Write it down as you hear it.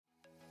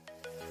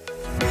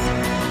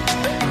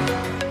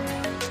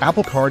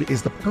Apple Card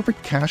is the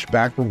perfect cash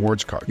back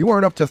rewards card. You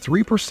earn up to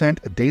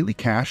 3% daily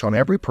cash on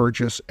every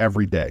purchase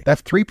every day.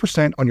 That's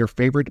 3% on your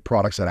favorite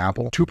products at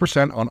Apple,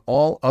 2% on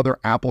all other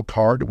Apple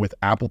Card with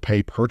Apple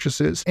Pay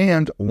purchases,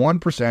 and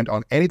 1%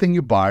 on anything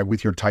you buy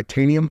with your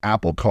titanium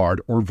Apple Card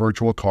or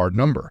virtual card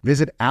number.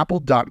 Visit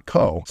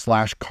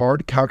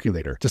apple.co/card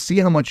calculator to see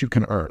how much you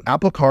can earn.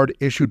 Apple Card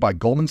issued by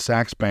Goldman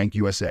Sachs Bank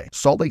USA,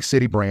 Salt Lake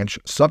City branch,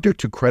 subject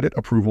to credit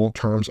approval.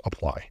 Terms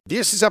apply.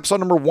 This is episode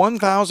number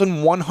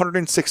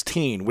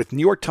 1116 with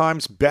New York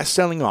Times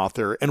bestselling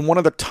author and one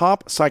of the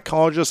top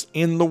psychologists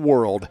in the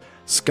world,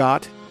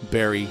 Scott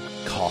Barry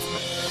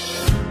Kaufman.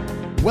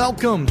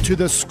 Welcome to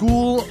the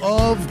School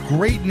of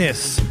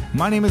Greatness.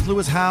 My name is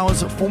Lewis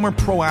Howes, former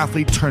pro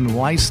athlete turned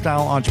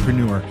lifestyle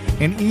entrepreneur,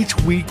 and each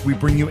week we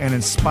bring you an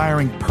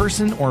inspiring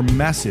person or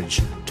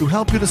message to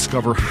help you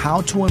discover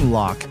how to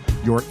unlock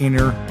your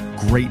inner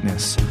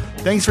greatness.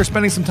 Thanks for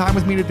spending some time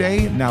with me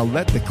today. Now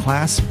let the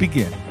class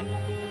begin.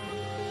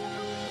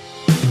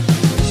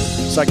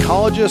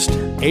 Psychologist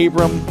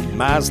Abraham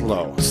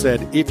Maslow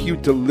said, if you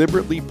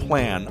deliberately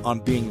plan on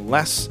being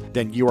less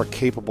than you are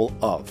capable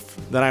of,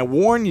 then I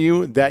warn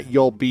you that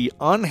you'll be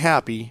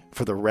unhappy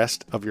for the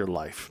rest of your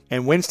life.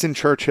 And Winston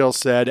Churchill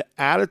said,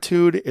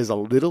 attitude is a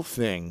little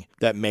thing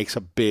that makes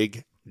a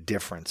big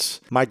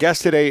difference. My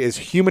guest today is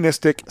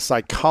humanistic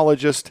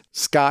psychologist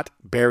Scott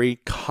Barry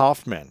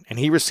Kaufman, and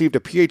he received a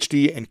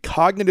PhD in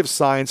cognitive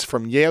science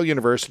from Yale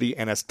University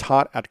and has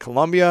taught at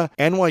Columbia,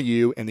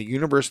 NYU, and the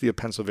University of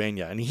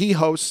Pennsylvania. And he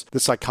hosts the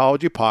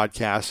Psychology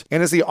Podcast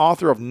and is the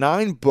author of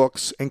 9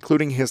 books,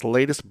 including his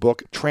latest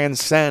book,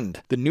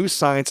 Transcend: The New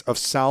Science of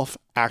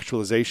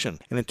Self-Actualization.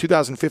 And in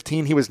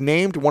 2015, he was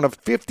named one of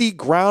 50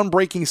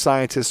 groundbreaking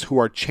scientists who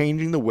are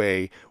changing the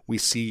way we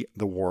see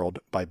the world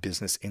by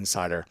Business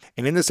Insider.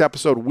 And in this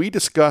episode, we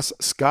discuss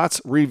Scott's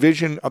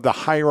revision of the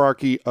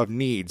hierarchy of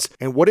needs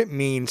and what it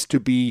means to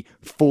be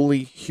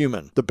fully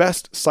human, the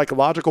best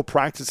psychological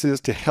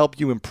practices to help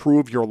you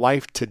improve your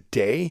life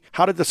today,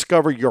 how to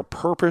discover your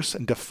purpose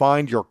and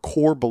define your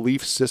core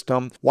belief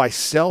system, why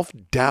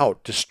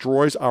self-doubt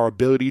destroys our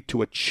ability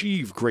to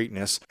achieve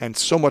greatness, and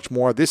so much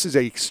more. This is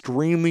an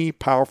extremely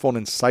powerful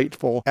and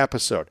insightful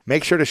episode.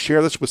 Make sure to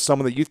share this with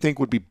someone that you think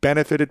would be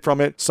benefited from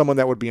it, someone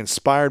that would be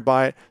inspired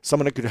by it,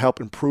 someone that could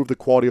help improve the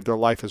quality of their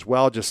life as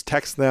well. Just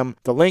text them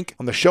the link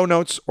on the show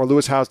notes or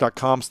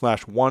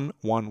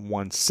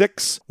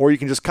lewishowes.com/1116, or you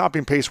can just copy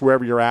and paste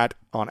wherever you're at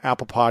on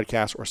Apple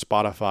Podcasts or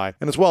Spotify.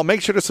 And as well,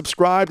 make sure to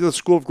subscribe to the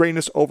School of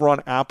Greatness over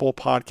on Apple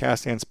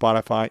Podcasts and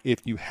Spotify if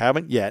you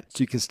haven't yet,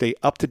 so you can stay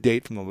up to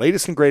date from the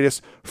latest and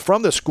greatest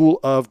from the School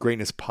of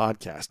Greatness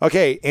podcast.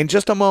 Okay, in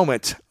just a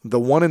moment, the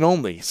one and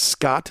only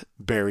Scott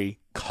Barry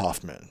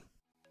Kaufman.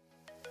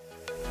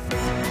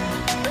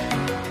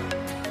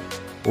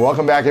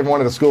 Welcome back, everyone,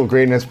 to the School of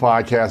Greatness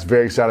podcast.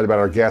 Very excited about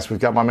our guest. We've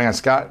got my man,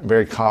 Scott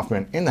Barry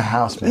Kaufman, in the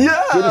house, man. Yeah.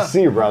 Good to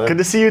see you, brother. Good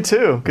to see you,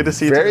 too. Good to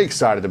see you, Very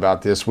excited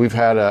about this. We've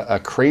had a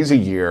crazy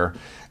year,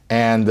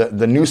 and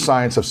the new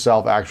science of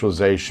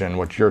self-actualization,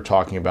 what you're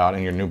talking about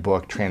in your new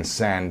book,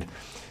 Transcend,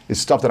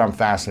 is stuff that I'm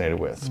fascinated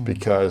with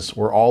because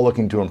we're all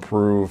looking to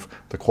improve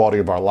the quality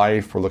of our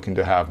life. We're looking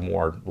to have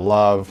more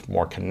love,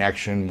 more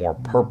connection, more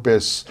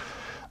purpose.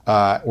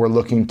 We're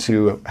looking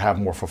to have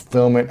more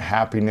fulfillment,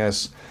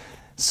 happiness,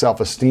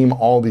 self-esteem,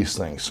 all these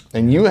things.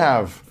 And you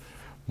have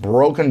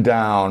broken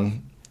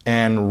down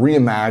and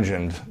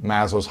reimagined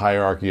Maslow's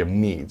hierarchy of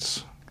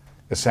needs,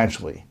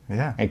 essentially,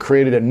 and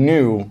created a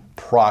new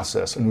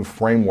process, a new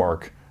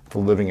framework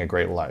for living a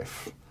great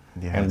life.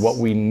 And what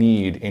we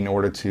need in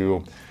order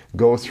to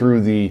go through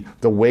the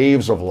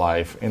waves of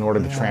life in order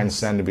to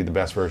transcend to be the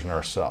best version of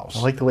ourselves.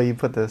 I like the way you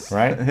put this.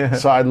 Right?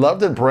 So I'd love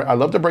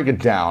to break it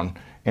down.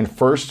 And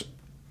first,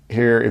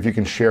 here, if you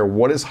can share,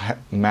 what is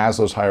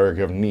Maslow's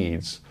hierarchy of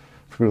needs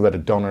for people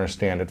that don't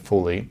understand it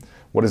fully?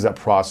 What does that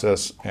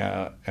process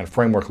and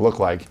framework look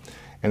like?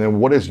 And then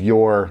what is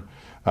your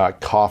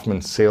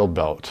Kaufman sail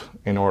belt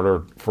in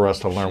order for us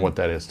to learn what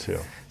that is too?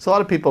 So a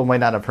lot of people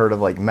might not have heard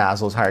of like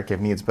Maslow's hierarchy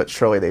of needs, but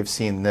surely they've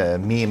seen the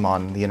meme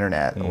on the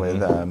internet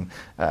with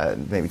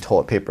maybe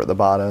toilet paper at the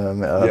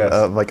bottom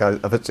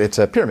of it's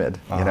a pyramid,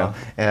 you know,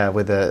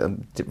 with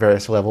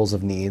various levels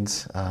of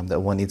needs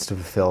that one needs to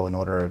fulfill in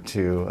order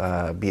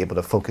to be able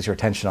to focus your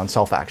attention on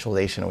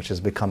self-actualization, which is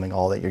becoming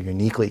all that you're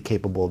uniquely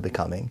capable of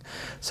becoming.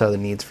 So the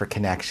needs for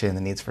connection, the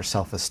needs for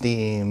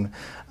self-esteem,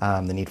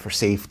 the need for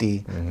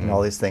safety, and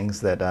all these things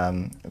that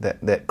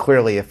that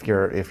clearly, if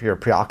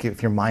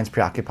your mind's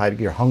preoccupied,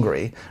 you're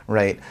hungry,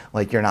 right?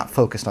 Like you're not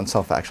focused on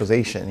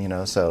self-actualization, you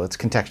know. So it's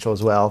contextual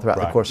as well throughout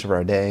the course of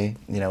our day.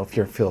 You know, if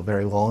you feel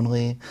very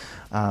lonely,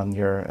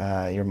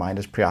 your mind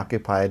is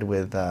preoccupied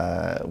with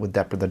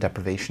the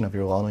deprivation of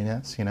your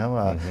loneliness. You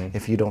know,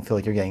 if you don't feel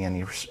like you're getting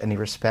any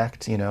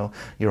respect, you know,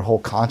 your whole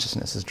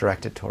consciousness is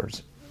directed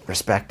towards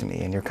respect me,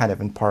 and you're kind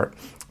of in part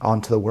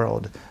onto the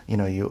world. You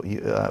know,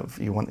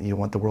 you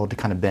want the world to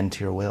kind of bend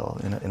to your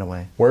will in a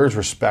way. Where is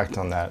respect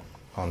on that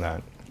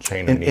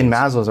chain of needs? In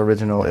Maslow's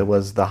original, it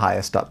was the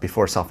highest up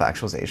before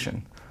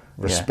self-actualization.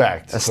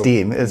 Respect.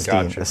 Esteem.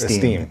 Gotcha.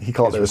 Esteem. He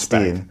called it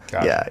esteem.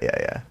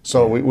 Yeah.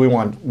 So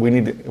we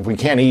need to, if we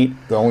can't eat,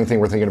 the only thing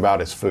we're thinking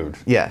about is food.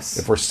 Yes.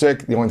 If we're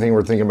sick, the only thing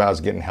we're thinking about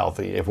is getting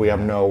healthy. If we have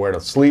nowhere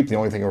to sleep, the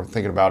only thing we're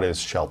thinking about is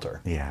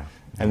shelter. Yeah.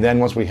 And then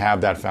once we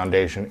have that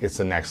foundation, it's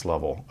the next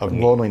level of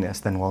need.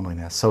 Loneliness,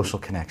 social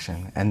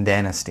connection, and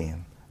then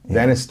esteem.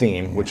 Then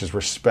esteem, which is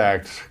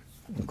respect,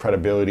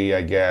 credibility,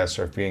 I guess,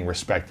 or being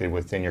respected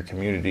within your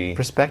community.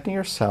 Respecting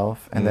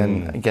yourself and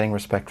then getting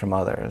respect from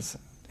others.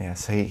 Yeah,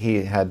 so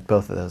he had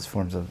both of those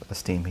forms of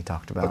esteem he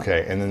talked about.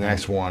 Okay, and the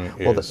next one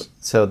is...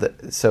 So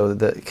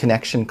the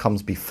connection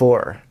comes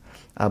before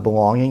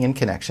belonging and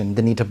connection,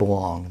 the need to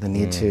belong, the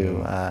need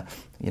to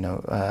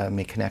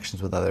make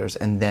connections with others,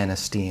 and then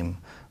esteem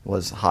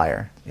was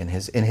higher in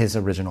his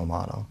original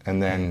model.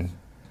 And then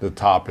the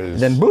top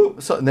is...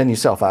 Then you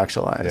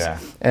self-actualize. Yeah.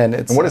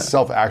 And what does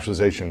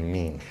self-actualization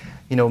mean?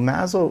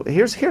 Maslow,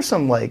 here's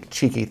some not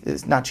cheeky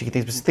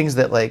things, but things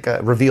that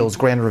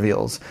grand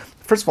reveals.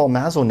 First of all,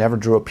 Maslow never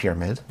drew a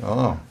pyramid.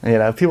 Oh.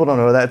 People don't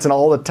know that. It's in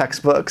all the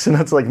textbooks, and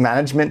it's like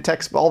management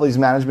textbooks. All these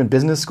management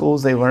business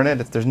schools, they learn it.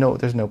 There's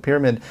no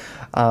pyramid.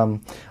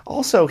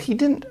 Also, he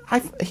didn't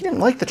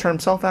like the term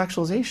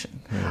self-actualization.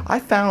 I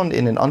found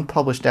in an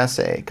unpublished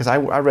essay, because I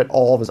read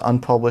all of his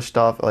unpublished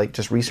stuff, like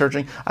just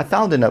researching. I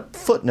found in a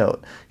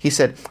footnote, he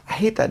said, "I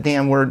hate that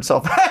damn word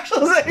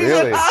self-actualization."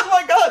 Really? Oh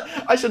my God!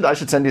 I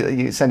should send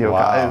you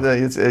Wow.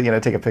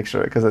 take a picture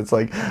of it, because it's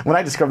like when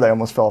I discovered that, I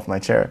almost fell off my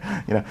chair.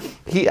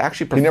 He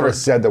actually preferred, He never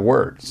said the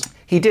words.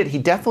 He did. He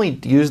definitely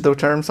used the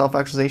term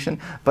self-actualization,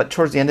 but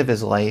towards the end of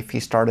his life,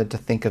 he started to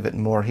think of it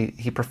more.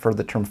 He preferred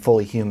the term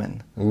fully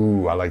human.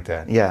 Ooh, I like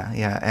that. Yeah,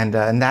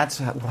 and that's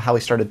how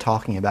he started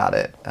talking about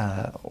it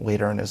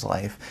later in his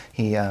life.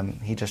 He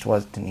just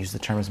didn't use the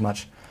term as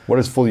much. What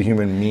does fully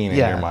human mean in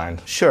your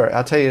mind? Sure.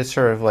 I'll tell you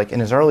sort of like in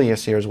his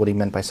earliest years what he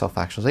meant by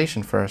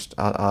self-actualization first.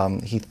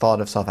 He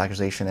thought of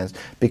self-actualization as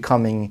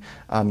becoming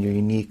your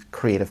unique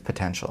creative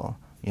potential.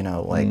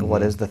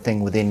 What is the thing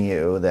within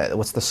you,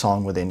 what's the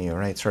song within you,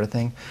 right, sort of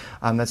thing.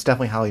 That's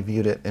definitely how he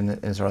viewed it in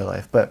his early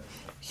life. But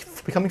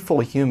becoming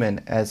fully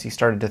human, as he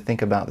started to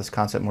think about this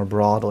concept more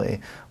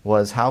broadly,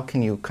 was how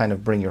can you kind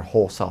of bring your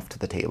whole self to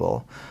the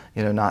table?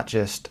 Not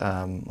just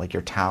like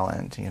your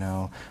talent,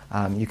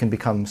 you can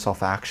become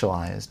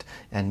self-actualized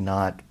and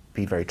not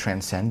be very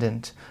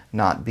transcendent,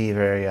 not be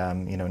very,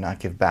 not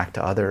give back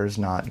to others,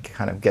 not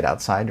kind of get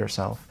outside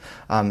yourself.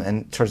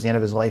 And towards the end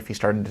of his life, he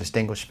started to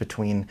distinguish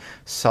between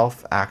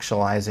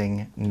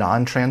self-actualizing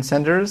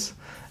non-transcenders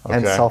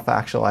and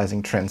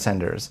self-actualizing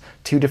transcenders,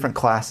 two different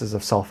classes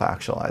of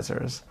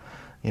self-actualizers.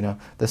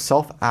 The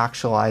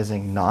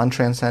self-actualizing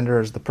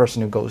non-transcender is the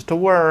person who goes to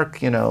work,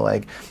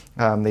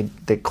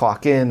 they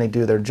clock in, they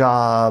do their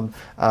job.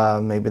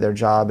 Maybe their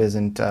job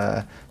isn't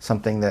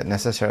something that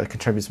necessarily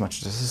contributes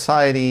much to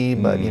society,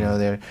 but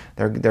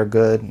they're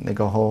good. They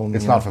go home.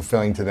 It's not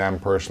fulfilling to them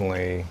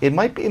personally. It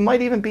might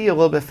even be a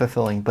little bit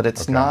fulfilling, but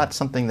it's not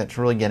something that's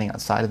really getting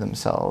outside of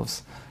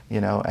themselves.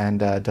 And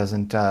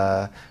doesn't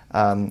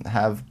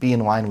be in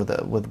line with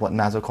what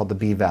Maslow called the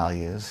B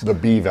values. The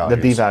B values.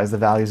 The B values, the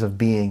values of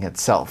being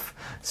itself.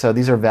 So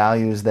these are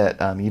values that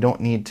you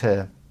don't need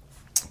to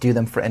do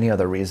them for any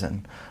other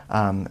reason.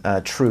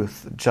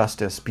 Truth,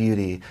 justice,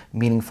 beauty,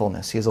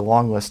 meaningfulness. He has a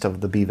long list of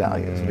the B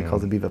values. We call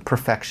the B values.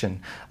 Perfection,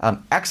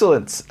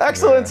 excellence.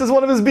 Excellence is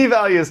one of his B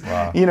values.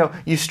 Wow.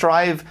 You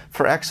strive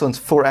for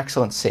excellence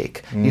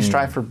sake. You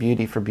strive for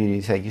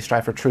beauty's sake. You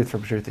strive for truth's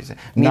sake.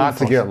 Not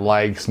to get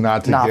likes,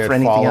 not to get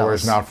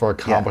followers, not for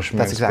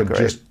accomplishments, but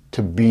just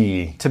to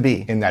be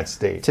in that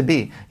state. To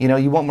be.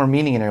 You want more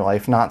meaning in your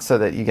life, not so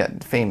that you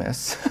get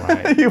famous.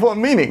 Right. You want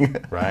meaning.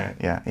 Right.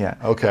 Yeah.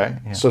 Okay.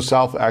 Yeah. So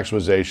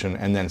self-actualization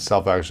and then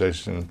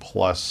self-actualization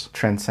plus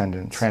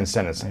transcendence.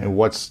 Transcendence. Yeah. And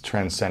what's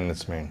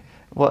transcendence mean?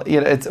 Well,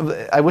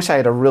 I wish I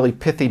had a really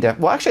pithy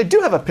well, actually, I do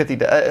have a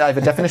pithy. I have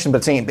a definition,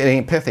 but it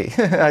ain't pithy.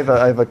 I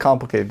have a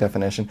complicated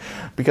definition,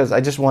 because I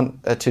just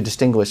want to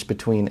distinguish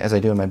between, as I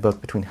do in my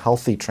book, between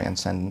healthy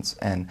transcendence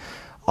and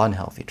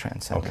unhealthy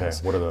transcendence.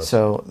 Okay, what are those?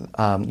 So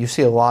you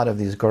see a lot of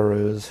these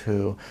gurus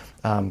who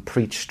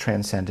preach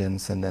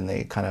transcendence, and then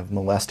they kind of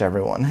molest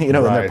everyone, in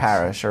their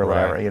parish or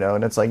whatever,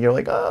 and it's like you're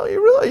like, oh,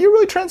 you're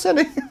really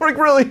transcending, like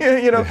really,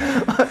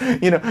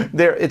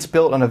 it's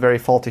built on a very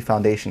faulty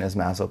foundation, as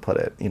Maslow put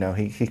it.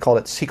 He called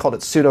it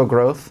pseudo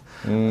growth,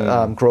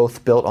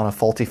 growth built on a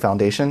faulty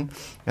foundation,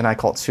 and I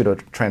call it pseudo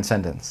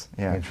transcendence.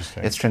 Yeah,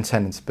 interesting. It's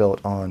transcendence built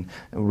on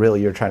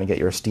really you're trying to get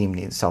your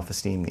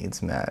self-esteem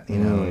needs met.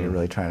 You're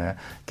really trying to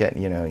get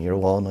you're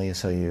lonely,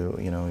 so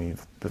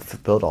you've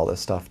built all this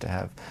stuff to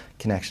have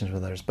connections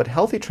with others. But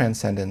healthy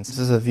transcendence, this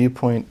is a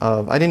viewpoint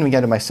of, I didn't even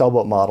get to my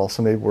sailboat model,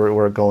 so maybe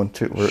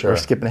we're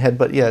skipping ahead,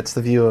 but yeah, it's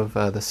the view of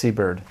the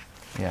seabird.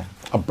 Yeah.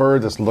 A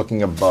bird that's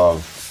looking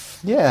above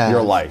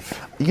your life.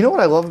 You know what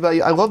I love about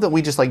you? I love that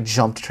we just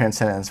jumped to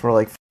transcendence. We're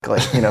like all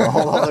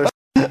the other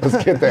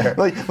Let's get there.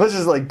 Let's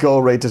just go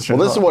right to Well,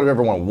 this is what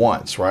everyone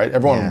wants, right?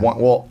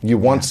 You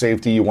want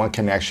safety, you want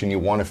connection, you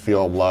want to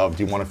feel loved,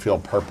 you want to feel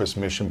purpose,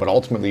 mission, but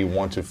ultimately you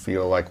want to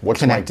feel like what's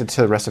connected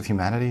to the rest of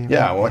humanity.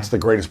 Yeah, what's the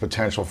greatest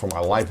potential for my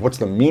life? What's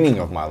the meaning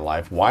of my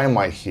life? Why am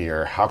I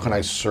here? How can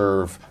I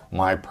serve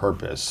my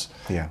purpose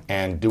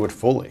and do it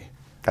fully?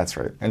 That's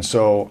right. And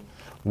so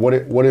what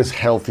is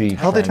healthy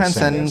transcendence? Healthy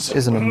transcendence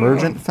is an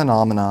emergent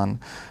phenomenon,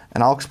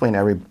 and I'll explain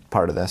every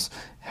part of this.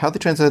 Healthy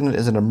transcendence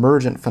is an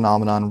emergent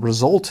phenomenon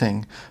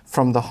resulting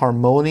from the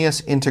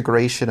harmonious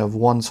integration of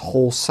one's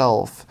whole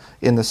self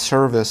in the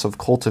service of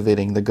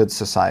cultivating the good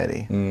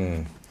society.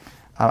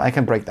 I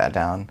can break that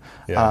down.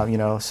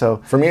 Yeah. So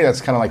for me, that's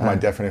kind of like my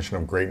definition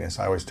of greatness.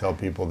 I always tell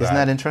people that. Isn't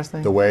that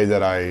interesting? The way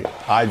that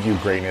I view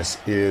greatness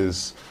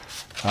is,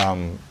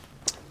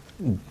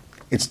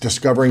 it's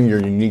discovering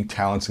your unique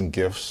talents and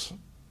gifts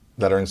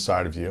that are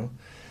inside of you,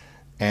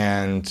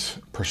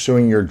 and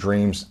pursuing your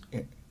dreams,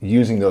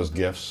 using those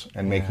gifts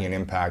and making an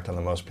impact on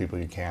the most people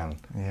you can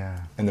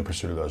in the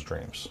pursuit of those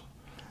dreams.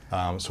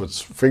 So it's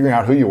figuring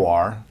out who you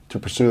are to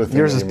pursue the things.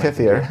 Yours is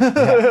pithier.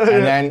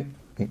 And then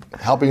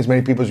helping as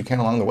many people as you can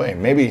along the way.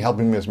 Maybe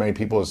helping as many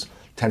people as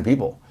 10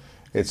 people.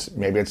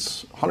 Maybe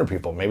it's 100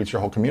 people. Maybe it's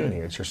your whole community.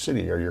 It's your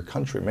city or your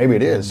country. Maybe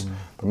it is,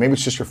 but maybe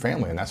it's just your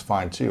family, and that's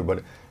fine too.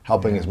 But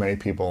helping as many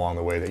people along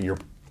the way that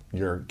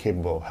you're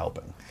capable of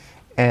helping.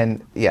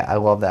 And I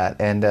love that.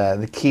 And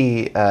the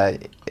key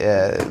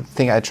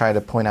thing I try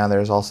to point out there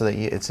is also that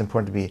it's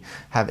important to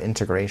have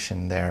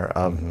integration there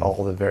of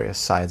all the various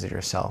sides of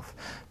yourself,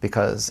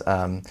 because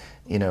and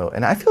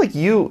I feel like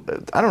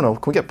I don't know,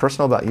 can we get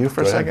personal about you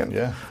for a second?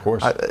 Yeah, of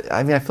course.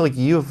 I mean, I feel like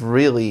you've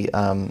really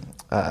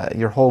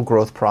your whole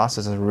growth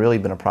process has really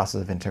been a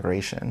process of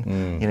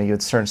integration. You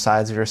had certain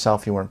sides of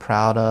yourself you weren't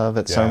proud of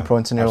at certain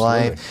points in your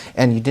life,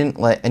 and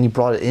you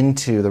brought it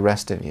into the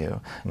rest of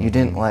you. You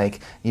didn't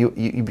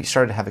you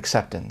started to have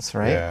acceptance,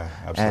 right? Yeah,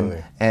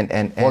 absolutely.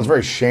 And well, it's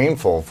very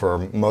shameful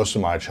for most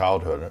of my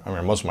childhood. I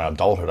mean, most of my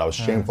adulthood, I was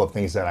shameful of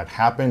things that had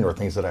happened or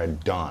things that I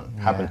had done,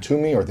 happened to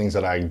me, or things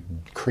that I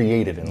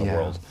created in the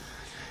world.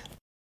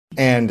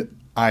 And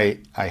I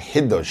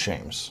hid those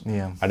shames.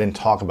 I didn't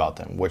talk about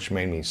them, which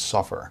made me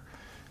suffer.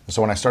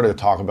 So when I started to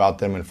talk about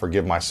them and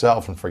forgive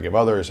myself and forgive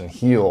others and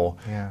heal,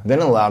 then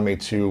it allowed me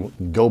to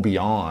go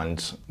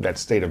beyond that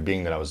state of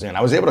being that I was in.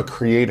 I was able to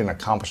create and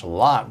accomplish a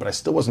lot, but I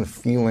still wasn't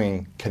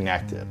feeling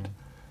connected.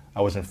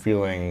 I wasn't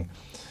feeling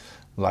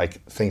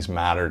like things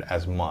mattered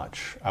as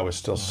much. I was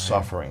still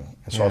suffering.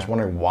 And so I was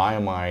wondering, why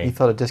am I... You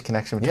felt a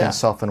disconnection between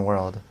self and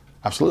world.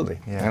 Absolutely.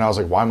 And I was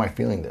like, why am I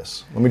feeling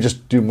this? Let me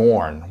just do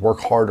more and work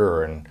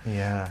harder and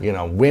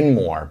win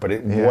more. But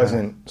it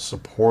wasn't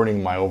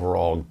supporting my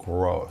overall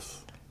growth.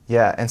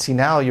 Yeah, and see,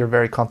 now you're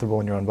very comfortable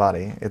in your own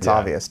body. It's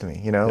obvious to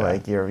me,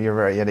 like you're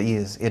very at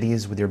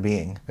ease with your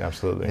being.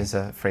 Absolutely. Is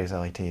a phrase I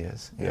like to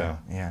use. Yeah.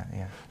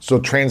 So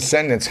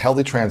transcendence,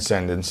 healthy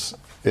transcendence,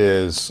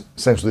 is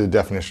essentially the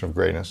definition of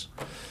greatness.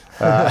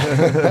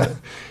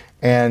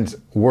 And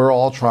we're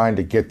all trying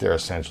to get there,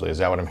 essentially. Is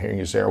that what I'm hearing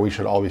you say? Or we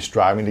should all be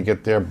striving to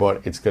get there,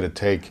 but it's going to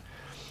take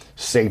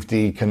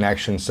safety,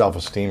 connection,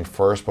 self-esteem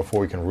first before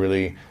we can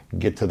really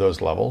get to those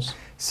levels?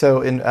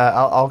 So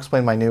I'll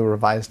explain my new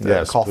revised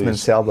Kaufman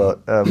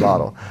sailboat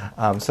model.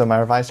 So my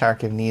revised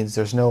hierarchy of needs,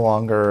 there's no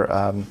longer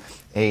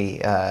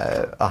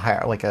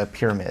like a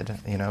pyramid,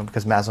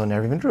 because Maslow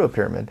never even drew a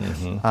pyramid.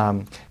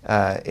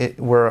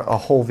 We're a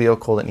whole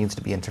vehicle that needs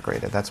to be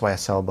integrated. That's why a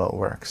sailboat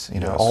works.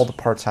 All the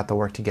parts have to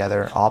work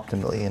together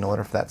optimally in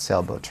order for that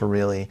sailboat to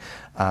really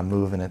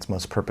move in its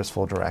most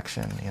purposeful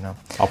direction.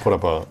 I'll put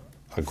up a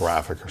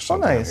graphic or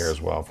something in here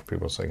as well for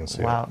people so they can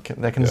see. Wow,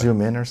 that can zoom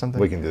in or something.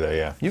 We can do that.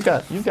 Yeah. You've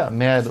got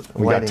mad.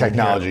 We got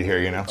technology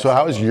here. So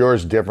how is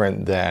yours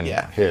different than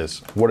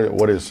his?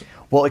 What is?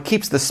 Well, it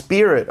keeps the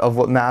spirit of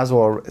what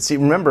Maslow... See,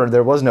 remember,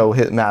 there was no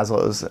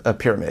Maslow's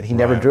pyramid. He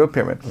never drew a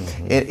pyramid.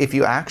 If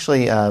you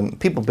actually...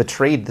 people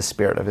betrayed the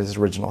spirit of his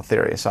original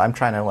theory. So I'm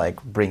trying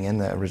to bring in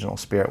the original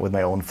spirit with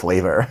my own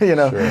flavor,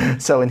 Sure.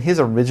 So in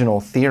his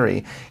original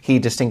theory, he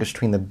distinguished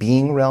between the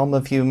being realm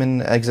of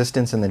human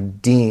existence and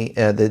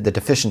the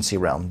deficiency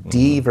realm.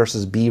 D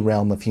versus B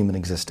realm of human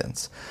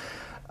existence.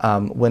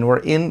 When we're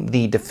in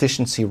the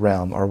deficiency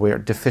realm, or we're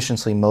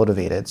deficiently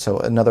motivated, so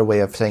another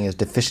way of saying is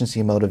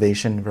deficiency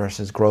motivation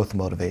versus growth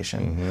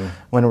motivation.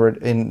 When we're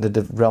in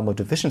the realm of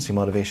deficiency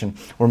motivation,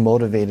 we're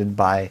motivated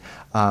by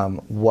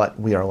what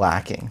we are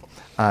lacking.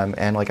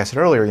 And like I said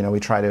earlier, we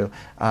try to,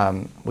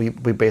 we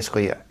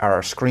basically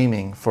are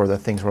screaming for the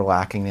things we're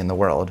lacking in the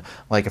world.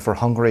 Like if we're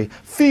hungry,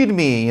 feed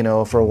me,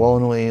 if we're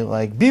lonely,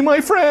 be my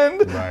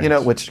friend,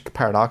 which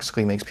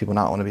paradoxically makes people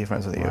not want to be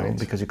friends with you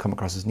because you come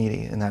across as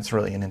needy. And that's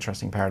really an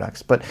interesting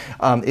paradox. But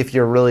if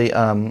you're really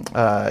low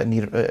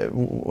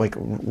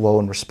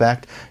in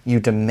respect, you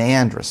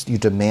demand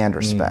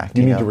respect.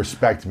 You need to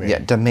respect me. Yeah,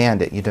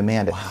 demand it. You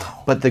demand it.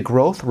 Wow. But the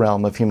growth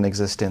realm of human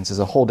existence is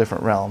a whole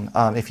different realm.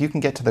 If you can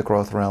get to the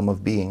growth realm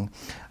of being,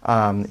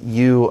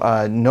 you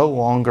no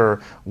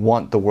longer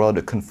want the world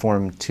to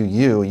conform to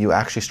you. You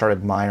actually start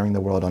admiring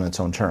the world on its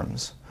own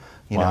terms.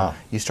 You know,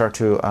 you start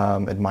to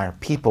admire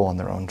people on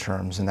their own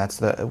terms, and that's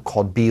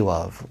called B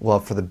love,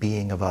 love for the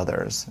being of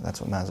others.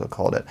 That's what Maslow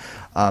called it.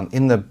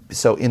 In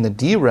the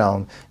D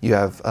realm, you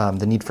have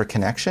the need for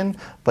connection,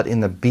 but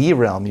in the B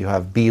realm, you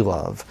have B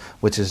love,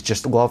 which is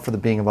just love for the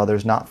being of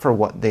others, not for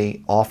what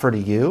they offer to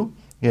you.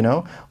 You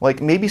know,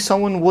 like maybe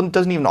someone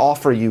doesn't even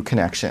offer you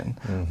connection,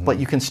 but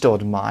you can still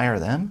admire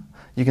them.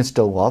 You can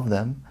still love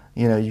them.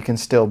 You know, you can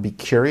still be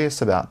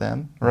curious about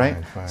them, right?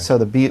 So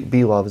the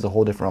B love is a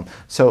whole different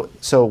realm.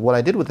 So what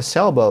I did with the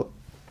sailboat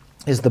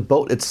is the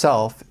boat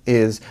itself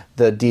is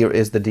the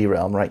D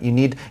realm, right? You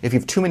need, if you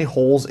have too many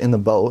holes in the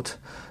boat,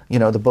 you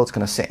know, the boat's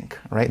going to sink,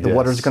 right? The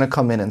water's going to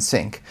come in and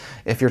sink.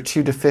 If you're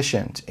too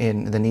deficient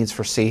in the needs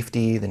for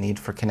safety, the need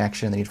for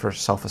connection, the need for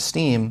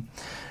self-esteem,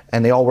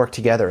 and they all work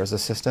together as a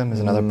system, is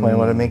another point I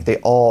want to make.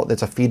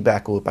 It's a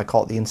feedback loop. I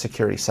call it the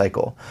insecurity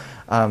cycle.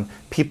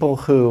 People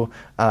who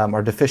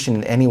are deficient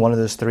in any one of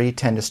those three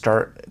tend to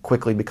start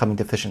quickly becoming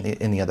deficient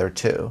in the other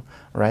two,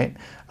 right?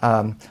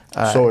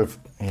 So if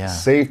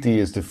safety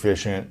is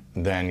deficient,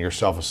 then your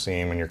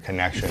self-esteem and your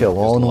connection feel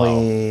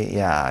lonely, is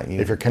low.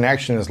 If your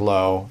connection is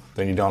low,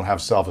 then you don't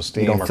have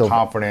self-esteem or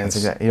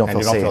confidence, you don't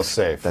feel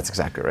safe. That's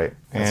exactly right.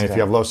 And if you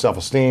have low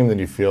self-esteem, then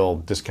you feel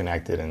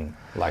disconnected and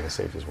lack of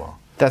safety as well.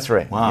 That's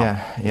right. Wow.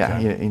 Yeah.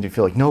 Okay. You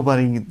feel like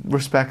nobody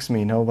respects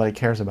me, nobody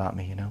cares about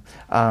me, you know.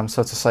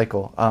 So it's a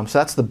cycle. So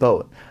that's the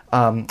boat.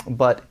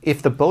 But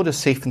if the boat is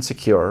safe and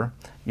secure,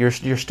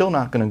 you're still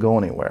not going to go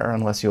anywhere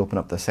unless you open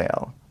up the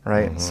sail,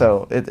 right?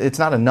 So it's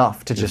not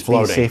enough to just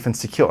be safe and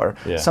secure.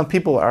 Some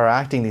people are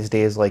acting these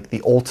days like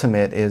the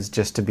ultimate is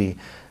just to be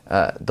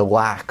the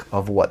lack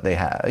of what they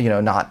have, you know,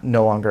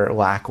 no longer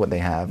lack what they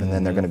have, and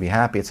then they're going to be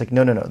happy. It's like,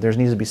 no. There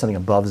needs to be something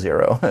above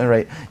zero,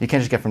 right? You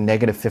can't just get from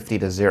 -50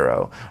 to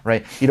 0,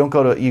 right?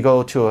 You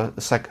go to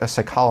a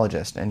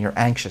psychologist and you're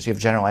anxious. You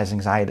have generalized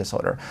anxiety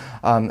disorder.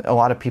 A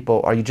lot of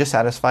people, are you just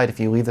satisfied if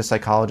you leave the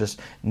psychologist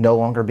no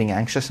longer being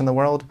anxious in the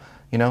world?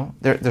 You know,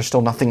 there's still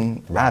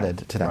nothing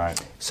added to that.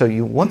 Right. So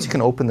once you can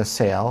open the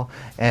sail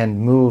and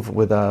move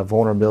with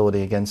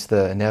vulnerability against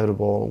the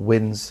inevitable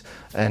winds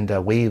and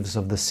waves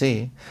of the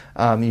sea,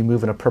 you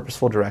move in a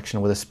purposeful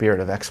direction with a spirit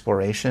of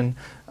exploration,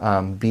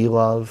 be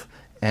love,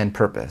 and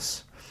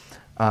purpose.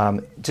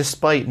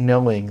 Despite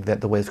knowing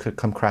that the waves could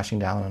come crashing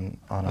down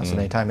on us at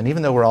any time. And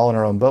even though we're all in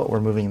our own boat,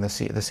 we're moving in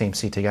the same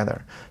sea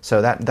together.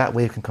 So that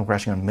wave can come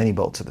crashing on many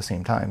boats at the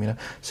same time, you know.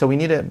 So we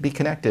need to be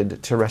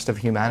connected to the rest of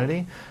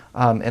humanity,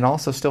 and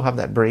also still have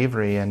that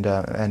bravery and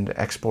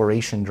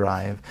exploration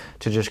drive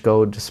to just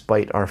go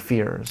despite our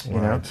fears, you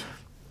know.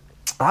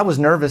 I was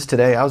nervous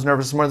today. I was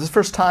nervous this morning. This is the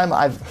first time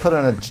I've put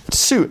on a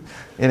suit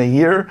in a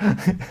year.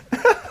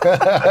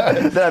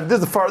 This is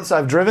the farthest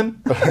I've driven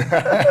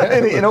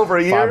in over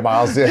a year. 5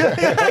 miles,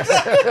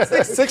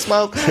 exactly. 6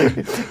 miles.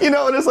 You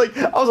know, and it's like,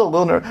 I was a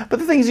little nervous. But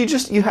the thing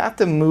is, you have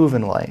to move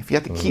in life. You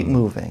have to keep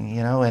moving,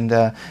 you know, and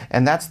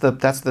that's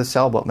the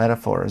sailboat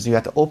metaphor, is you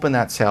have to open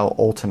that sail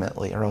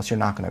ultimately, or else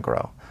you're not going to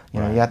grow. You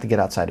know, you have to get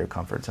outside your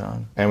comfort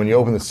zone. And when you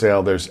open the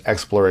sail, there's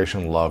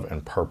exploration, love,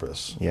 and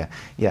purpose.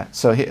 Yeah.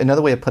 So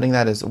another way of putting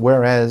that is,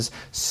 whereas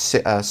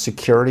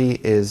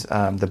security is,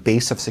 the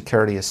base of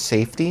security is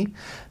safety,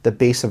 the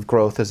base of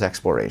growth is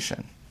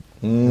exploration.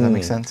 Does that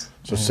make sense?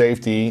 So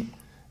safety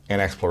and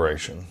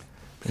exploration.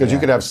 Because you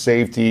could have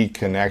safety,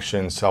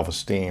 connection,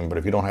 self-esteem, but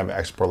if you don't have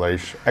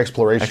exploration,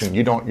 if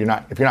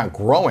you're not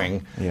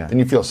growing, then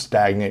you feel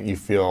stagnant, you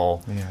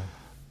feel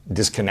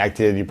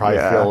disconnected, you probably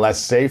feel less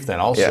safe then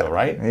also,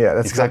 right? Yeah,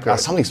 that's exactly right.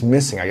 Something's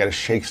missing, I got to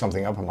shake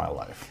something up in my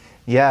life.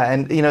 Yeah,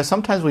 and you know,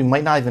 sometimes we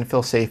might not even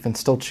feel safe and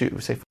still say,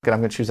 "Fuck it, I'm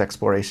going to choose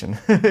exploration."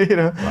 You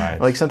know,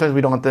 like sometimes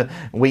we don't have to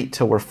wait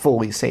till we're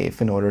fully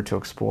safe in order to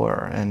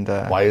explore. And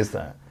why is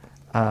that?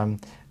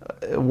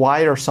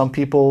 Why are some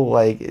people,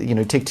 like, you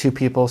know, take two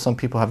people, some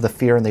people have the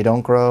fear and they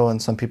don't grow, and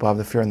some people have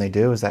the fear and they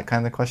do? Is that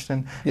kind of the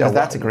question? Yeah,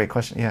 that's a great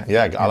question. Yeah,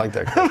 I like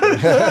that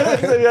question. I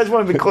just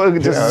want to be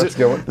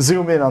close,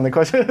 zoom in on the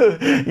question.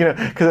 You know,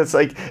 because it's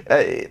like,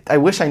 I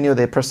wish I knew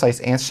the precise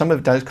answer. Some of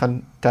it does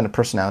come down to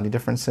personality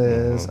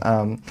differences.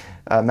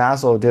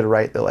 Maslow did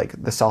write that, like,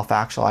 the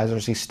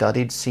self-actualizers he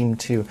studied seemed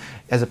to,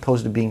 as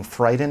opposed to being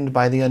frightened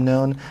by the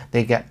unknown,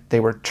 they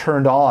were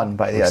turned on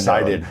by the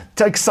unknown.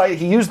 Excited.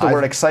 He used the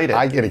word excited.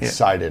 I get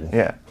excited.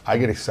 Yeah. I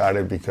get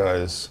excited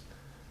because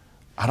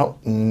I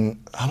don't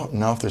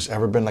know if there's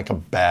ever been like a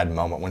bad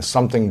moment when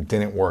something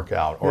didn't work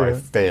out, or I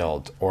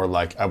failed, or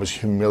like I was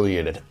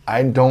humiliated.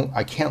 I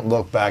can't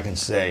look back and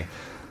say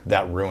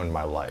that ruined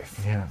my life.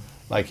 Yeah.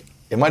 Like,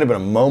 it might have been a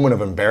moment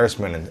of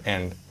embarrassment,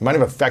 and it might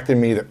have affected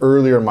me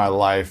earlier in my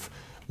life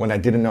when I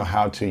didn't know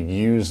how to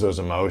use those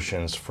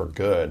emotions for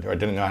good, or I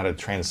didn't know how to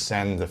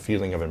transcend the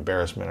feeling of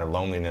embarrassment or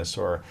loneliness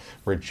or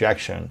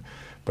rejection.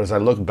 But as I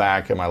look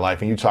back at my life,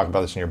 and you talk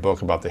about this in your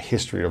book about the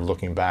history of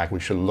looking back, we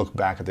should look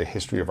back at the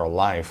history of our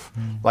life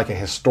like a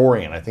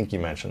historian. I think you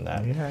mentioned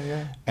that.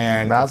 Yeah.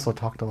 And Maslow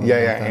talked a lot about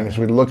that. And as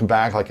we look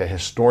back like a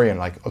historian,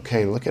 like,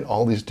 okay, look at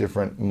all these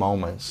different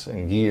moments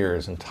and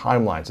years and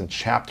timelines and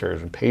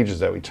chapters and pages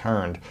that we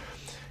turned.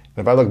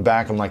 And if I look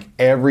back, I'm like,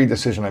 every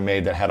decision I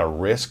made that had a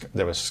risk,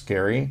 that was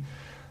scary,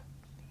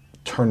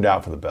 turned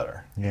out for the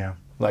better. Yeah.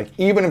 Like,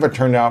 even if it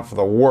turned out for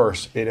the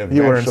worse, it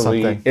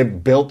eventually,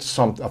 it built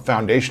a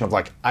foundation of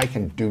like, I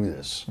can do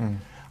this.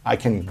 I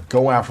can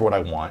go after what I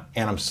want,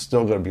 and I'm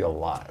still going to be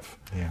alive.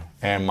 Yeah.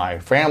 And my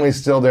family's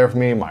still there for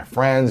me, my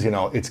friends,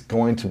 it's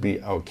going to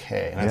be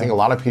okay. And I think a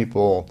lot of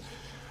people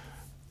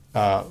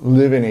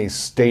live in a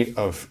state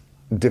of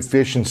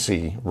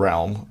deficiency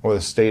realm, or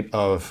the state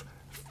of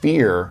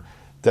fear,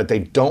 that they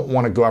don't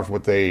want to go after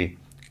what they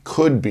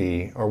could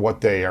be or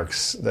what they're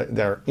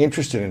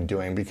interested in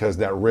doing, because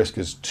that risk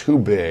is too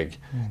big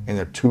and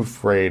they're too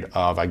afraid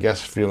of, I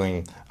guess,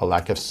 feeling a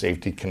lack of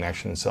safety,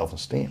 connection, and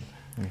self-esteem.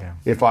 Yeah.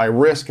 If I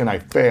risk and I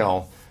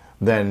fail,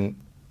 then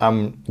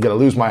I'm going to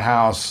lose my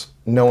house,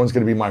 no one's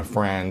going to be my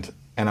friend,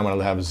 and I'm going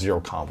to have zero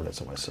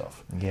confidence in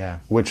myself. Yeah.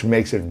 Which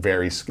makes it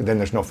then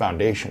there's no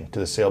foundation to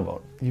the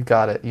sailboat. You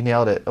got it. You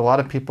nailed it. A lot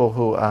of people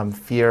who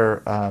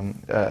fear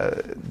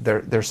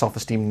their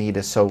self-esteem need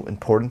is so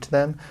important to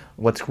them.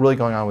 What's really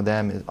going on with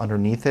them is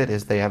underneath it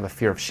is they have a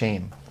fear of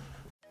shame.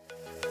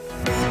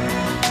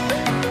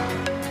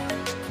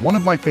 One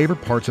of my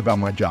favorite parts about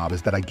my job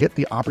is that I get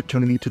the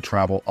opportunity to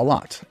travel a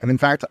lot. And in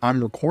fact,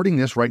 I'm recording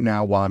this right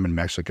now while I'm in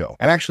Mexico.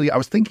 And actually, I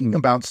was thinking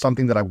about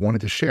something that I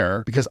wanted to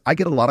share, because I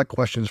get a lot of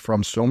questions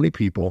from so many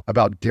people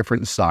about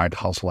different side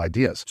hustle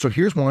ideas. So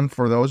here's one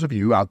for those of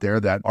you out there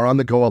that are on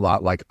the go a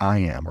lot like I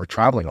am, or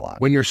traveling a lot.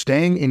 When you're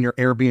staying in your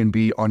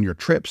Airbnb on your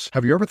trips,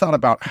 have you ever thought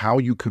about how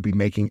you could be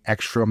making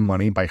extra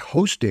money by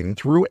hosting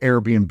through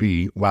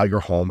Airbnb while your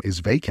home is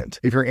vacant?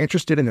 If you're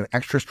interested in an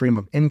extra stream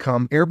of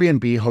income,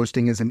 Airbnb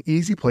hosting is an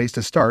easy place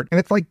to start, and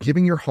it's like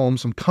giving your home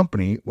some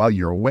company while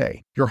you're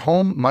away. Your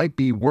home might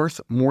be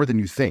worth more than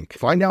you think.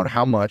 Find out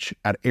how much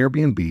at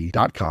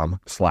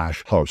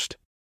airbnb.com/host.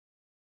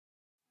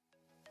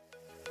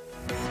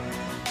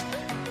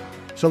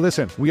 So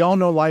listen, we all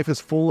know life is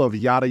full of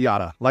yada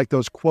yada, like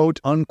those quote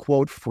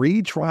unquote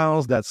free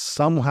trials that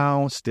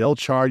somehow still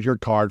charge your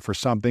card for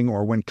something,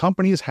 or when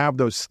companies have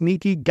those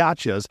sneaky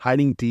gotchas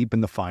hiding deep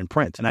in the fine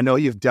print. And I know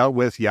you've dealt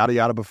with yada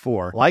yada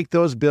before, like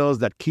those bills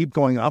that keep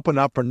going up and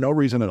up for no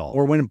reason at all,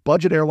 or when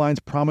budget airlines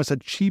promise a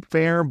cheap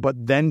fare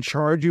but then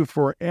charge you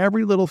for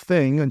every little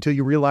thing until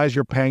you realize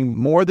you're paying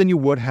more than you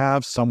would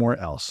have somewhere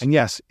else. And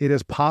yes, it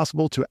is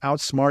possible to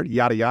outsmart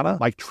yada yada,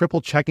 like triple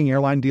checking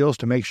airline deals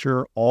to make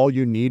sure all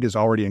you need is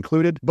already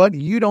included, but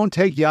you don't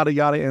take yada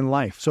yada in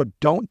life. So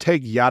don't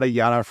take yada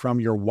yada from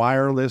your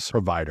wireless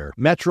provider.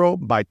 Metro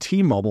by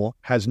T-Mobile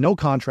has no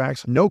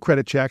contracts, no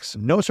credit checks,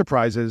 no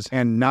surprises,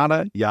 and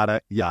nada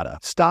yada yada.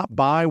 Stop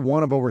by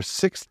one of over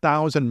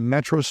 6,000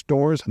 Metro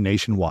stores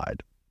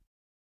nationwide.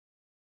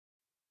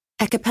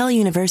 At Capella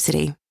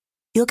University,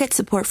 you'll get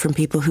support from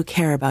people who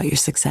care about your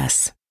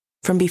success.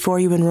 From before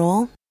you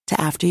enroll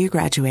to after you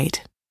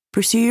graduate,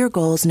 pursue your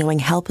goals knowing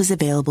help is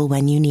available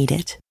when you need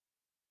it.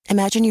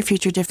 Imagine your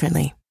future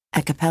differently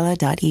at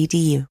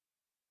capella.edu.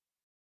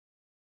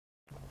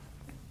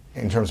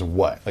 In terms of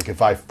what? Like,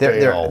 if I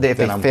fail, if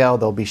they fail,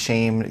 they'll be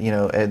shamed.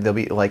 They'll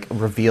be like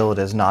revealed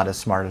as not as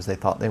smart as they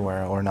thought they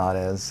were, or not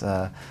as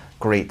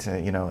great,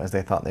 as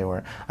they thought they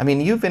were. I mean,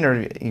 you've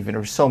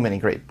interviewed so many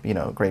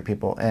great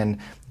people, and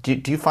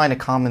do you find a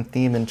common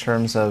theme in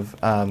terms of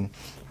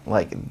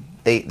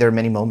there are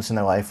many moments in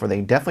their life where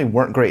they definitely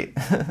weren't great.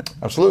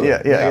 Absolutely.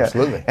 Yeah,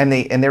 absolutely. And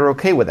they were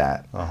okay with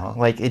that. Uh-huh.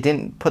 Like, it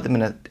didn't put them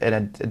in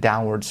a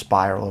downward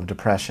spiral of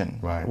depression,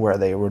 right, where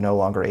they were no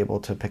longer able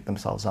to pick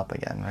themselves up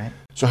again, right?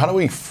 So how do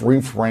we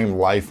reframe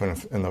life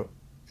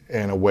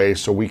in a way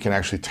so we can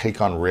actually take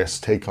on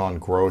risks, take on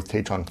growth,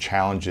 take on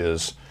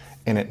challenges,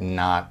 and it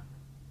not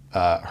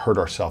hurt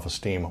our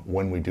self-esteem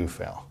when we do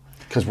fail?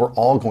 Because we're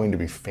all going to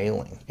be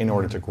failing in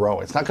order to grow.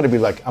 It's not going to be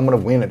like, I'm going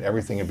to win at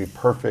everything and be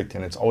perfect,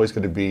 and it's always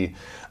going to be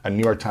a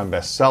New York Times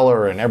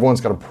bestseller, and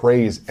everyone's going to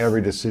praise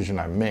every decision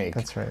I make.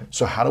 That's right.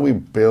 So how do we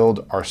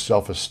build our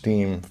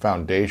self-esteem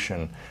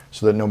foundation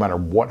so that no matter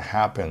what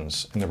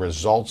happens in the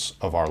results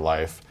of our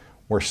life,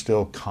 we're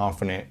still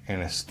confident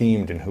and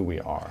esteemed in who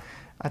we are?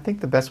 I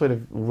think the best way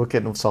to look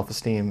at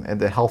self-esteem, and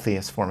the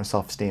healthiest form of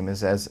self-esteem,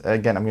 is as,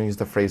 again, I'm going to use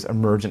the phrase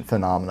emergent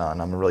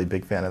phenomenon. I'm a really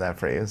big fan of that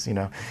phrase.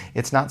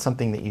 It's not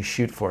something that you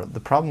shoot for. The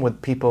problem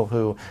with people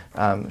who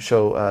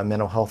show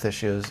mental health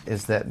issues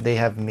is that they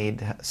have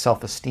made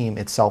self-esteem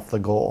itself the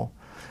goal,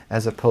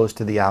 as opposed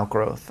to the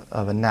outgrowth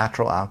of a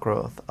natural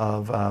outgrowth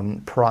of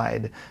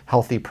pride,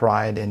 healthy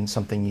pride in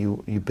something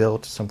you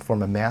built, some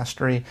form of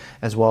mastery,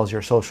 as well as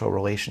your social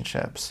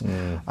relationships.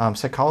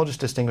 Psychologists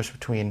distinguish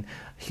between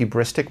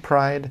hubristic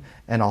pride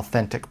and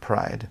authentic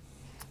pride.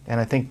 And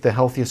I think the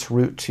healthiest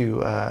route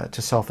to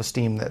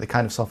self-esteem, the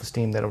kind of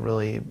self-esteem that will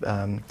really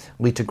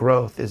lead to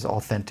growth, is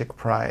authentic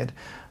pride.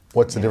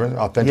 What's the difference?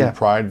 Authentic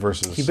pride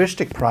versus...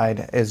 Hubristic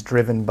pride is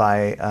driven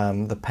by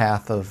the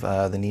path of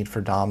the need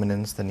for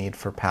dominance, the need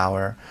for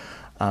power.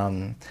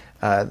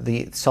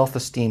 The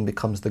self-esteem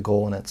becomes the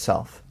goal in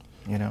itself,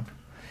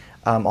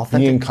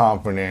 Being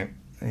confident,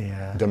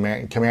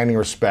 commanding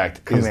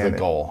respect is the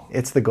goal.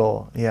 It's the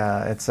goal,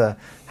 yeah. It's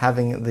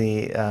having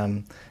the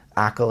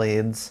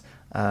accolades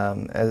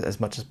as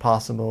much as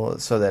possible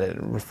so that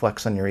it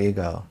reflects on your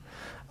ego.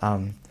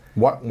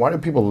 Why do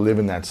people live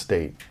in that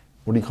state?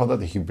 What do you call that?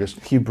 The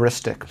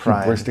hubristic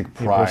pride. Hubristic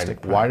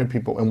pride. Why do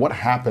people, and what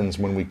happens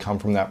when we come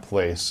from that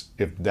place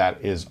if that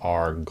is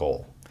our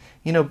goal?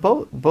 You know,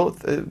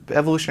 both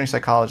evolutionary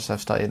psychologists have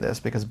studied this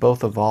because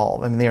both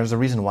evolve. I mean, there's a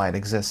reason why it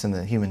exists in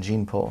the human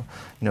gene pool.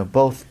 You know,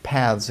 both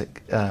paths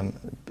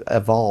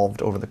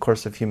evolved over the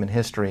course of human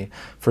history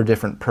for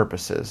different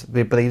purposes,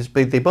 but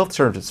they both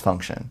served its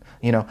function.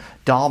 You know,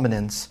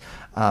 dominance,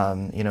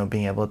 you know,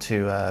 being able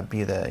to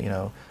be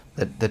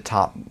the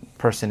top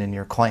person in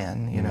your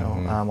clan, you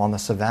know, on the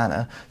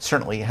savannah,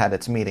 certainly had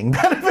its meeting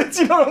benefits.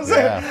 You know what I'm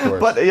saying? Yeah, of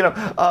course. But you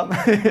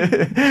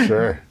know,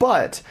 sure.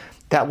 But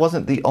that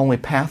wasn't the only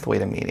pathway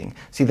to meeting.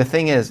 See, the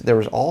thing is, there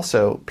was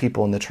also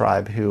people in the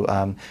tribe who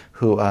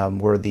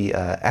were the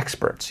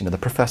experts, you know, the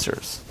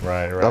professors,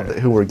 right.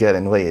 who were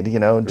getting laid, you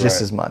know,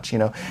 just as much, you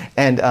know,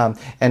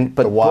 but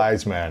the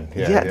wise man,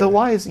 the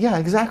wise,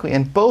 exactly,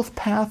 and both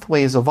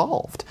pathways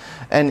evolved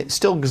and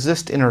still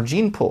exist in our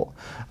gene pool.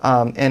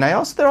 And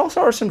there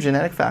also are some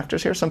genetic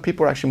factors here. Some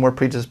people are actually more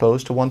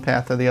predisposed to one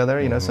path or the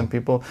other. You know, some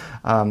people,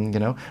 you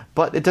know,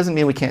 but it doesn't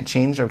mean we can't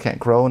change or can't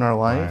grow in our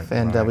life,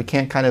 we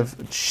can't kind of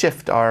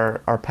shift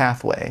our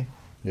pathway.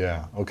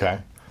 Yeah. Okay.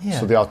 Yeah.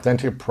 So the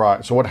authentic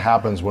pride. So what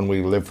happens when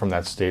we live from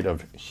that state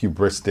of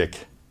hubristic?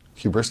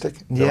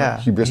 Yeah.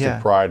 Hubristic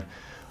pride.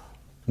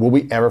 Will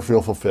we ever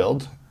feel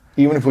fulfilled,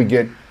 even if we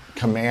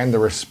command the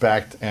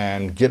respect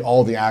and get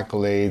all the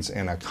accolades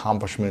and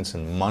accomplishments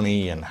and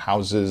money and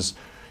houses?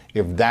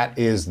 If that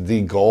is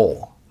the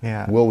goal,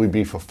 will we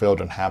be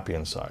fulfilled and happy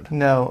inside?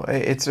 No,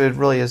 it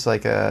really is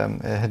like a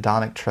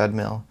hedonic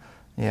treadmill.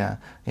 Yeah,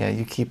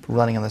 you keep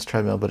running on this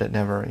treadmill, but you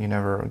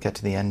never get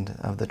to the end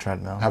of the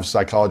treadmill. Have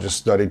psychologists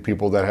studied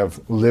people that have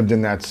lived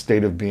in that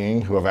state of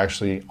being who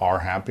are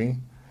happy?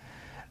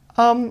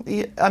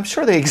 I'm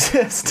sure they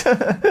exist.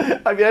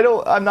 I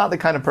mean, I'm not the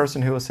kind of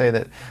person who will say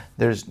that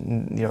there's, you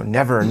know,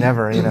 never,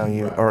 you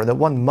know, or that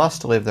one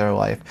must live their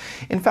life.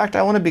 In fact,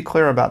 I want to be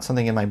clear about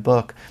something in my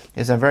book.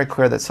 I'm very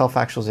clear that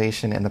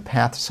self-actualization and the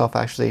path to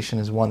self-actualization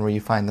is one where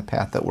you find the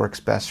path that works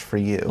best for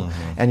you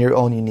and your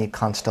own unique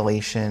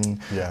constellation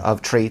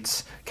of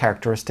traits,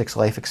 characteristics,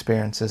 life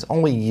experiences.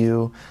 Only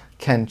you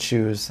can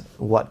choose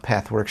what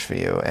path works for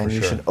you, and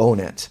you should own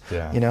it.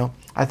 You know,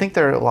 I think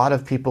there are a lot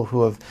of people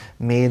who have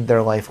made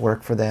their life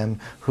work for them,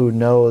 who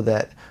know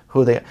that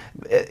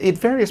at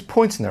various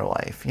points in their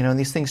life, you know, and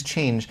these things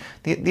change.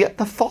 The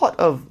thought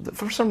of,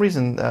 for some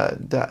reason,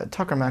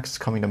 Tucker Max is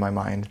coming to my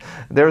mind.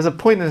 There was a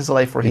point in his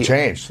life where he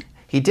changed.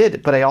 He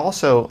did, but there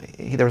was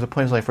a point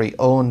in his life where he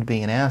owned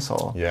being an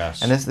asshole.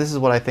 Yes. And this is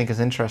what I think is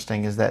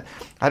interesting, is that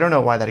I don't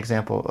know why that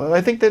example, I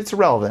think that it's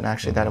irrelevant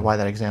actually, why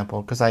that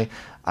example, because I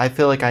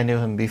feel like I knew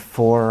him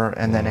before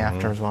and then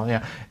after as well.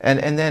 Yeah.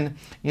 And then,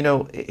 you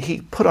know, he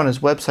put on his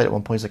website at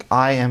one point, he's like,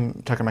 I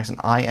am Tucker Max,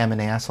 I am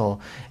an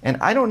asshole. And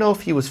I don't know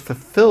if he was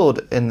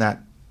fulfilled in that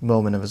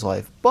moment of his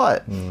life,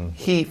 but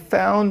he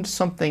found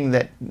something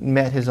that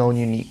met his own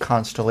unique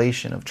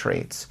constellation of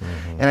traits.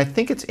 And I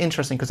think it's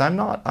interesting because I'm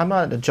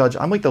not a judge.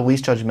 I'm like the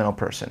least judgmental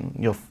person.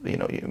 You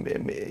know,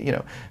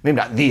 maybe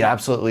not the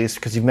absolute least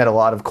because you've met a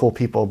lot of cool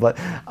people, but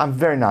I'm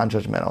very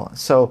non-judgmental.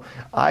 So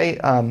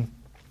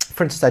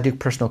for instance, I do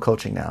personal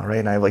coaching now, right?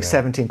 And I have like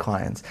 17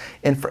 clients,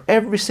 and for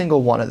every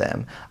single one of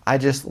them, I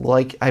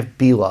have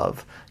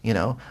be-love. You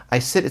know,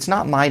 it's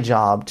not my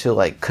job to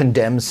like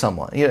condemn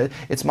someone. You know,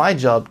 it's my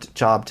job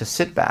to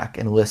sit back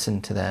and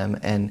listen to them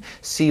and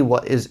see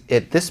what is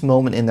at this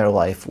moment in their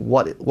life,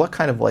 what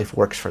kind of life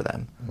works for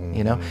them,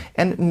 you know?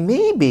 And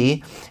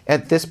maybe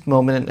at this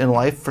moment in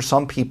life, for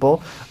some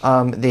people,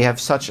 they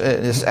have such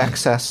this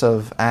excess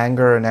of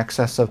anger and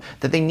excess of,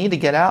 that they need to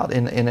get out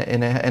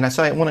and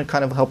so I want to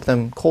kind of help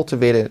them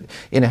cultivate it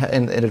in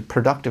a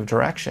productive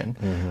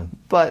direction.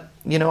 But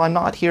you know, I'm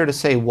not here to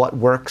say what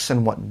works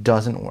and what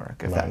doesn't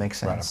work, if that makes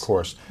sense. Right, of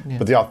course. Yeah.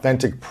 But the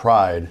authentic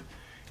pride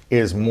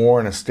is more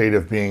in a state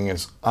of being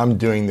I'm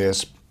doing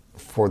this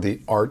for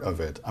the art of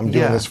it. I'm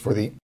doing this for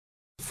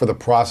the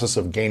process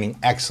of gaining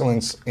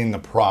excellence in the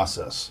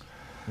process.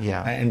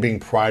 Yeah. And being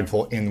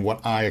prideful in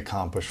what I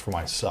accomplish for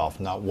myself,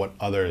 not what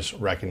others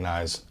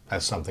recognize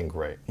as something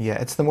great.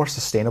 Yeah, it's the more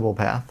sustainable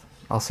path.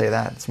 I'll say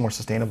that. It's more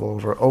sustainable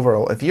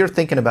over if you're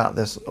thinking about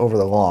this over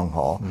the long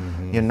haul,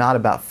 you're not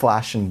about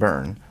flash and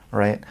burn.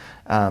 Right?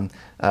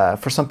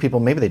 For some people,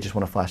 maybe they just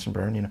want to flash and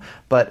burn, you know.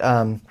 But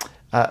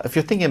if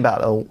you're thinking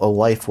about a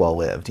life well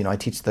lived, you know, I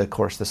teach the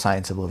course, The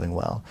Science of Living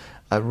Well.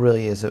 It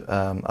really is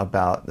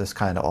about this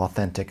kind of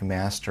authentic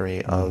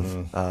mastery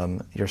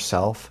of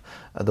yourself,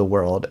 the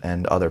world,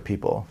 and other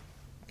people.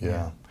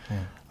 Yeah.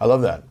 I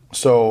love that.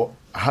 So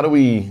how do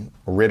we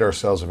rid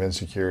ourselves of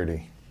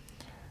insecurity?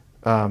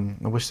 I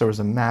wish there was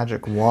a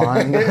magic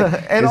wand.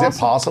 And is it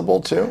possible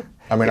to?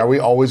 I mean, are we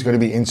always going to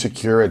be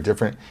insecure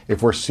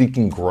if we're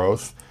seeking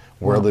growth,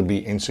 will there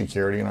be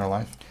insecurity in our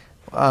life?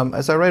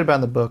 As I write about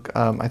in the book,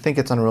 I think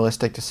it's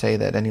unrealistic to say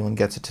that anyone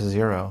gets it to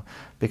zero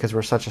because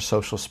we're such a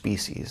social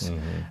species.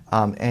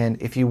 And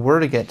if you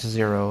were to get to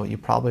zero, you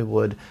probably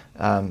would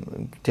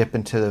dip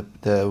into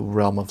the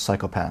realm of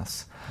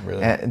psychopaths.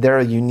 Really? And they're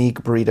a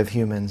unique breed of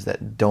humans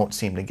that don't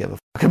seem to give a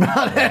fuck talk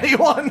about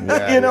anyone,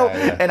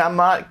 and I'm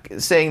not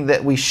saying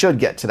that we should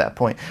get to that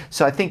point.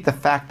 So I think the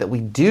fact that we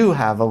do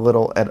have a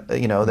little,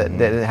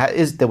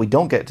 that we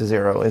don't get to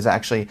zero is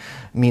actually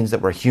means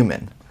that we're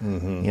human.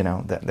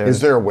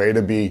 Is there a way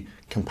to be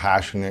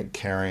compassionate,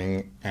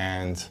 caring,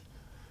 and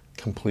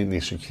completely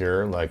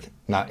secure, like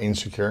not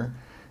insecure?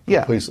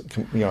 Yeah.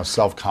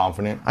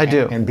 Self-confident. I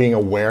do. And being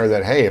aware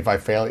that, hey, if I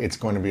fail, it's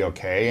going to be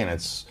okay, and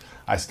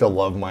I still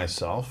love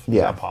myself. Is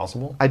that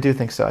possible? I do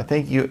think so. I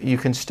think you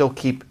can still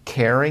keep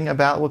caring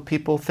about what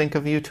people think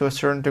of you to a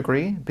certain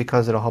degree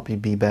because it'll help you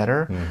be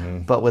better,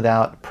 but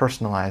without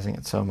personalizing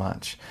it so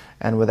much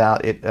and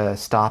without it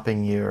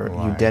stopping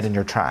you dead in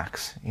your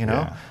tracks.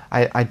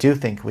 I do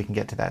think we can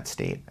get to that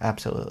state.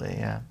 Absolutely,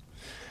 yeah.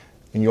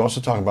 And you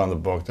also talk about in the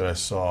book that I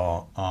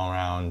saw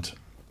around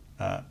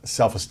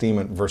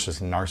self-esteem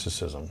versus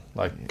narcissism.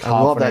 Like I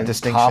love that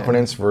distinction.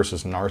 Confidence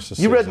versus narcissism.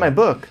 You read my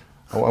book.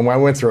 Oh, I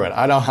went through it.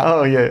 I don't.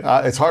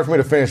 It's hard for me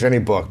to finish any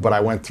book, but I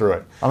went through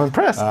it. I'm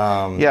impressed.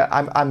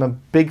 I'm a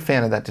big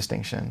fan of that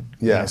distinction.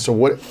 Yeah.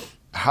 So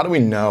how do we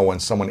know when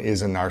someone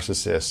is a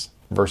narcissist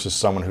versus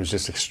someone who's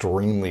just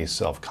extremely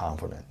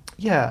self-confident?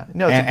 Yeah.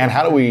 No. And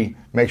how do we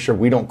make sure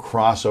we don't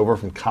cross over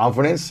from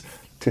confidence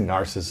to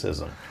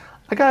narcissism?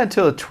 I got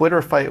into a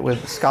Twitter fight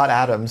with Scott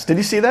Adams. Did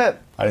you see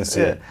that? I didn't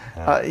see it.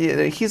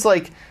 Yeah. He's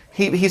like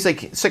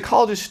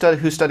psychologists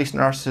who studies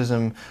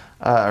narcissism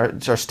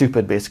are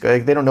stupid, basically.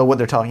 Like, they don't know what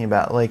they're talking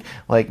about. Like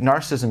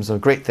narcissism's a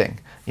great thing.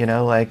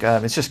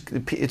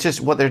 It's just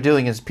what they're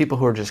doing is people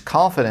who are just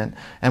confident,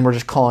 and we're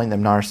just calling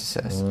them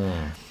narcissists.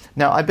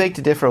 Now, I beg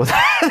to differ with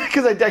that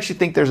because I actually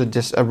think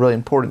there's a really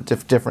important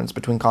difference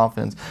between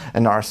confidence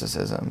and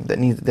narcissism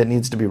that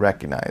needs to be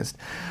recognized.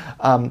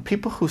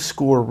 People who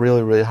score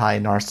really, really high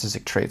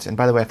narcissistic traits, and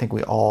by the way, I think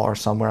we all are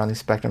somewhere on the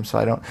spectrum, so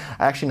I'm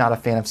actually not a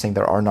fan of saying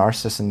there are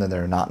narcissists and that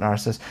there are not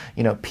narcissists.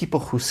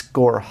 People who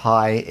score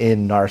high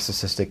in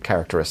narcissistic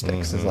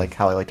characteristics is like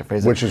how I like to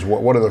phrase it. Which is,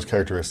 what are those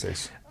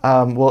characteristics?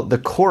 Well, the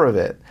core of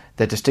it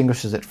that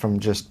distinguishes it from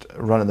just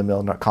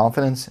run-of-the-mill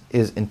confidence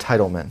is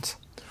entitlement.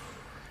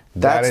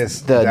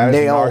 That's the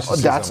nail.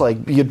 Narcissism. That's like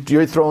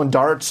you're throwing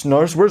darts.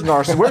 Where's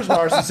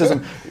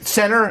narcissism?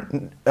 Center.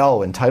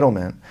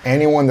 Entitlement.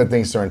 Anyone that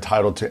thinks they're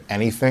entitled to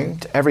anything.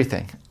 To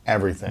everything.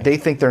 Everything. They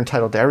think they're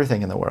entitled to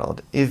everything in the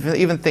world,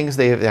 even things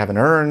they haven't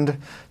earned.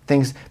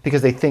 Things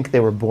because they think they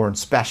were born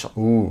special.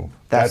 Ooh,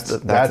 that's the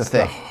thing.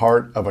 The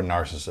heart of a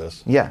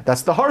narcissist. Yeah,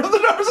 that's the heart of the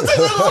narcissist.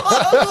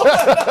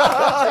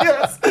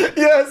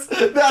 yes,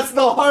 that's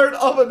the heart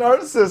of a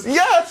narcissist.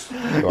 Yes,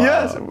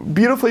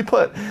 beautifully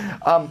put.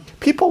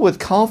 People with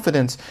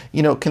confidence,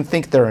 can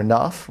think they're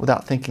enough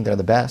without thinking they're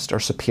the best or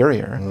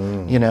superior.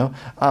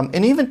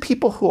 And even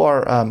people who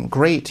are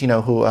great,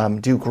 who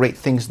do great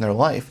things in their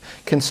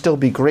life, can still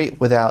be great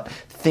without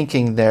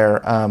thinking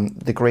they're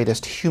the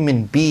greatest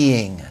human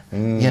being.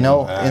 You see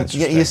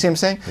what I'm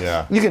saying?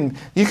 Yeah.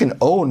 You can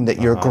own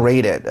that you're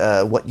great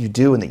at what you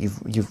do and that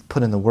you've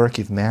put in the work,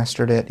 you've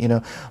mastered it.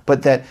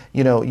 But that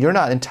you're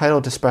not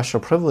entitled to special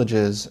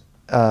privileges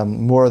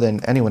more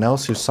than anyone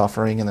else who's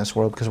suffering in this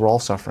world, because we're all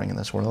suffering in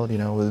this world.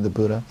 With the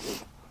Buddha.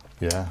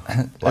 Yeah.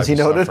 As he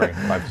noted,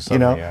 Life is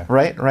suffering, yeah.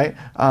 right.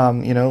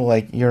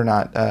 Like you're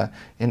not,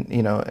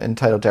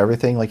 entitled to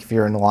everything. Like if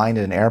you're in line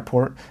at an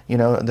airport,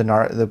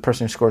 the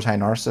person who scores high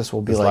narcissist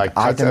will be like,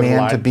 I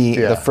demand to be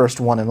the first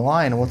one in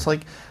line. And it's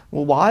like,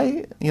 well,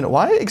 why?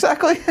 Why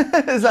exactly?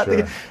 Is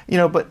that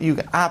sure. But you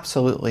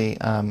absolutely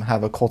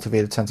have a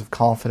cultivated sense of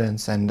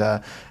confidence, and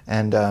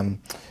in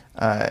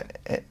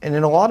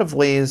a lot of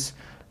ways,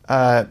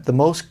 the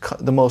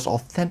most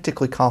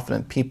authentically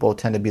confident people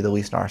tend to be the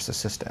least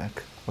narcissistic,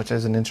 which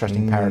is an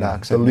interesting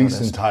paradox. The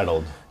least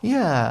entitled.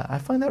 Yeah, I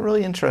find that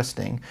really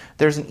interesting.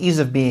 There's an ease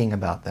of being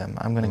about them.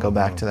 I'm going to go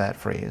back to that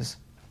phrase.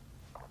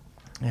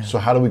 Yeah. So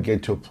how do we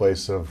get to a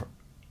place of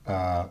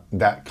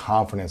that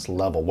confidence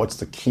level? What's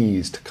the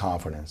keys to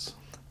confidence?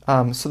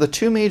 So the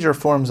two major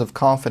forms of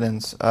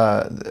confidence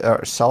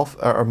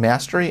are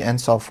mastery and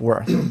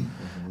self-worth.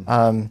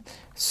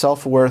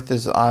 Self-worth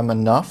is I'm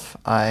enough.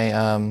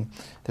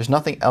 There's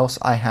nothing else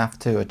I have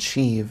to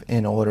achieve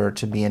in order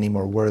to be any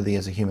more worthy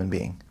as a human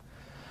being.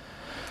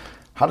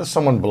 How does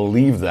someone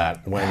believe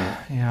that when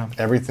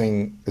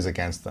everything is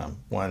against them?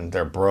 When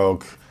they're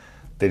broke,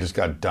 they just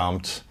got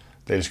dumped,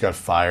 they just got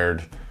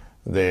fired,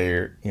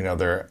 they're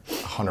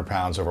 100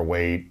 pounds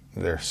overweight,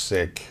 they're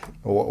sick.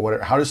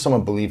 How does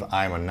someone believe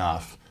I'm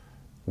enough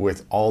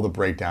with all the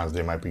breakdowns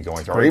they might be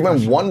going through? Or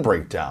even one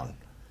breakdown.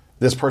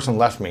 This person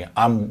left me,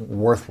 I'm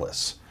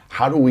worthless.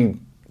 How do we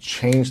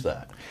change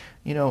that?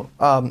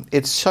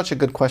 It's such a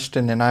good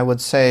question, and I would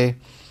say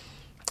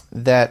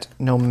that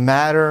no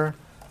matter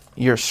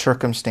your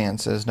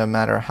circumstances, no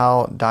matter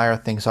how dire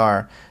things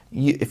are,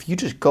 if you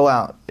just go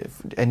out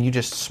and you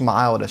just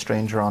smile at a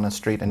stranger on the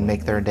street and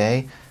make their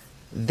day,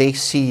 they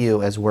see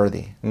you as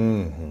worthy.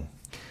 Mm-hmm.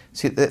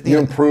 See, you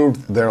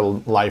improved their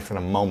life in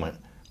a moment,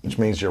 which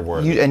means you're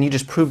worthy. And you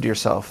just proved to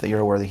yourself that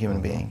you're a worthy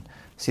human being.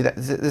 See,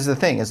 this is the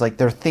thing, is like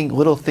there are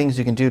little things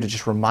you can do to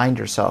just remind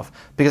yourself.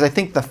 Because I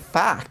think the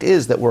fact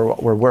is that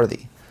we're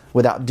worthy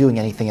without doing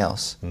anything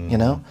else,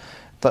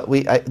 But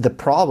the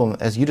problem,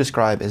 as you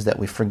describe, is that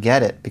we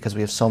forget it because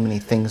we have so many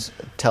things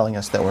telling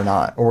us that we're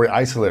not. Or we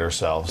isolate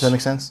ourselves. Does that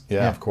make sense?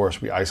 Yeah, of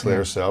course. We isolate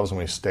ourselves and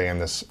we stay in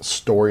this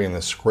story, in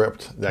this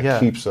script that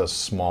keeps us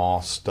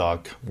small,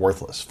 stuck,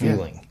 worthless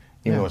feeling,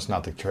 even though it's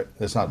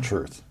not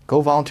truth. Go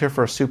volunteer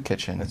for a soup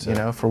kitchen,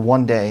 for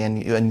one day,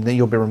 and then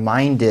you'll be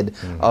reminded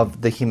of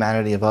the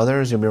humanity of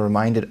others. You'll be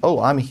reminded, oh,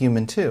 I'm a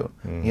human too.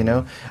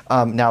 Now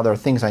there are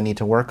things I need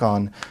to work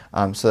on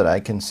so that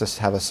I can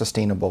have a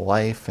sustainable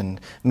life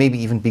and maybe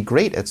even be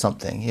great at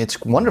something.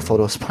 It's wonderful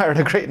to aspire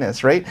to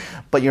greatness, right?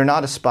 But you're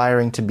not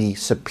aspiring to be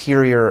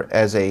superior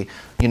as a,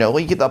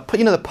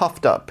 the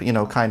puffed up,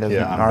 kind of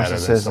narcissism. I'm better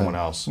than someone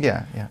else.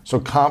 Yeah. So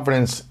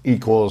confidence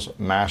equals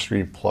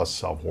mastery plus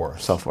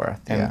self-worth. Self-worth.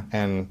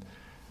 And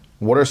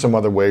what are some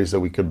other ways that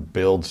we could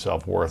build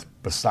self-worth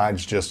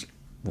besides just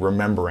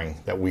remembering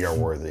that we are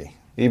worthy?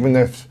 Even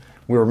if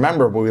we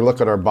remember, but we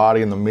look at our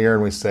body in the mirror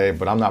and we say,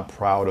 but I'm not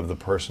proud of the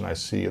person I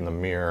see in the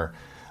mirror.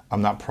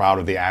 I'm not proud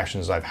of the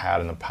actions I've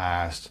had in the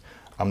past.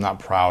 I'm not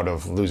proud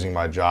of losing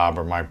my job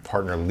or my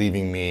partner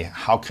leaving me.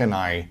 How can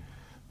I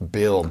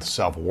build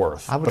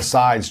self-worth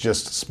besides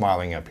just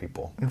smiling at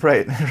people?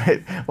 Right.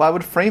 Well, I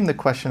would frame the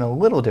question a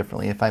little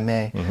differently, if I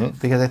may,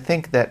 because I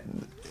think that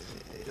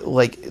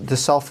the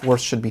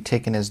self-worth should be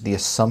taken as the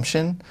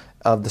assumption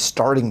of the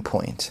starting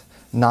point,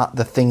 not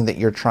the thing that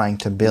you're trying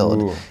to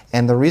build. Ooh.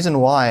 And the reason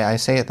why I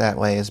say it that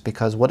way is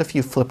because what if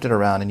you flipped it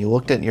around and you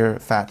looked at your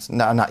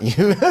not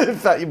you,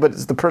 but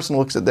it's the person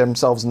looks at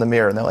themselves in the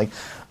mirror and they're like,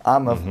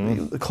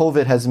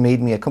 COVID has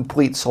made me a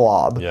complete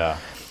slob. Yeah.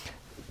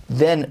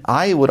 Then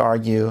I would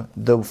argue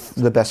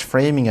the best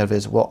framing of it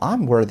is, well,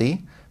 I'm worthy,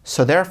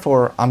 so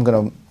therefore I'm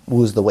going to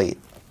lose the weight.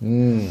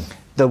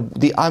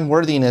 The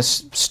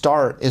unworthiness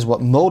start is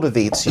what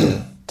motivates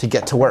you to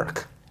get to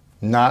work.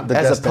 Not the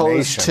destination. As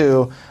opposed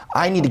to,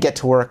 I need to get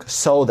to work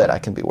so that I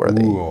can be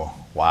worthy. Ooh,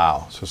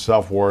 wow. So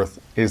self-worth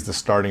is the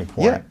starting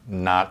point,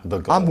 not the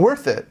goal. I'm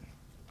worth it.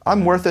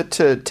 I'm worth it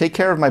to take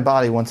care of my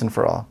body once and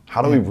for all.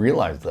 How do we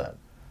realize that?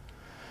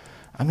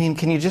 I mean,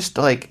 can you just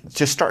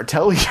start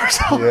telling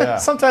yourself? Yeah.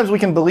 Sometimes we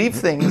can believe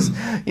things,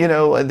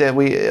 that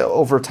we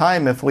over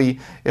time if we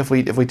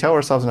tell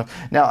ourselves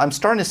enough. Now, I'm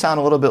starting to sound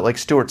a little bit like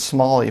Stuart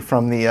Smalley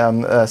from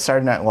the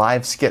Saturday Night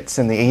Live skits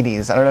in the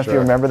 '80s. I don't know if you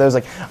remember those.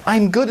 Like,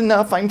 I'm good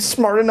enough, I'm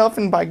smart enough,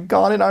 and by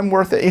God, I'm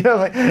worth it.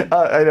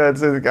 I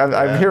know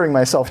I'm hearing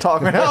myself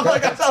talk right now.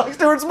 Like I sound like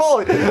Stuart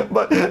Smalley,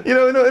 but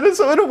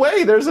in a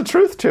way, there's a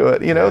truth to it.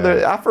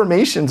 The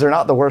affirmations are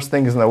not the worst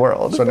things in the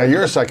world. So now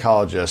you're a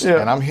psychologist,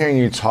 and I'm hearing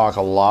you talk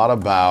a lot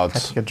about.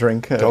 Take a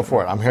drink. Go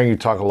for it. I'm hearing you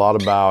talk a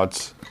lot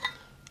about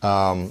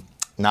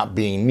not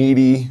being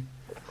needy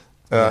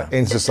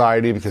in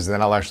society because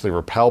then I'll actually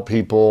repel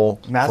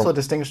people. Maslow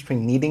distinguished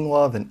between needing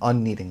love and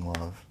unneeding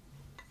love.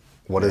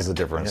 What is the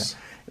difference? Yeah.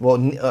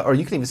 Well, or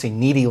you can even say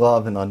needy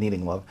love and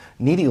unneeding love.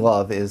 Needy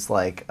love is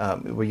like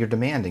where you're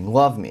demanding,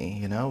 love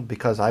me,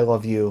 because I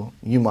love you,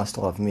 you must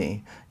love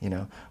me,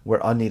 Where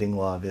unneeding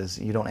love is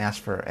you don't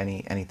ask for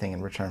anything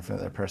in return from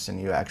the other person.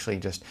 You actually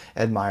just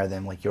admire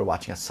them like you're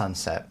watching a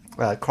sunset.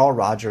 Carl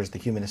Rogers, the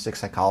humanistic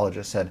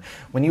psychologist, said,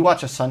 when you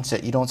watch a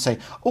sunset, you don't say,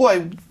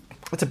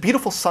 it's a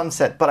beautiful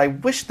sunset, but I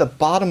wish the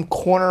bottom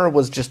corner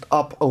was just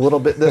up a little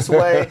bit this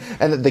way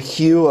and that the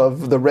hue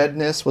of the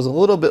redness was a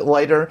little bit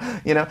lighter.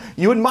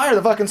 You admire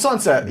the fucking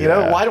sunset.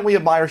 Why don't we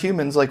admire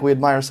humans like we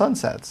admire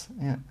sunsets?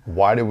 Yeah.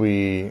 Why do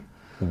we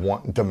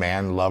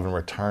demand love in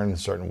return in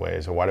certain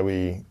ways, or why do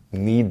we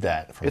need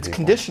that from people? It's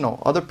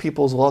conditional. Other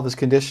people's love is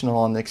conditional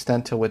on the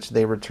extent to which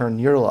they return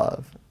your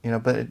love.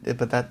 But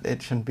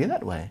it shouldn't be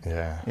that way.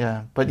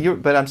 Yeah.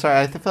 But I'm sorry.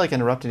 I feel like I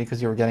interrupted you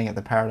because you were getting at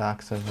the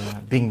paradox of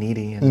being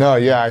needy. No.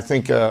 Yeah. I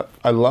think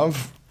I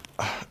love.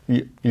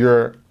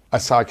 You're a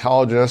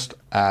psychologist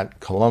at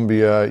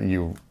Columbia.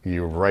 You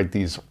write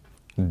these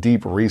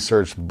deep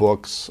research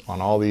books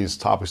on all these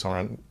topics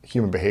on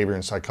human behavior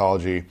and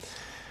psychology,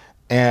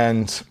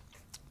 and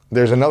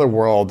there's another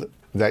world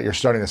that you're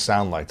starting to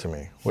sound like to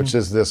me, which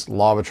is this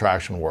law of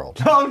attraction world.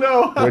 Oh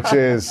no! Which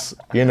is,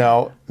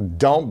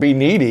 don't be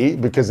needy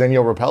because then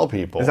you'll repel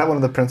people. Is that one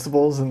of the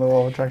principles in the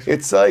law of attraction?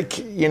 It's like,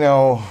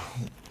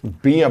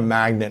 be a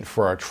magnet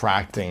for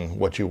attracting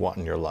what you want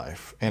in your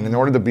life. And in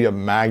order to be a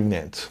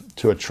magnet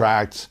to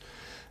attract,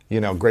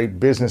 great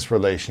business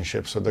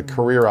relationships or the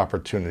career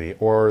opportunity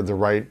or the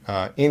right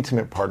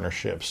intimate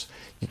partnerships,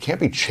 you can't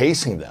be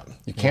chasing them.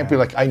 You can't be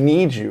like, I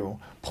need you.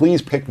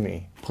 Please pick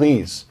me.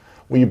 Please.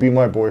 Will you be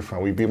my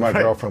boyfriend? Will you be my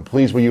girlfriend?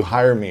 Please, will you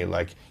hire me?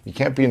 Like, you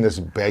can't be in this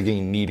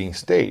begging, needing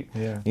state.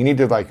 Yeah. You need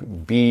to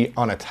be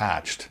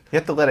unattached. You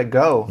have to let it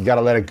go. You got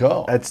to let it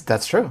go.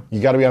 That's true.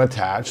 You got to be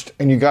unattached,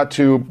 and you got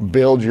to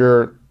build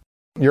your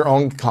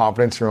own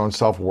confidence, your own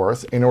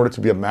self-worth in order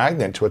to be a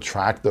magnet to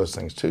attract those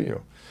things to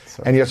you.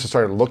 And you have to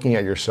start looking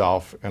at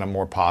yourself in a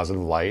more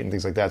positive light and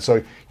things like that.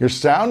 So you're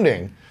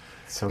sounding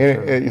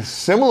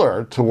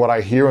similar to what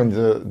I hear in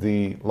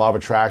the law of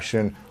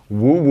attraction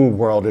woo-woo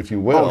world, if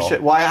you will. Oh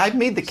shit! Well, I've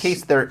made the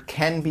case there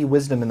can be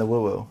wisdom in the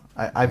woo-woo.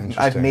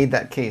 I've made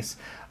that case.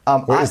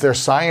 Is there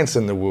science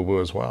in the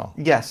woo-woo as well?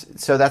 Yes.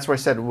 So that's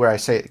where I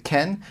say,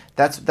 Ken,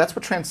 that's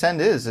what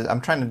transcend is.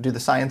 I'm trying to do the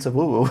science of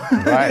woo-woo.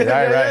 Right.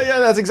 Yeah,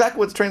 that's exactly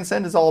what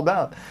transcend is all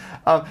about.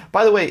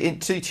 By the way,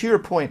 to your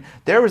point,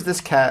 there was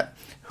this cat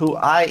who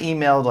I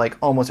emailed like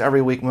almost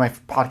every week when my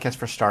podcast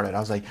first started. I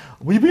was like,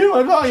 "We be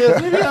on my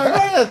podcast, we be on my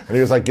podcast." And he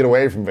was like, "Get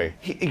away from me."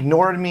 He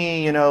ignored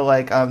me, then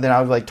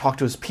I would like talk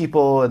to his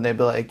people, and they'd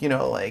be like,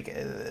 no,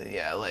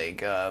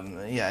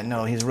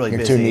 he's really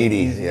busy. You're too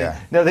needy.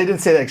 No, they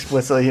didn't say that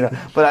explicitly,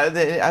 But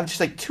I was just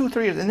like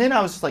 2-3 years, and then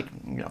I was just like,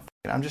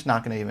 I'm just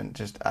not going to even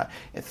just.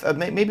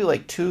 Maybe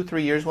like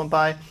 2-3 years went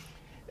by.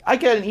 I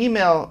get an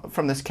email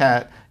from this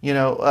cat,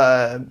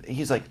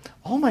 he's like,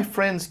 all my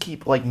friends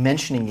keep like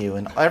mentioning you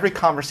in every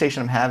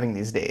conversation I'm having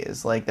these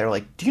days. Like, they're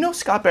like, do you know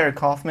Scott Barrett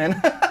Kaufman?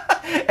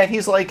 And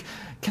he's like,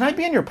 can I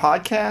be on your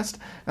podcast?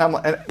 And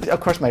and of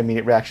course my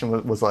immediate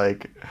reaction was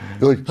like,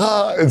 you're like,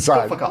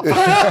 inside. Go fuck off.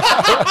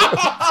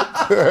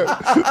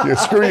 Yeah,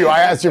 screw you,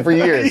 I asked you for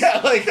years.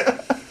 Yeah, like...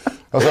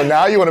 So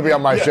now you want to be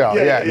on my show.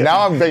 Yeah.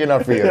 Now I'm big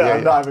enough for you.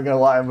 I'm not even going to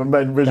lie. My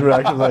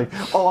reaction was like,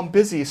 oh, I'm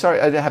busy.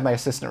 Sorry. I didn't have my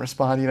assistant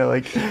respond,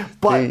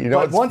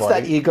 But once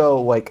that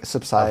ego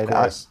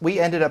subsided, we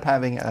ended up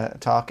having a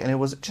talk, and it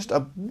was just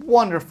a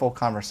wonderful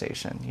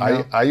conversation.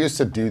 I used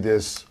to do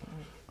this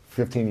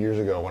 15 years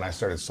ago when I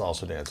started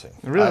salsa dancing.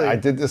 Really? I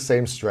did the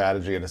same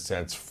strategy in a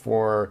sense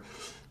for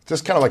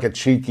just kind of like a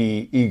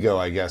cheeky ego,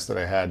 I guess, that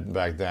I had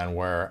back then,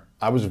 where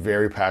I was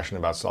very passionate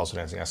about salsa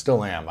dancing. I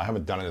still am. I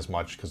haven't done it as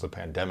much because of the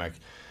pandemic,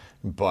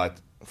 but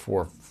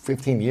for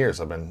 15 years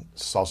I've been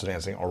salsa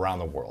dancing around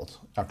the world.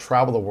 I've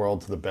traveled the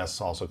world to the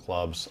best salsa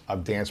clubs.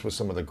 I've danced with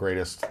some of the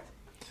greatest,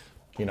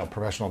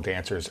 professional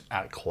dancers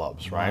at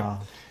clubs, right?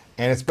 Wow.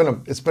 And it's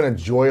been a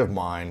joy of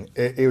mine.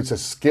 It was a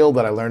skill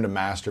that I learned to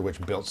master,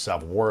 which built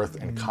self-worth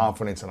and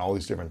confidence and all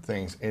these different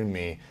things in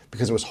me,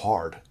 because it was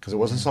hard, because it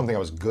wasn't something I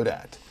was good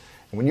at.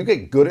 And when you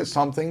get good at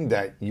something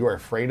that you are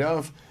afraid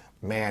of,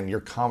 man, your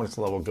confidence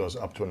level goes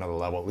up to another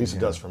level. At least it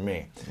does for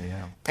me.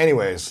 Yeah.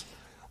 Anyways,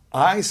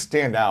 I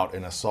stand out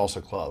in a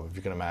salsa club, if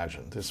you can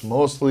imagine. There's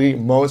mostly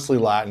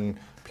Latin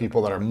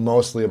people that are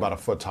mostly about a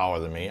foot taller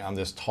than me. I'm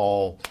this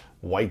tall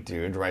white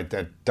dude, right,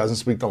 that doesn't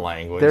speak the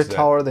language. They're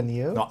taller than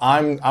you? No,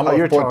 I'm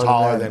a foot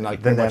taller than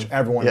like pretty much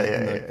everyone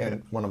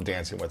when I'm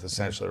dancing with,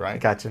 essentially,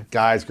 right? Gotcha.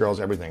 Guys, girls,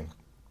 everything.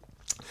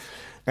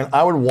 And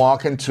I would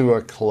walk into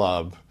a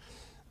club,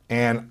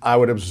 and I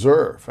would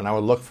observe, and I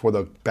would look for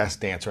the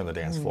best dancer on the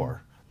dance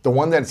floor. The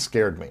one that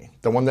scared me,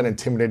 the one that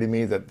intimidated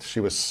me, that she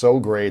was so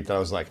great that I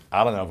was like,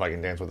 I don't know if I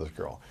can dance with this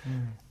girl.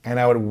 And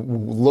I would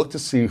look to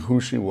see who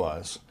she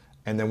was.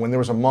 And then when there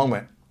was a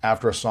moment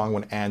after a song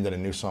would end and a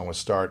new song would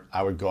start,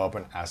 I would go up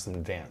and ask them to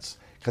dance,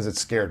 because it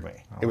scared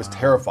me. It was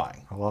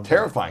terrifying.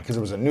 Terrifying, because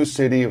it was a new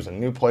city, it was a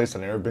new place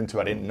I'd never been to,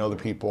 I didn't know the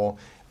people,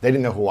 they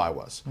didn't know who I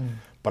was.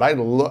 But I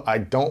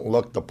don't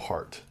look the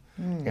part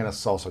in a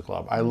salsa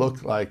club. I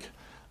look like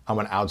I'm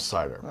an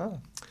outsider.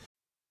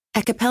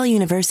 At Capella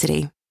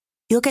University,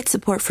 you'll get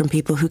support from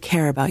people who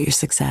care about your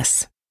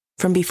success.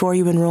 From before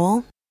you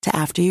enroll to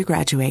after you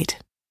graduate,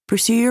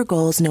 pursue your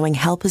goals knowing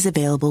help is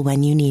available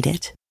when you need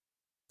it.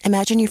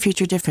 Imagine your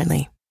future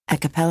differently at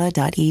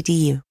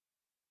capella.edu.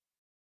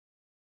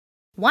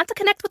 Want to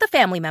connect with a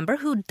family member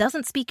who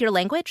doesn't speak your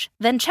language?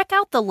 Then check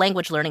out the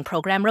language learning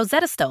program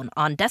Rosetta Stone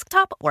on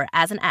desktop or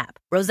as an app.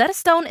 Rosetta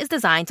Stone is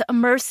designed to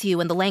immerse you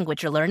in the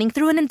language you're learning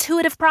through an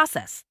intuitive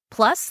process.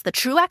 Plus, the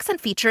True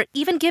Accent feature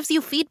even gives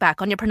you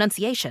feedback on your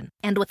pronunciation.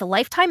 And with a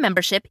lifetime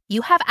membership,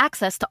 you have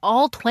access to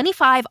all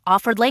 25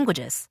 offered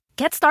languages.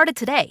 Get started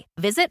today.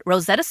 Visit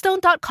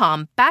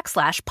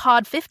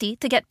rosettastone.com/pod50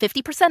 to get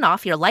 50%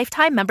 off your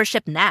lifetime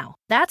membership now.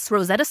 That's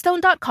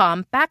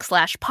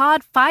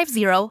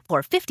rosettastone.com/pod50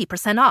 for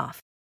 50%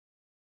 off.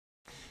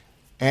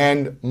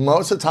 And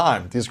most of the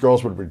time, these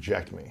girls would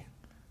reject me.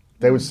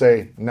 They would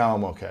say, no,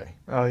 I'm okay.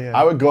 Oh, yeah.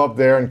 I would go up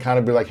there and kind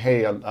of be like,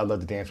 hey, I'd love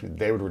to dance with you.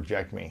 They would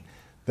reject me.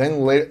 Then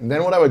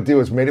what I would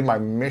do is made it my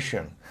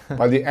mission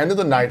by the end of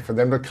the night for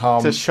them to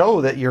come. To show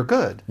that you're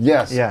good.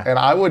 Yes. Yeah. And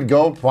I would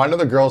go find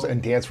other girls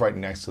and dance right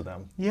next to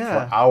them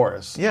for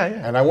hours. Yeah.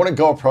 And I wouldn't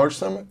go approach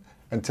them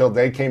until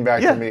they came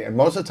back to me. And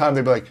most of the time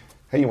they'd be like,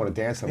 hey, you want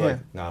to dance? And I'm like,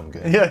 no, I'm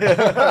good.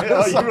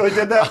 Oh, you really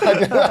did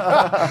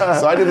that?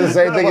 So I did the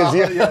same thing as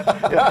you.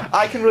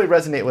 I can really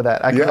resonate with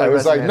that. It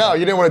was like, no,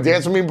 you didn't want to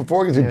dance with me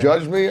before because you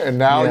judged me, and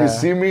now you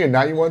see me, and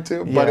now you want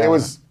to. But it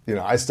was,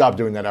 I stopped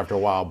doing that after a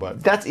while.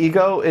 But that's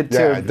ego. It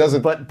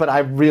doesn't. But I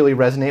really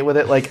resonate with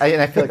it.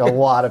 And I feel like a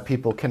lot of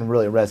people can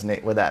really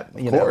resonate with that.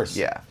 Of course.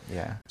 Yeah.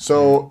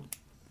 So,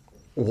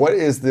 what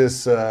is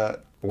this?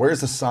 Where's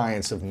the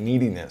science of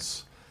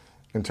neediness,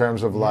 in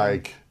terms of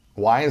why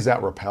does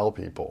that repel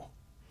people?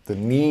 The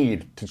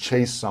need to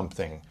chase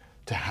something,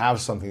 to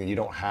have something that you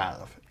don't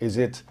have. Is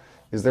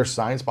there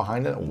science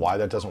behind it? Why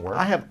that doesn't work?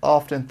 I have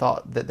often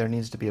thought that there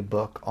needs to be a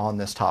book on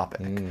this topic.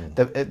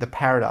 The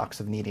paradox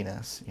of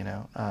neediness,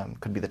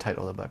 could be the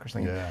title of the book or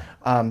something.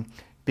 Yeah.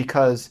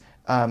 Because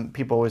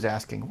people always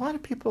asking, why do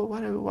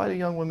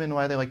young women,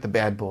 why do they like the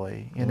bad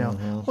boy?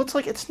 Well, it's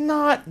like, it's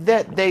not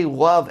that they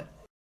love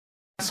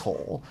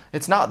asshole.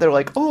 It's not they're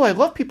like, oh, I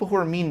love people who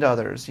are mean to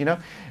others. You know,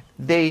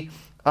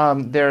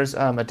 there's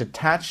a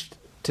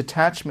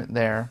detachment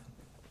there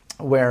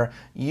where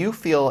you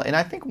feel, and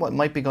I think what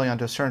might be going on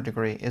to a certain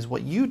degree is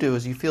what you do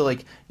is you feel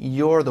like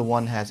you're the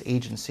one who has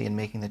agency in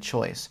making the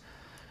choice.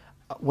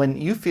 When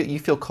you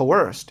feel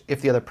coerced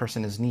if the other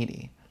person is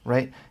needy,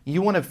 right?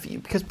 You want to,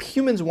 because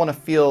humans want to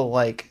feel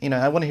like,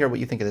 I want to hear what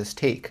you think of this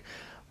take.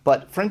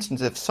 But for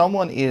instance, if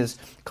someone is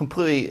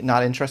completely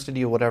not interested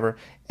in you or whatever,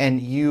 and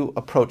you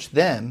approach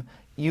them,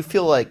 you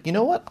feel like, you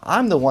know what?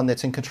 I'm the one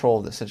that's in control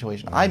of this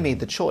situation. I made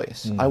the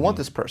choice. I want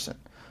this person.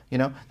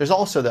 There's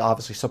also the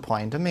obviously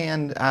supply and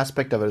demand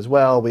aspect of it as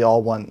well. We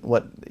all want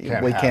what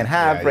we can't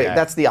have, right? Yeah.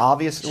 That's the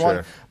obvious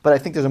one. But I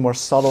think there's a more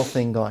subtle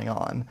thing going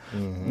on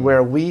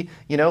where we,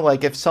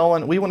 like if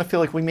someone, we want to feel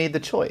like we made the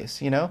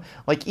choice,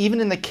 like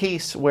even in the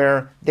case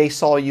where they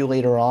saw you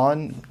later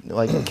on,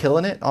 like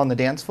killing it on the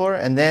dance floor,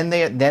 and then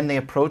they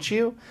approach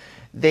you,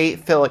 they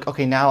feel like,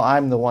 okay, now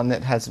I'm the one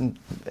that has,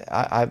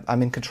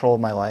 I'm in control of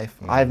my life.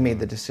 I've made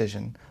the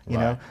decision. You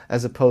know,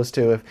 as opposed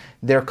to if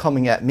they're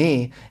coming at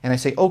me and I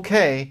say,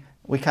 okay,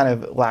 we kind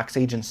of lacks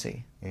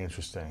agency.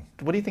 Interesting.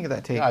 What do you think of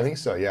that take? Yeah, I think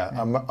so, yeah.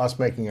 Us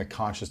making a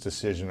conscious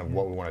decision of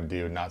what we want to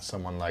do, not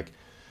someone like,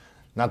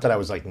 not that I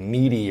was like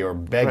needy or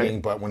begging,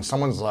 but when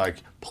someone's like,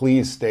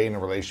 please stay in a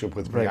relationship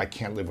with me, I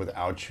can't live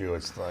without you,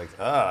 it's like,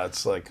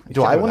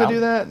 do I want to do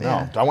that? No.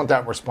 Yeah. Do I want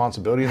that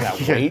responsibility and that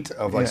weight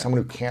of like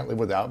someone who can't live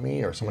without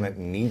me, or someone that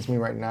needs me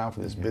right now for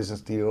this business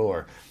deal,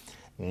 or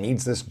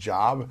needs this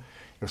job?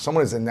 If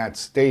someone is in that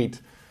state,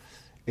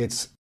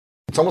 it's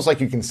almost like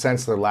you can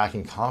sense they're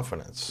lacking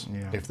confidence.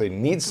 Yeah. If they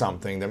need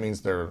something, that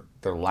means they're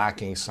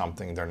lacking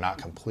something. They're not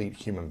a complete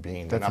human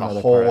being. They're not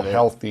a whole,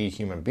 healthy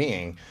human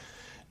being.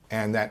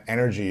 And that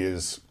energy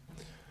is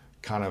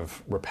kind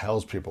of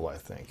repels people, I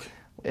think.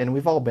 And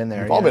we've all been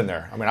there. We've all been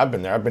there. I mean, I've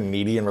been there. I've been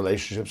needy in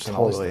relationships and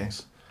all these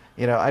things.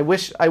 I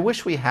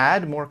wish we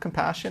had more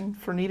compassion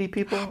for needy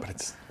people.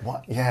 But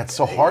it's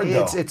so hard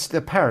though. It's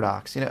the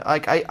paradox.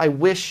 Like I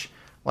wish.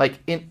 Like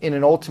in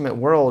an ultimate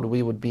world,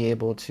 we would be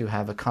able to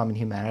have a common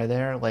humanity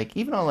there. Like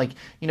even on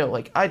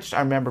I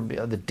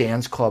remember the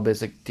dance club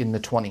is like in the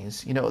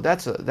 20s.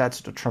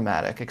 That's a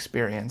traumatic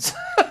experience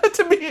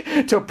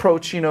to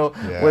approach.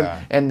 When,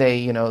 and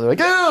they they're like,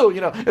 ew.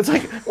 It's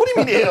like, what do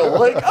you mean ew?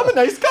 Like, I'm a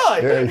nice guy.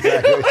 Yeah,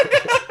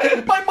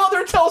 exactly. My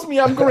mother tells me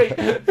I'm great.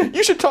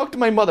 You should talk to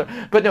my mother.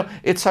 But no,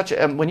 it's such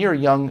when you're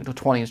young,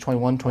 20s,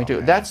 21,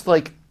 22. That's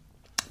like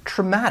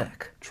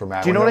traumatic. Do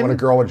you know what I mean? When a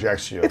girl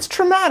rejects you. It's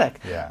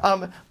traumatic.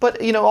 Yeah.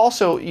 But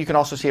also you can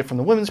also see it from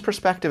the women's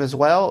perspective as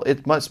well.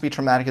 It must be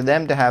traumatic to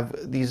them to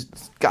have these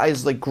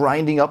guys like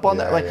grinding up on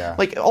that.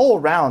 Like all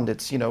around,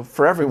 it's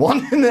for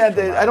everyone.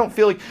 I don't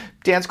feel like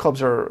dance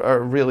clubs are a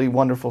really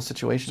wonderful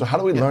situation. So how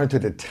do we learn to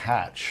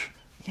detach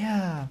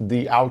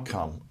the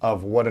outcome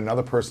of what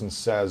another person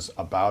says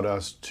about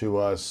us, to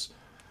us?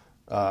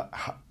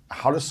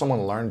 How does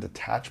someone learn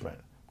detachment?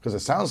 Because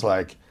it sounds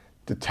like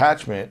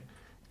detachment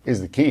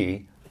is the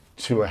key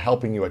to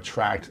helping you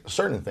attract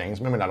certain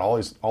things. Maybe not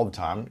always, all the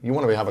time. You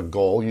want to have a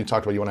goal. You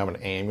talked about you want to have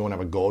an aim. You want to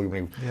have a goal. You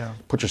want to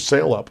put your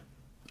sail up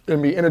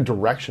and be in a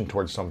direction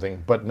towards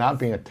something, but not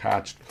being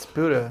attached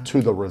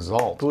to the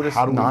result. Buddhist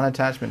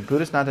non-attachment.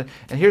 Buddhist not.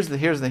 And here's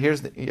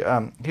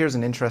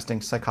an interesting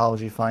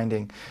psychology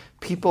finding.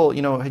 People,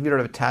 have you heard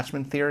of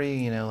attachment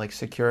theory? Like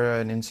secure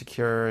and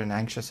insecure and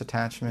anxious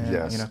attachment.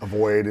 Yes.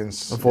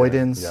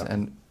 Avoidance. Yeah.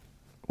 And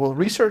well,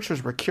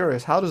 researchers were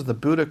curious. How does the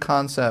Buddha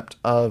concept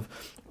of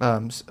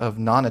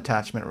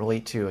non-attachment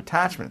relate to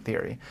attachment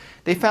theory?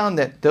 They found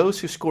that those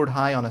who scored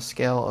high on a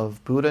scale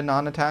of Buddha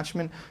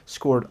non-attachment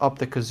scored up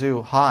the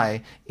kazoo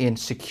high in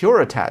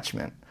secure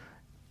attachment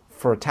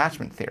for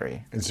attachment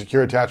theory. And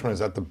secure attachment, is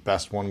that the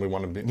best one we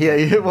want to be?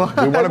 Yeah, well,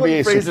 we want to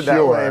be phrase secure. It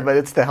that way, but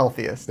it's the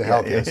healthiest. The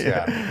healthiest,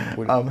 yeah.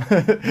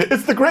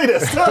 It's the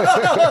greatest.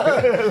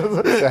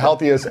 It's the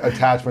healthiest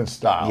attachment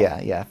style.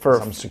 Yeah.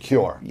 I'm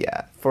secure.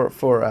 Yeah, for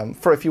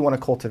if you want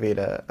to cultivate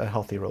a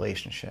healthy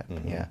relationship.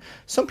 Yeah.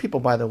 Some people,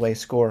 by the way,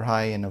 score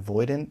high in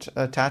avoidant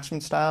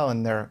attachment style,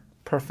 and they're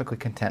perfectly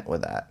content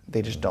with that.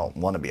 They just don't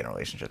want to be in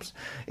relationships.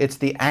 It's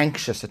the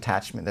anxious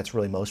attachment that's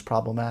really most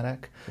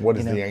problematic. What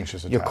is the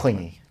anxious attachment? You're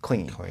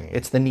clingy.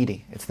 It's the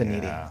needy. It's the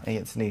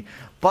needy.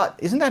 But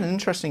isn't that an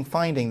interesting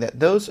finding that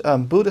those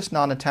Buddhist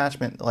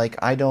non-attachment,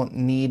 like I don't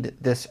need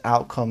this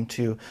outcome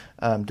to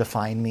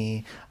define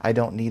me. I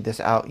don't need this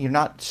You're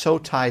not so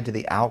tied to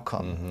the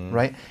outcome,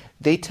 right?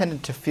 They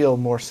tended to feel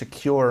more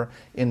secure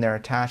in their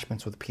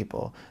attachments with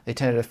people. They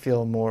tended to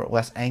feel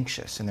less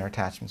anxious in their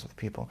attachments with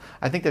people.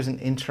 I think there's an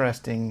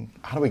interesting.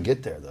 How do we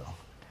get there, though?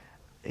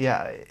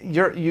 Yeah,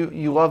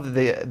 you love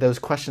those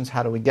questions.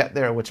 How do we get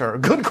there? Which are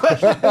good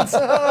questions.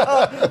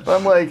 But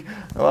I'm like,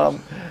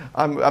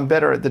 I'm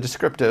better at the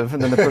descriptive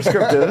than the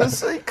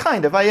prescriptive.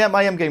 Kind of. I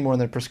am getting more in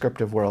the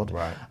prescriptive world.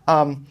 Right.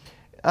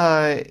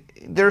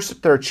 There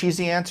are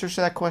cheesy answers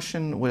to that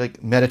question,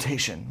 like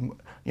meditation.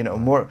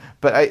 more,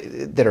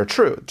 but that are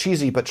true,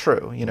 cheesy but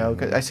true.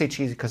 I say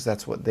cheesy because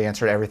that's what the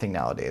answer to everything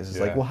nowadays is.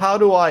 Like, well, how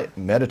do I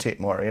meditate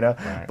more?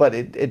 Right. But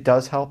it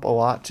does help a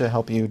lot to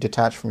help you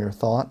detach from your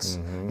thoughts.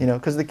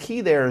 Because the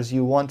key there is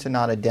you want to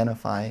not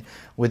identify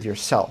with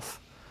yourself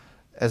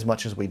as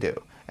much as we do,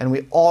 and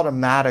we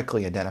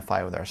automatically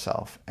identify with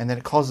ourselves, and then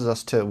it causes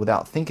us to,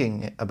 without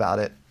thinking about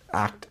it,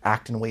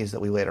 act in ways that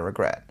we later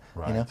regret.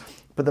 Right.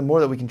 But the more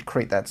that we can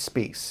create that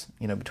space,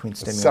 between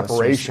stimulus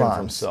separation and response,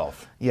 from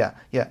self. Yeah,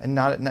 and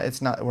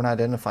we're not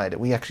identified it.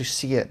 We actually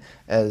see it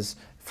as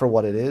for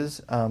what it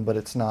is, but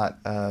it's not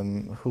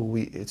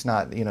It's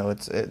not.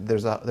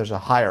 There's a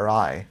higher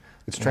I.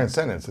 It's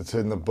transcendence. It's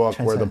in the book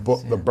where the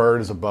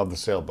bird is above the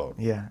sailboat.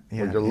 Yeah.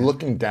 Where you're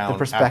looking down the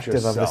perspective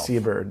at yourself. of the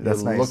seabird.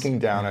 That's you're nice. looking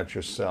down at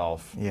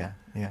yourself. Yeah.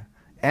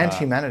 And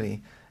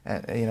humanity,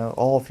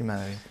 all of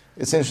humanity.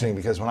 It's interesting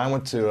because when I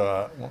went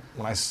to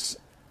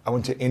I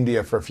went to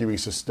India for a few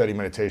weeks to study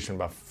meditation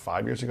about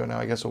 5 years ago now,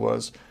 I guess it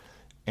was,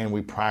 and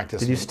we practiced.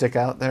 Did you stick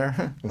out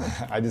there?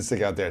 I did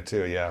stick out there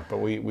too, yeah. But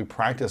we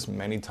practiced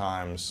many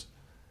times,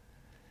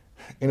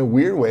 in a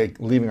weird way,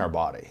 leaving our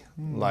body.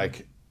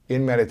 Like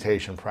in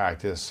meditation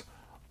practice,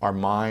 our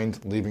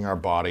mind leaving our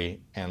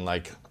body and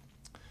like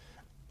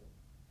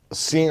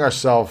seeing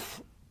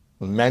ourselves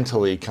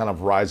mentally kind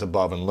of rise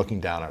above and looking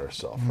down at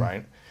ourselves,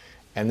 right?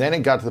 And then it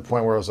got to the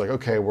point where it was like,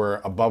 okay,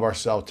 we're above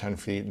ourselves 10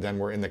 feet, then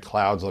we're in the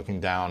clouds looking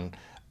down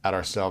at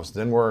ourselves,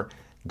 then we're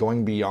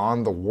going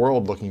beyond the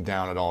world looking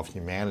down at all of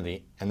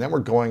humanity, and then we're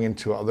going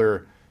into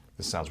other,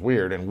 this sounds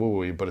weird and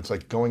woo-woo, but it's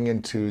like going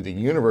into the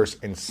universe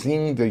and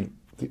seeing the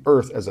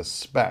earth as a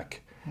speck,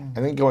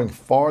 and then going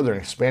farther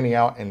and expanding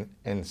out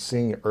and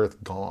seeing the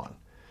earth gone.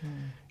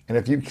 And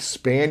if you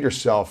expand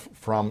yourself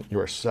from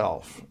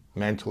yourself,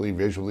 mentally,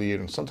 visually,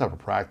 and some type of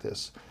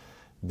practice,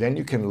 then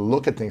you can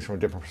look at things from a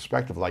different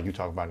perspective, like you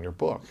talk about in your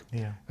book.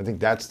 Yeah. I think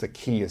that's the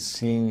key, is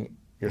seeing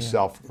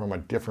yourself from a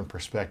different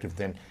perspective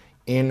than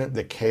in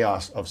the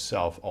chaos of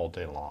self all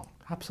day long.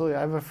 Absolutely. I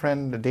have a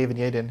friend, David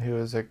Yaden, who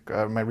is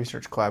my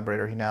research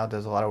collaborator. He now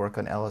does a lot of work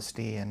on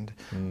LSD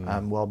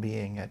and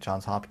well-being at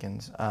Johns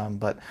Hopkins.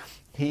 But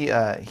he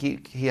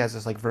has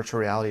this like virtual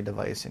reality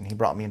device, and he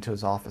brought me into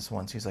his office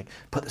once. He's like,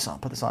 put this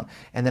on.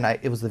 And then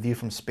it was the view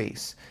from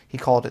space. He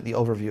called it the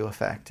overview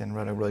effect and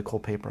wrote a really cool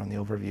paper on the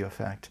overview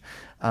effect.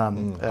 How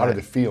did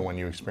it feel when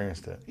you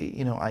experienced it?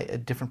 A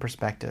different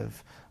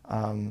perspective.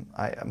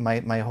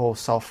 My whole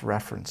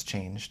self-reference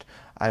changed.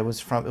 It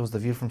was the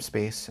view from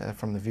space,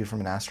 from the view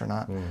from an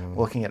astronaut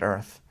looking at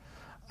Earth,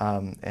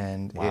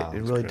 and wow,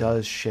 it really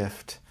does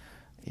shift.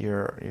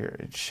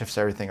 It shifts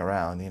everything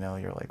around.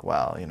 You're like,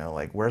 wow.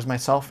 Like, where's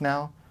myself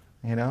now?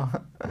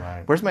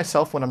 Right. Where's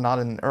myself when I'm not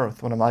in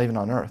Earth? When I'm not even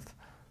on Earth?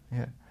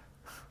 Yeah.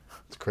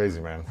 It's crazy,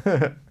 man.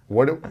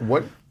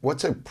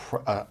 What's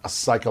a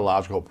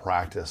psychological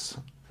practice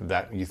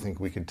that you think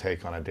we could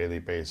take on a daily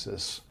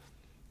basis?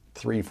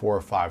 3, 4,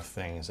 or 5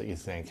 things that you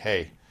think,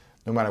 hey,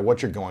 no matter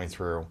what you're going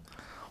through,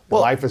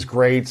 life is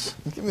great.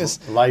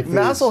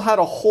 Maslow had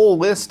a whole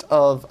list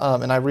of,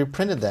 and I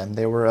reprinted them.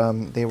 They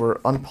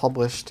were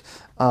unpublished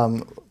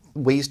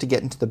ways to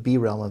get into the B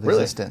realm of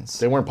existence.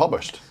 They weren't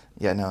published.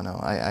 Yeah, no.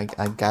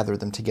 I gathered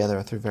them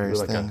together through various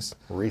You're like things.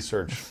 A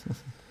research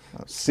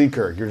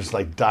seeker. You're just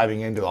like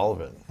diving into all of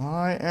it.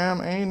 I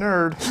am a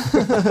nerd.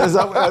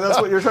 That's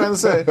what you're trying to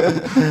say?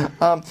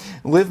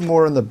 Live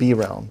more in the B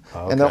realm,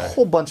 and there are a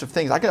whole bunch of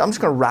things. I'm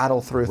just going to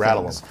rattle through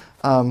things.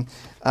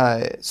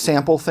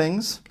 Sample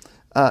things.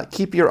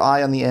 Keep your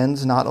eye on the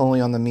ends, not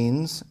only on the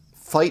means.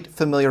 Fight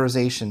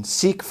familiarization.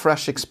 Seek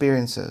fresh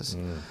experiences.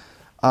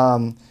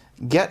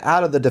 Get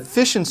out of the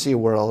deficiency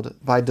world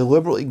by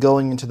deliberately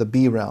going into the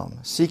B realm.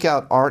 Seek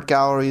out art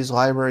galleries,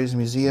 libraries,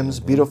 museums,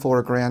 beautiful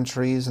or grand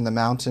trees in the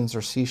mountains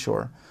or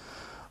seashore.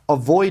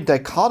 Avoid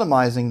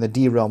dichotomizing the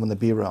D realm and the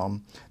B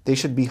realm. They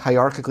should be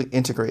hierarchically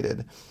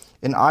integrated.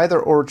 An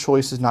either-or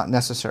choice is not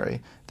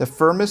necessary. The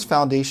firmest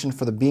foundation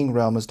for the being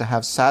realm is to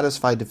have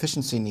satisfied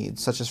deficiency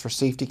needs, such as for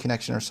safety,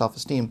 connection, or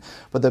self-esteem.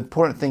 But the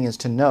important thing is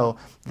to know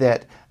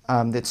that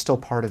it's still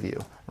part of you,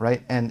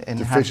 right? And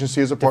deficiency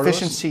is a part of us?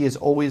 Deficiency is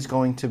always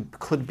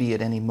could be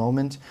at any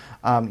moment.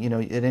 At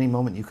any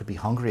moment you could be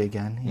hungry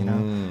again.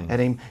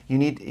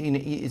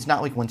 It's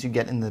not like once you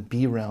get in the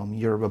B realm,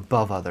 you're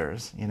above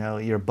others.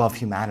 You're above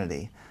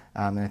humanity.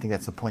 And I think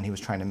that's the point he was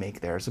trying to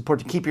make there. It's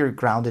important to keep you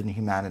grounded in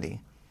humanity.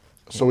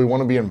 So we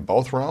want to be in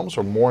both realms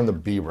or more in the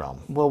B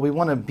realm? Well, we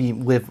want to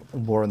live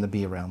more in the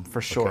B realm, for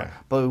sure. Okay.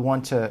 But we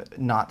want to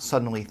not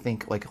suddenly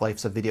think like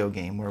life's a video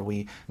game where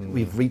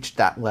we've reached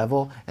that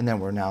level and then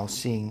we're now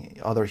seeing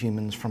other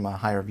humans from a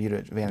higher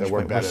vantage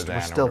point.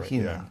 We're still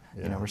human.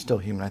 We're still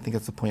human. I think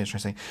that's the point he's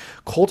trying to say.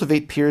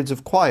 Cultivate periods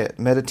of quiet,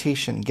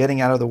 meditation,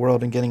 getting out of the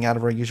world and getting out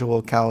of our usual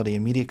locality,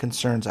 immediate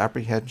concerns,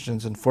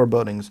 apprehensions, and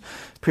forebodings.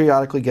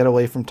 Periodically get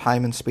away from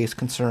time and space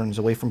concerns,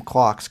 away from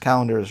clocks,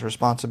 calendars,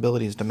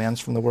 responsibilities, demands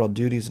from the world,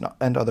 duties,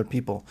 and other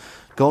people.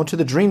 Go into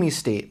the dreamy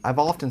state. I've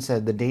often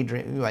said the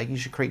daydream. You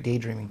should create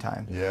daydreaming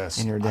time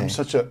in your day.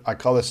 I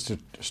call this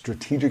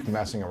strategic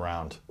messing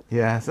around.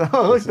 Yes.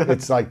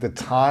 It's like the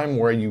time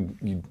where you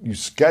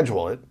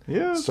schedule it,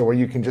 so where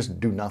you can just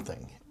do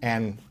nothing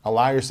and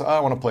allow yourself. I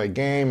want to play a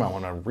game. I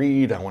want to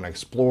read. I want to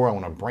explore. I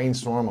want to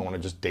brainstorm. I want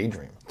to just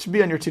daydream. It should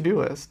be on your to-do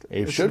list.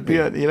 It should be.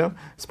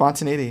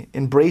 Spontaneity.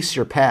 Embrace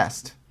your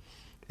past.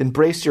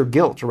 Embrace your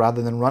guilt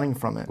rather than running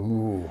from it.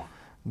 Ooh.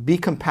 Be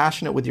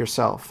compassionate with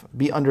yourself.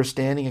 Be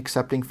understanding,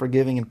 accepting,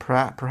 forgiving, and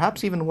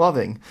perhaps even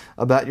loving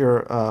about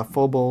your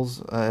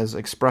foibles as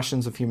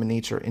expressions of human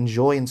nature.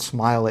 Enjoy and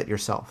smile at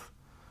yourself.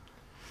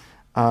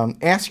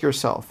 Ask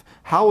yourself,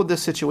 how would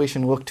this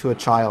situation look to a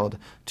child,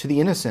 to the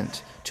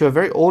innocent, to a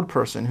very old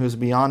person who's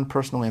beyond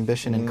personal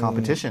ambition and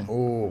competition?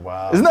 Oh,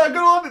 wow. Isn't that a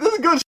good one? This is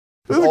good.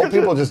 Old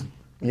people just,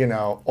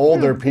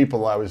 older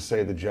people, I would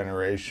say the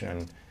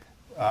generation,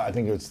 I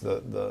think it's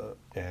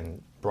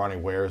in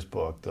Bronnie Ware's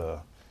book, the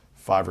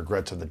 5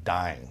 Regrets of the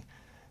Dying.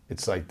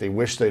 It's like they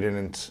wish they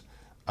didn't,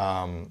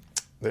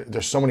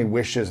 there's so many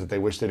wishes that they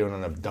wish they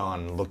didn't have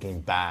done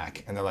looking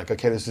back. And they're like,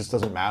 okay, this just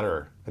doesn't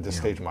matter at this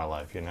stage of my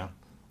life,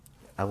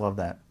 I love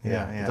that.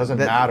 Yeah. It doesn't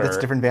matter. That's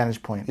a different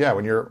vantage point. Yeah,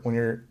 when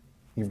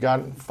you've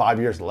got 5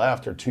 years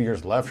left or 2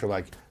 years left, you're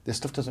like, this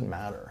stuff doesn't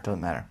matter.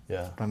 Doesn't matter.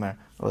 Yeah. Doesn't matter.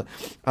 Well,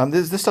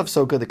 this stuff's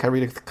so good that can I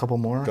read a couple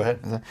more? Go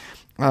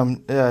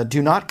ahead.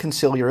 Do not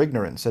conceal your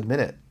ignorance. Admit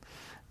it.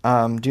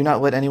 Do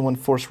not let anyone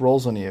force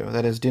roles on you.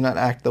 That is, do not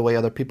act the way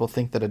other people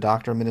think that a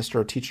doctor,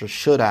 minister, or teacher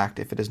should act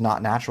if it is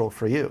not natural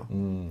for you.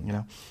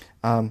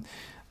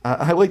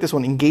 I like this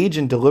one. Engage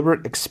in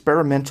deliberate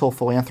experimental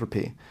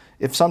philanthropy.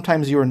 If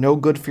sometimes you are no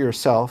good for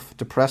yourself,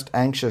 depressed,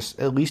 anxious,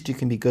 at least you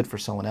can be good for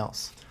someone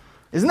else.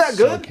 Isn't that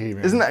good? So key,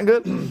 man. Isn't that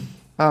good?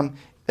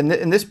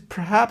 And this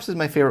perhaps is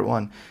my favorite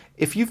one.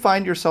 If you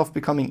find yourself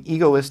becoming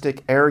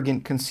egoistic,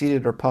 arrogant,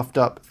 conceited, or puffed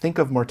up, think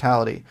of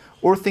mortality.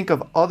 Or think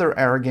of other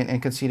arrogant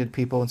and conceited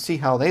people and see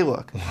how they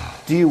look.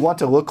 Do you want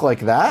to look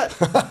like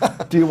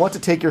that? Do you want to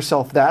take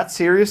yourself that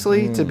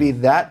seriously? To be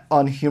that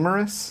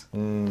unhumorous?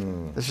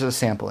 This is a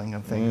sampling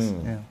of things.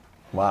 Yeah.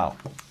 Wow.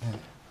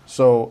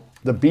 So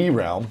the B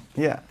realm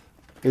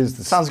is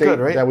the Sounds state good,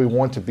 right? that we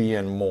want to be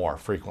in more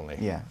frequently.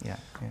 Yeah.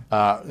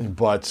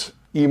 But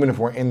even if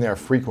we're in there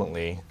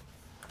frequently,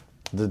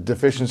 the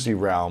deficiency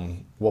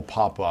realm will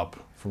pop up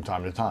from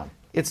time to time.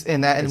 It's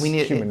in that, and It's we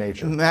need human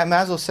nature.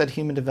 Maslow said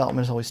human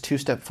development is always 2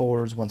 steps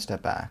forwards, 1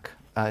 step back.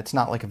 It's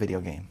not like a video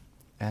game,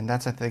 and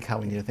that's I think how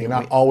we need to think. You're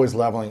not always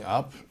leveling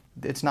up.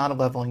 It's not a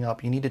leveling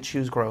up. You need to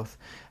choose growth.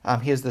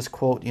 He has this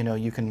quote,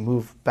 you can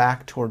move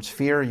back towards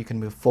fear, you can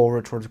move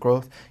forward towards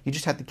growth. You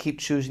just have to keep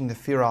choosing the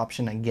fear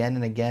option again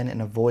and again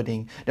and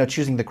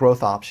choosing the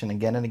growth option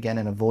again and again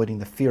and avoiding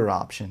the fear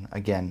option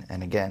again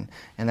and again.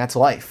 And that's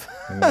life.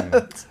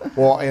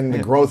 Well, and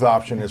the growth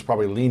option is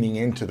probably leaning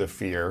into the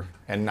fear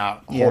and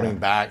not holding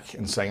back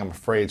and saying, I'm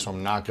afraid, so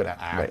I'm not going to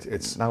act. Right.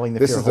 It's not letting the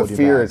this fear is the hold you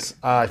fear. back. It's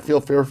I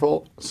feel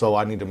fearful, so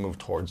I need to move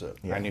towards it.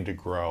 Yeah. I need to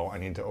grow. I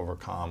need to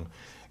overcome.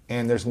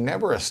 And there's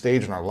never a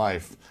stage in our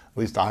life, at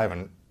least I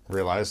haven't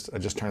realized, I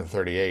just turned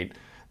 38,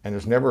 and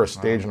there's never a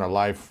stage in our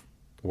life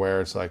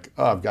where it's like,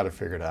 oh, I've got to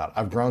figure it out.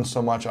 I've grown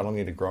so much, I don't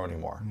need to grow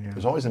anymore. Yeah.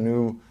 There's always a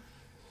new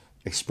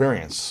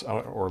experience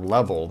or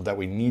level that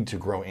we need to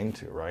grow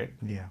into, right?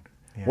 Yeah.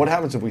 What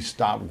happens if we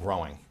stop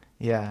growing?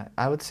 Yeah,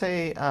 I would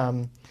say,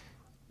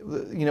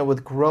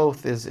 with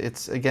growth,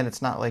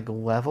 it's not like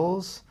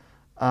levels.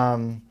 I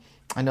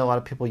know a lot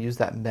of people use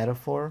that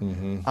metaphor.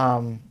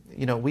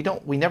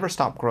 We never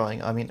stop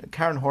growing. I mean,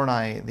 Karen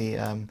Horney,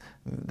 one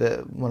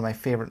of my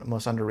favorite,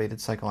 most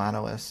underrated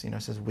psychoanalysts,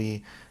 says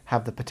we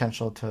have the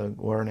potential to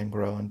learn and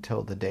grow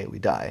until the day we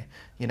die.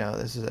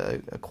 This is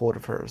a quote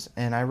of hers,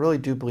 and I really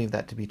do believe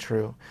that to be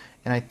true.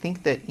 And I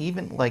think that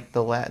even like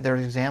there are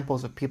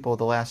examples of people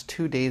the last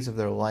 2 days of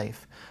their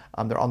life,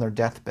 they're on their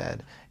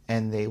deathbed,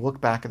 and they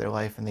look back at their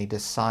life and they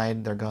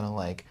decide they're going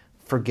to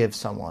forgive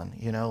someone,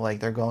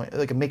 they're going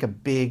make a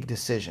big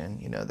decision,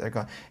 they're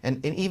going,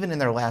 and even in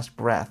their last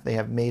breath, they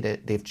have made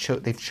it. They've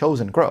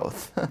chosen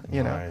growth,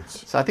 Right.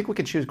 So I think we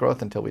can choose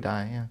growth until we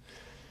die. Yeah.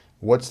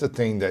 What's the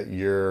thing that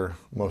you're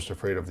most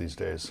afraid of these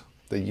days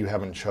that you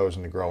haven't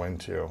chosen to grow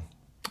into?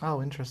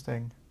 Oh,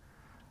 interesting.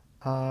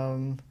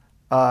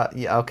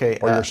 Okay.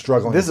 Or you're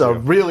struggling. This is a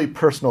really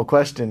personal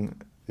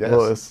question, yes.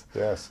 Louis.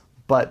 Yes.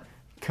 But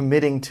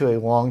committing to a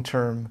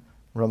long-term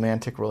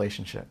romantic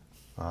relationship.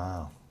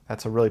 Wow.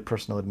 That's a really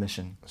personal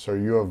admission. So are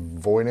you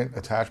avoidant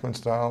attachment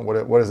style?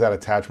 What is that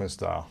attachment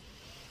style?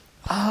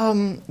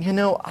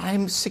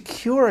 I'm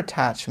secure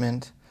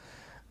attachment,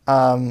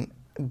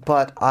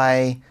 but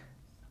I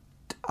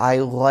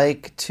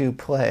like to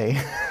play.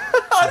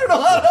 I don't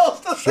know how else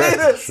to say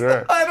this.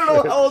 Sure. I don't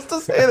know how else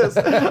to say this.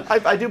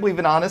 I do believe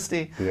in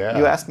honesty. Yeah.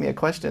 You asked me a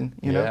question.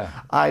 Yeah.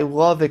 I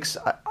love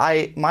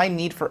my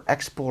need for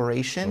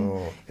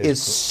exploration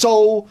is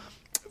so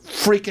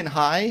freaking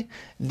high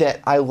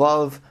that I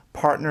love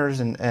partners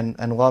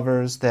and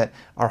lovers that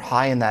are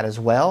high in that as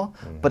well,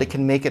 but it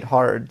can make it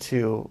hard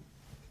to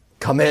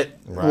commit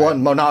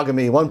one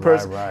monogamy, one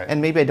person, Right. and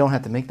maybe I don't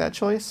have to make that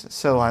choice.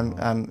 So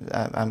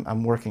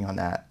I'm working on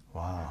that.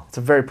 Wow. Wow. It's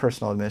a very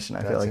personal admission.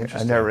 I feel like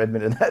I never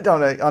admitted that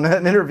on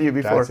an interview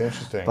before. That's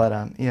interesting.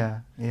 But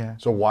yeah.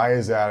 So why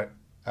is that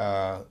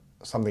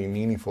something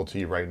meaningful to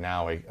you right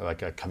now,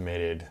 like a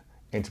committed,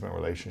 intimate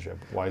relationship?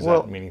 Why is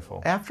that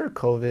meaningful? After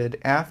COVID,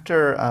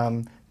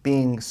 after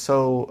being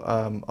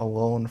so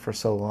alone for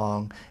so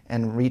long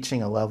and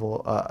reaching a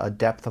level, a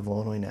depth of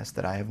loneliness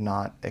that I have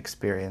not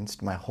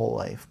experienced my whole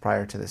life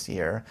prior to this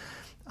year,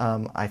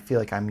 I feel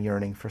like I'm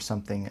yearning for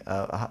something,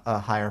 a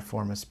higher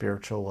form of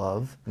spiritual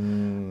love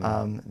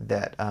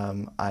that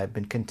I've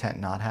been content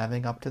not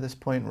having up to this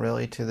point,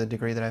 really, to the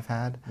degree that I've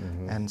had.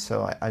 And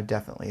so I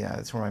definitely,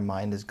 that's where my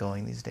mind is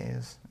going these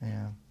days.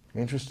 Yeah.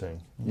 Interesting.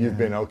 You've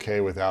been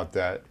okay without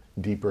that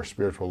deeper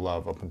spiritual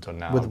love up until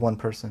now. With one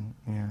person,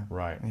 yeah.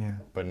 Right. Yeah.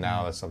 But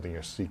now that's something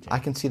you're seeking. I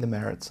can see the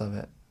merits of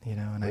it,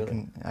 and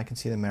really? I can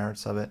see the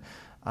merits of it.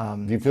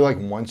 Do you feel like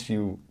once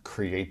you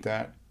create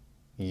that,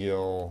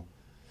 you'll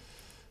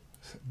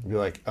be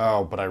like,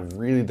 oh, but I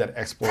really, that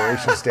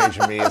exploration stage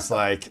of me is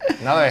like,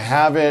 now that I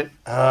have it,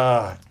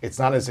 it's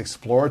not as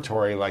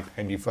exploratory,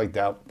 and do you feel like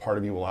that part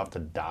of you will have to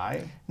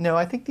die? No,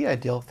 I think the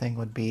ideal thing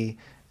would be,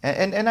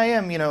 and I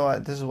am,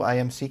 this is why I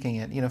am seeking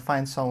it,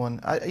 find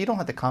someone, you don't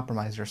have to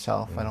compromise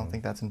yourself. I don't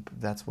think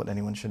that's what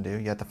anyone should do.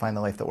 You have to find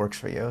the life that works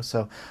for you.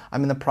 So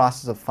I'm in the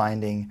process of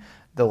finding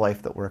the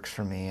life that works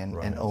for me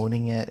and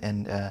owning it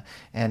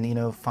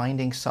and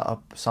finding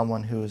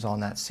someone who is on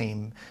that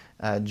same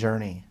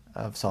journey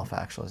of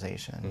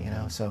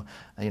self-actualization, so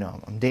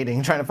I'm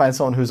dating, trying to find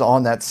someone who's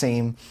on that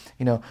same,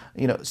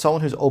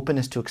 someone whose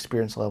openness to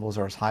experience levels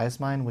are as high as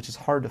mine, which is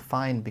hard to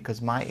find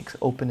because my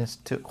openness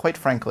to, quite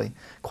frankly,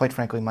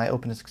 my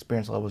openness to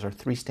experience levels are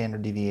 3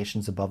 standard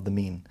deviations above the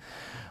mean,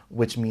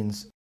 which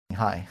means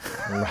high.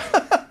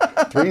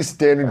 3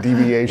 standard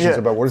deviations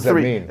above, what does that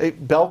mean?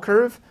 Bell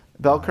curve.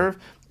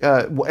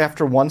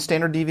 After 1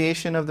 standard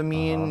deviation of the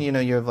mean,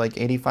 you have like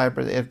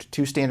 85%. After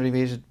 2 standard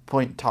deviations,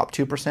 top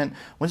 2%.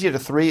 Once you get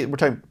to 3, we're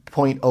talking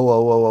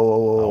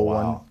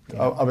 0.00001.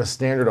 Of a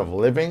standard of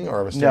living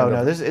or of a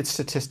standard? No, it's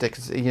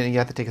statistics. You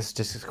have to take a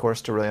statistics course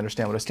to really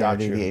understand what a standard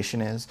deviation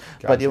is.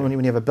 But when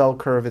you have a bell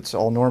curve, it's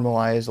all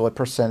normalized, what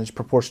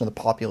proportion of the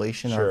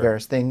population are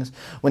various things.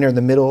 When you're in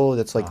the middle,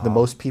 it's like the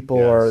most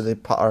people are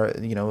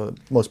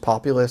most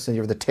populous, and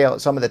you're the tail.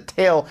 Some of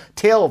the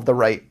tail of the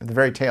right, the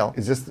very tail.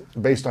 Is this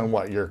based on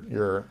what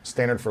your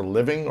standard for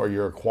living or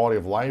your quality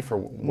of life, or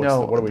what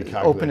are we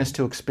calculating? Openness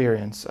to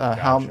experience.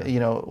 How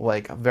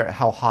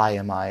high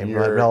am I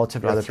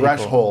relative to other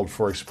people?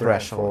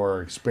 Threshold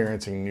for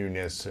experiencing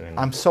newness.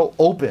 I'm so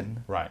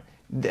open. Right.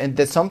 And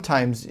that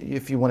sometimes,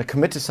 if you want to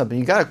commit to something,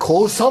 you got to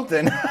close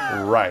something.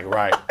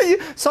 Right.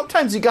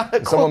 Sometimes you got to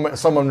close.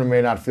 Someone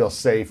may not feel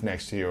safe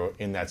next to you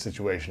in that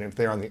situation if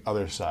they're on the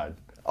other side.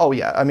 Oh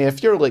yeah, I mean,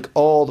 if you're like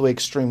all the way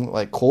extreme,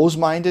 like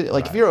closed-minded,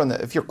 like if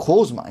you're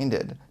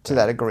closed-minded to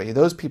that degree,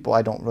 those people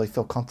I don't really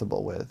feel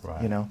comfortable with.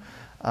 Right.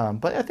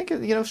 But I think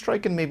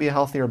striking maybe a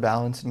healthier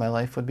balance in my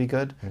life would be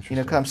good.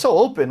 Because I'm so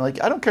open.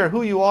 Like I don't care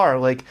who you are.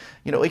 Like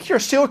like you're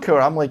a serial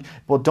killer. I'm like,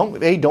 well,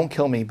 don't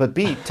kill me, but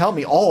B, tell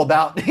me all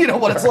about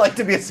what it's like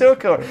to be a serial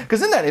killer.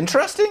 Because isn't that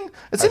interesting?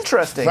 It's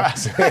interesting.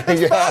 Fascinating.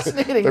 It's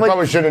fascinating. They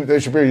probably shouldn't.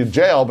 They should be in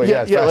jail. But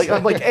yeah, like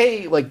I'm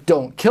like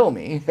don't kill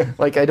me.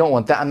 Like I don't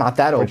want that. I'm not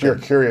that open. But you're a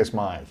curious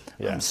mind.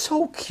 Yeah. I'm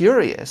so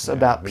curious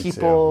about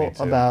people. Me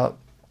too. About.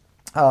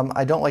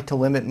 I don't like to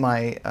limit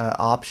my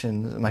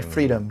options, my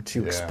freedom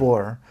to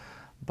explore,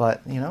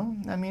 but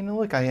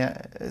look,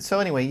 so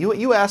anyway,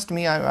 you asked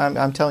me,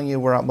 I'm telling you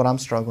what I'm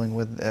struggling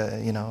with,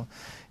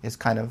 is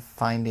kind of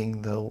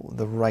finding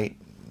the right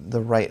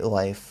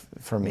life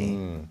for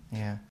me.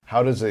 Yeah.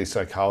 How does a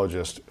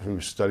psychologist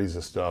who studies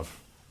this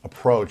stuff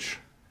approach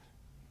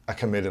a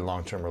committed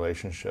long-term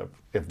relationship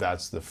if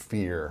that's the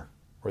fear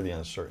or the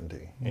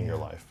uncertainty in your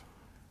life?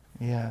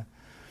 Yeah.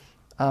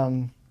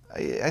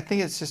 I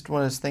think it's just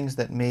one of those things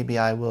that maybe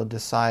I will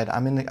decide.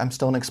 I'm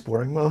still in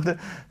exploring mode,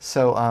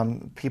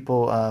 so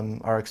people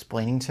are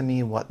explaining to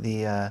me what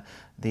the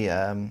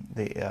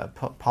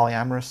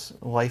polyamorous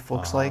life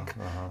looks like,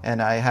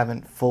 and I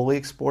haven't fully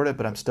explored it,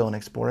 but I'm still in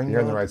exploring mode.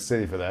 You're in the right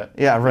city for that.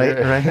 Yeah, right.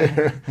 I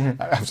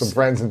have some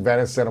friends in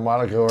Venice, Santa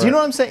Monica. Do you know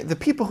what I'm saying? The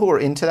people who are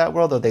into that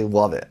world, though, they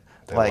love it.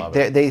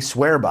 They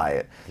swear by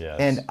it,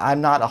 and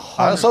I'm not 100%.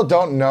 I also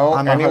don't know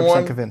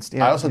anyone convinced.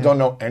 I also don't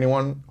know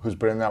anyone who's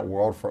been in that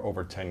world for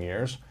over 10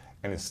 years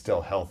and is still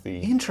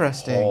healthy,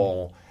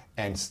 whole,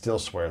 and still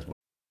swears.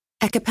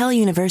 At Capella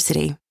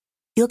University,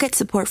 you'll get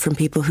support from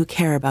people who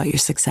care about your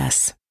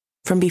success.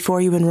 From before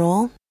you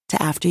enroll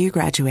to after you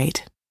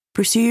graduate,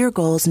 pursue your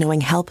goals knowing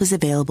help is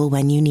available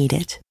when you need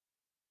it.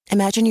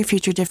 Imagine your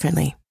future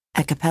differently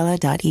at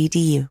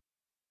capella.edu.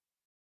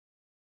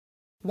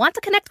 Want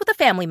to connect with a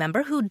family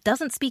member who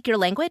doesn't speak your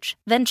language?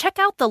 Then check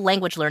out the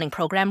language learning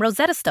program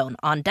Rosetta Stone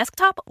on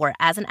desktop or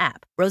as an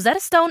app. Rosetta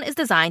Stone is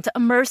designed to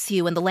immerse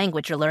you in the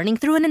language you're learning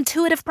through an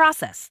intuitive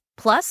process.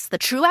 Plus, the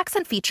True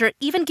Accent feature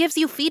even gives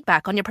you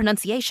feedback on your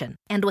pronunciation.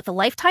 And with a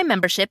lifetime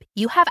membership,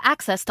 you have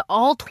access to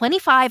all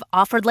 25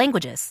 offered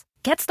languages.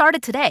 Get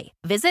started today.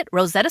 Visit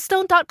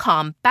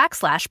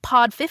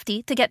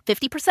rosettastone.com/pod50 to get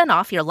 50%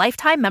 off your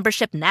lifetime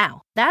membership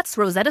now. That's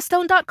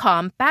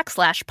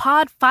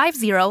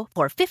rosettastone.com/pod50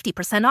 for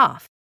 50%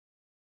 off.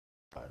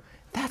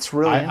 That's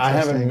really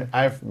interesting.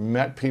 I've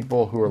met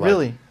people who are like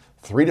Really?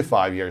 3 to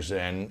 5 years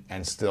in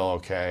and still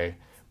okay,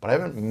 but I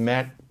haven't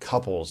met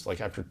couples like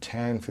after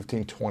 10,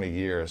 15, 20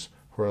 years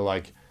who are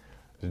like,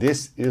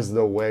 this is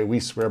the way, we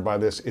swear by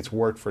this. It's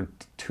worked for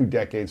 2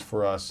 decades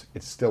for us.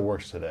 It still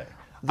works today.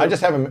 I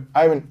haven't,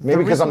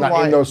 maybe because I'm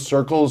not in those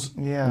circles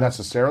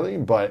necessarily,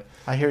 but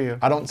I hear you.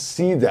 I don't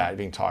see that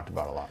being talked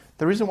about a lot.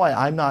 The reason why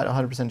I'm not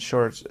 100%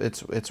 sure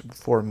it's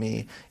for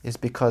me is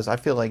because I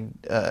feel like,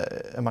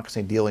 I'm not going to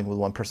say dealing with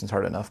one person's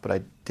hard enough, but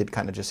I did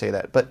kind of just say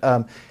that. But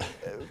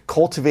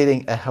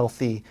cultivating a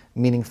healthy,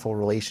 meaningful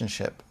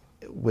relationship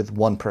with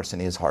one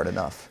person is hard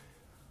enough.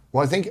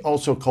 Well, I think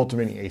also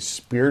cultivating a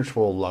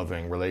spiritual,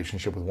 loving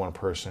relationship with one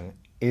person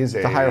is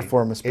the higher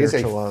form of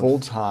spiritual love.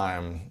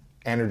 Full-time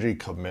energy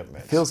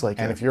commitment. Feels like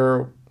and if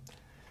you're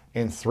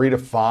in 3 to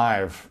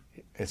 5,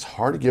 it's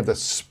hard to give the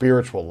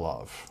spiritual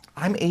love.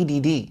 I'm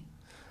ADD.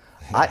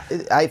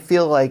 I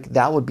feel like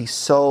that would be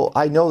so.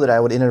 I know that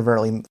I would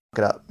inadvertently fuck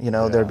it up.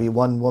 There'd be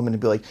one woman who'd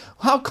be like,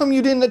 "How come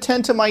you didn't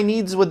attend to my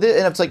needs with it?"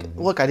 And it's like,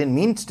 look, I didn't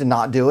mean to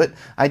not do it.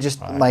 I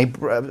just my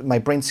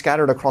brain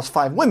scattered across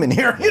 5 women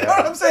here. You know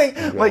what I'm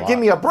saying? Like, give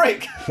me a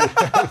break.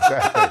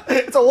 Exactly.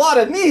 It's a lot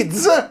of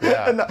needs.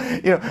 Yeah. And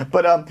if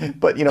one of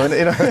do you know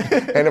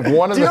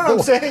what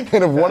I'm saying?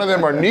 And if one of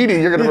them are needy,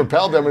 you're going to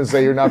repel them and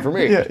say you're not for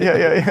me. Yeah.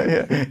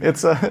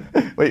 It's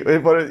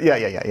wait, what?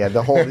 Yeah.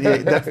 The whole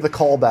that's the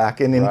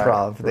callback in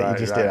improv that you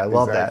just did. I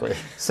love that.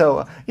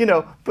 So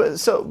but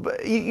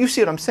you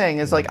see what I'm saying?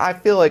 Is like I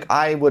feel like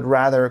I would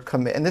rather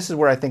commit, and this is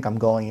where I think I'm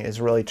going, is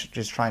really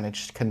just trying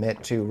to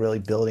commit to really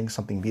building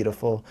something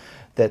beautiful.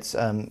 That's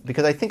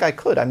because I think I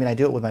could. I mean, I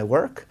do it with my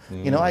work.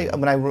 When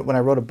I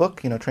wrote a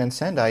book,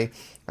 Transcend, I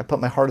put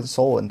my heart and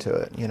soul into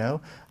it.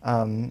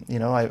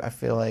 I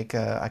feel like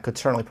I could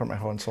certainly put my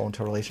heart and soul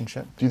into a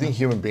relationship. Do you think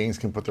human beings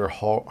can put their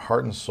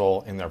heart and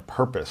soul in their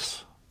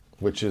purpose,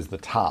 which is the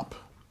top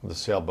of the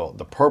sailboat,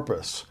 the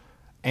purpose,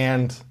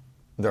 and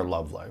their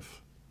love life?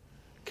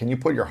 Can you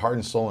put your heart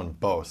and soul in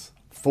both,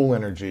 full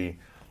energy,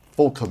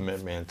 full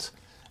commitment,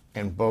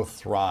 and both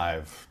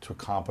thrive to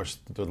accomplish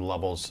the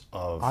levels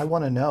of... I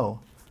want to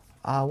know.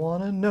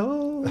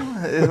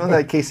 Isn't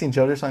that Casey and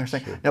Joder song?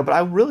 No, but I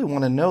really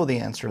want to know the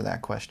answer to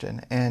that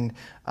question. And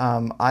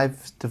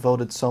I've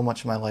devoted so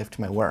much of my life to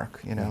my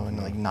work,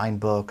 and like 9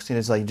 books.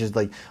 It's like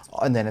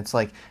and then it's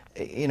like,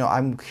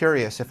 I'm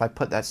curious if I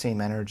put that same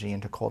energy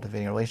into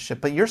cultivating a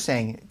relationship. But you're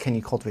saying, can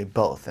you cultivate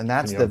both? And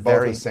that's both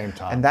at the same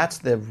time. And that's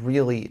the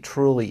really,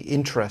 truly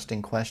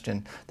interesting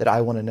question that I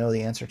want to know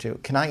the answer to.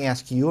 Can I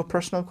ask you a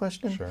personal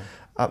question? Sure.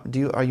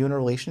 Are you in a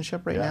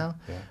relationship right now?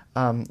 Yeah.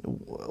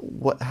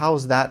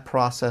 How's that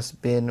process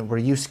been? Were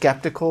you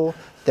skeptical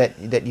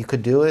that you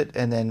could do it,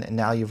 and then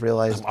now you've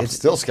realized I'm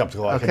still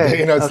skeptical.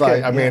 Okay.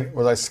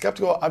 Was I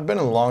skeptical? I've been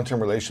in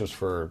long-term relationships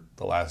for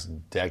the last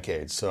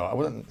decade, so I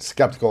wasn't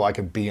skeptical I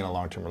could be in a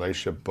long-term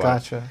relationship. But,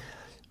 Gotcha.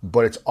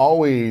 But it's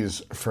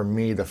always, for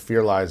me, the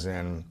fear lies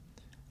in,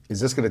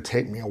 is this going to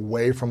take me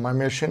away from my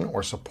mission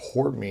or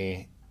support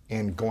me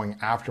in going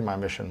after my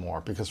mission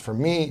more? Because for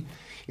me,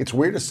 it's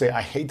weird to say,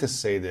 I hate to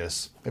say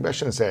this, maybe I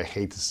shouldn't say I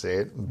hate to say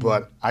it,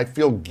 but I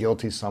feel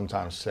guilty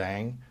sometimes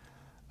saying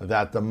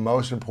that the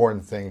most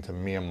important thing to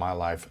me in my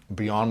life,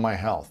 beyond my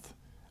health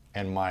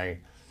and my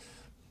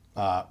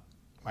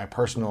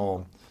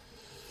personal,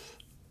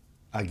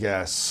 I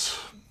guess,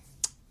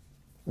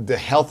 the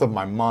health of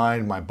my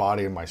mind, my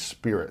body, and my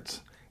spirit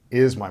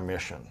is my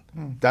mission.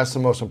 That's the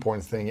most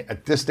important thing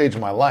at this stage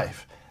of my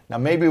life. Now,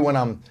 maybe when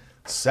I'm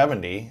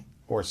 70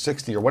 or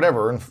 60 or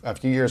whatever, in a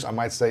few years, I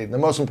might say the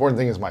most important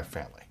thing is my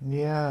family.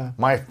 Yeah.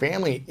 My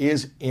family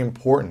is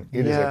important.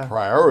 It is a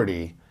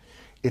priority.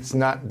 It's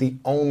not the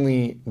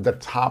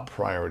top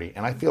priority.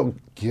 And I feel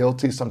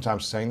guilty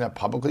sometimes saying that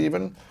publicly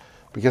even,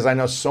 because I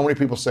know so many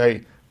people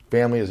say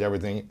family is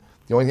everything.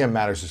 The only thing that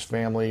matters is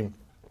family.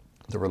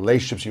 The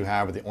relationships you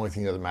have are the only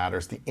thing that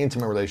matters. The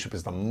intimate relationship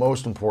is the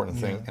most important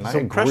thing. And I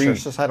agree.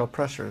 Societal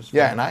pressures.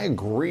 Yeah, and I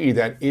agree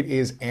that it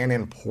is an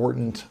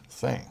important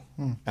thing.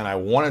 And I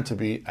want it to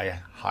be a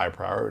high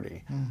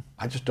priority.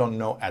 I just don't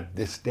know at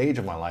this stage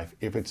of my life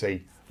if it's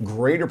a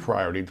greater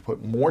priority to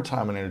put more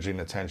time and energy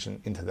and attention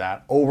into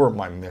that over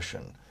my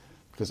mission.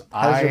 Because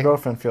How does your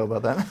girlfriend feel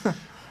about that?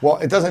 Well,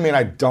 it doesn't mean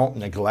I don't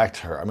neglect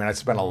her. I mean, I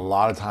spend a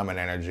lot of time and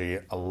energy,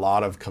 a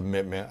lot of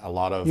commitment, a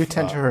lot of... You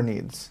tend to her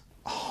needs.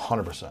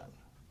 100%.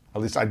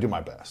 At least I do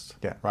my best.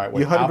 Yeah. Right.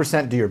 You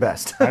 100% do your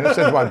best. I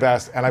understand do my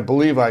best, and I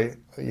believe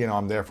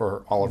I'm there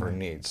for all of her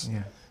needs.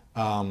 Yeah.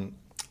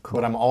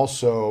 Cool.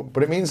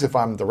 But it means if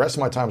I'm the rest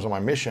of my time's on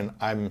my mission,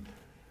 I'm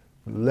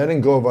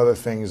letting go of other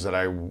things that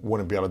I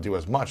wouldn't be able to do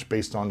as much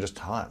based on just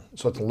time.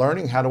 So it's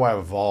learning, how do I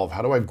evolve?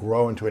 How do I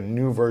grow into a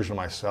new version of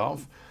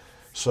myself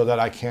so that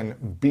I can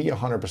be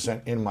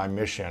 100% in my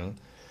mission?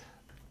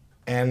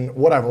 And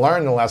what I've learned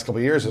in the last couple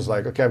of years is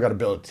like, okay, I've got to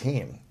build a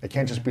team. It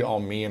can't just be all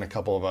me and a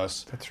couple of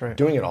us That's right.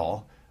 doing it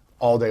all.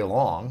 all day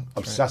long,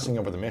 obsessing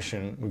over the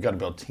mission. We've got to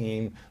build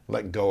team,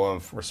 let go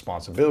of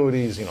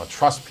responsibilities,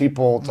 trust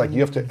people. It's like you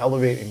have to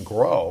elevate and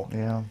grow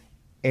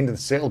into the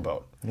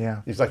sailboat.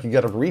 Yeah. It's like you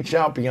got to reach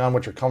out beyond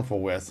what you're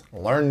comfortable with,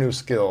 learn new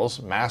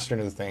skills, master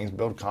new things,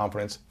 build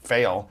confidence,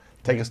 fail,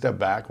 take a step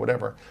back,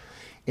 whatever,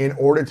 in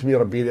order to be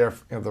able to be there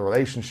for the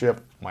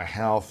relationship, my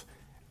health,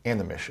 and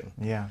the mission.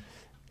 Yeah.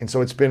 And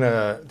so it's been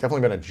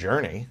definitely been a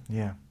journey.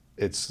 Yeah.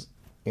 It's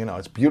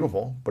it's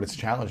beautiful, but it's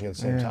challenging at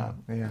the same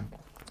time. Yeah.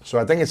 So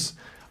I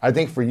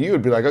think for you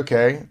it'd be like,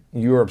 okay,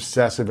 you're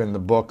obsessive in the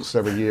books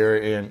every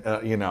year, and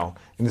and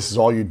this is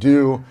all you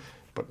do,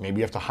 but maybe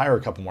you have to hire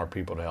a couple more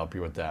people to help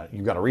you with that.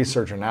 You've got a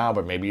researcher now,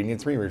 but maybe you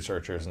need 3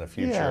 researchers in the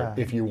future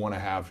if you want to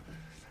have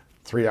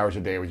 3 hours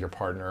a day with your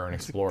partner and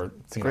explore.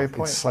 It's a great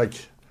point. It's like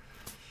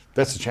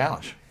that's a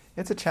challenge.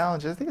 It's a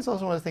challenge. I think it's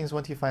also one of the things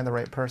once you find the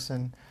right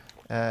person,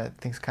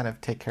 things kind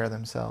of take care of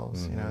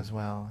themselves, as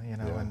well.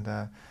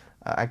 And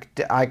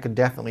I could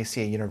definitely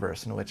see a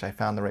universe in which I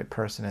found the right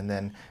person, and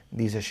then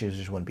these issues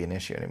just wouldn't be an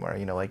issue anymore.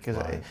 Because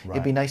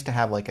it'd be nice to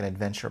have like an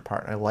adventure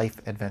partner, a life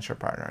adventure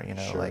partner.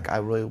 Like I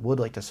really would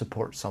like to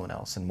support someone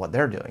else in what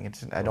they're doing.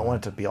 I don't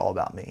want it to be all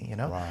about me.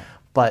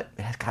 But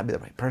it has got to be the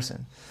right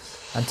person.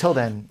 Until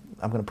then,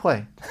 I'm gonna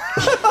play.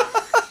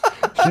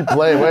 You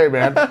play away,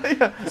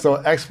 man. So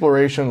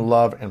exploration,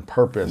 love, and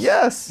purpose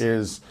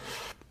is,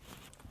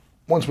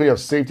 once we have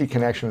safety,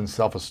 connection, and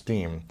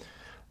self-esteem,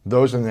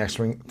 those are the next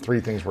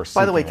 3 things we're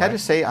seeking. By the way, can I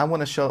just say, I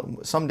want to show,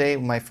 someday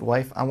my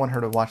wife, I want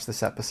her to watch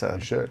this episode.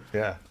 You should,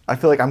 yeah. I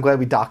feel like I'm glad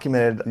we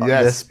documented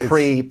this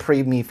pre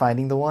me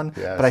finding the one,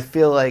 but I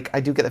feel like I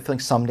do get the feeling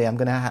someday I'm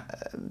going to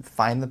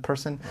find the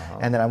person,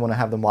 and then I want to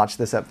have them watch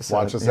this episode.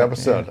 Watch this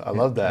episode. I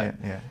love that.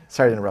 Yeah.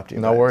 Sorry to interrupt you.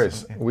 No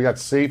worries. We got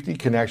safety,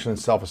 connection, and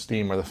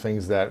self-esteem are the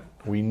things that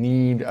we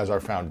need as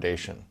our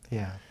foundation.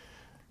 Yeah.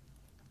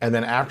 And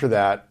then after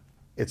that,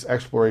 it's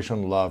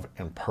exploration, love,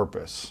 and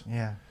purpose.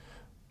 Yeah.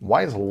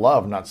 Why is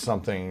love not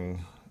something,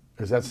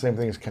 is that the same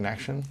thing as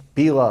connection?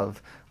 Be love.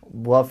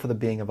 Love for the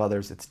being of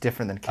others. It's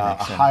different than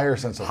connection. A higher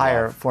sense of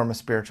higher love. Form of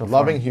spiritual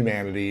Loving form.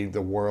 humanity,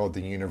 the world,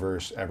 the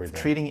universe,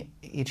 everything. Treating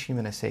each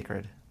human as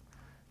sacred.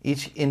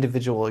 Each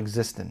individual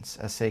existence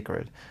as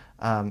sacred.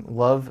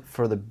 Love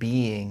for the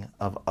being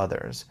of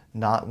others,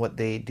 not what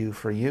they do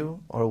for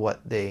you or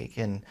what they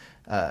can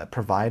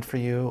provide for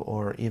you,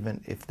 or even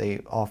if they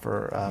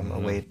offer a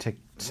way to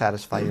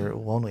satisfy your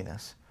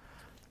loneliness.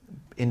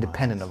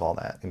 Independent of all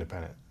that.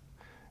 Independent.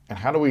 And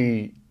how do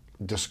we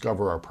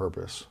discover our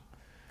purpose?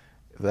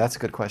 That's a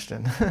good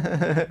question.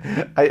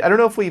 I don't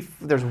know if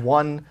there's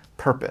one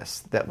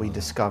purpose that we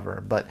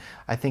discover, but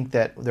I think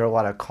that there are a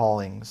lot of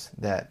callings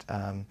that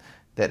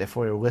if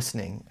we're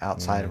listening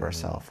outside of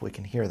ourselves, we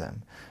can hear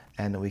them,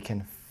 and we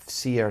can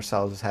see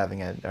ourselves as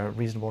having a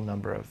reasonable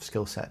number of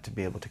skill set to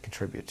be able to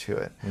contribute to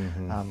it.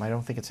 I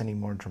don't think it's any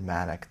more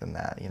dramatic than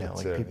that.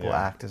 People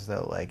act as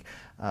though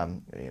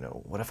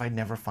what if I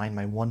never find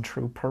my one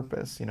true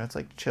purpose? It's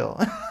like, chill.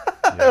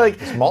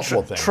 It's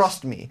multiple things.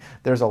 Trust me,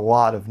 there's a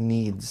lot of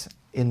needs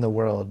in the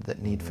world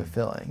that need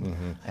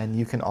fulfilling, and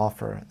you can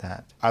offer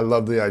that. I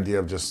love the idea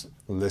of just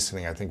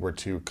listening. I think we're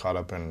too caught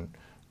up in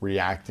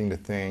reacting to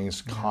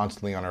things,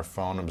 constantly on our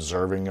phone,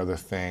 observing other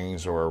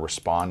things or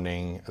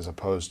responding, as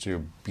opposed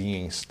to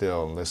being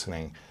still and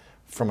listening.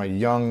 From a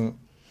young,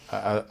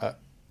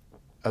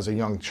 as a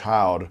young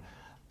child,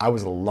 I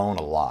was alone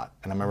a lot,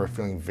 and I remember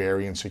feeling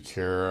very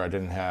insecure. I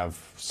didn't have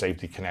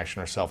safety,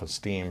 connection, or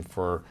self-esteem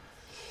for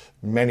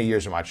many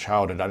years of my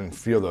childhood. I didn't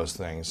feel those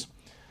things,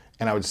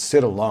 and I would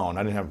sit alone.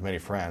 I didn't have many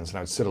friends, and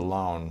I would sit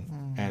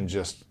alone and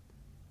just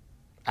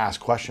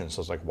ask questions. So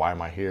I was like, why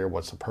am I here?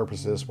 What's the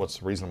purpose of this? What's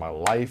the reason of my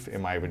life?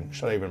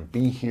 Should I even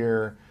be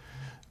here?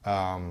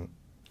 And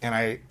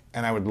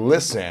I would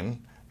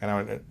listen, and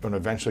I would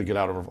eventually get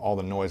out of all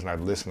the noise, and I'd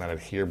listen, and I'd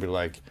hear, be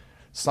like,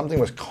 something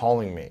was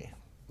calling me.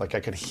 Like I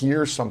could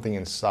hear something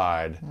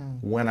inside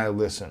when I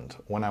listened,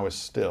 when I was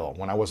still,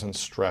 when I wasn't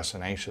stressed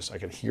and anxious. I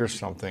could hear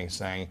something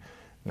saying,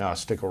 no,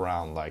 stick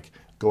around, like,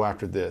 go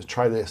after this,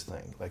 try this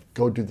thing, like,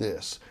 go do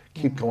this,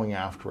 keep going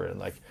after it.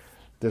 Like,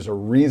 there's a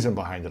reason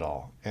behind it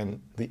all. And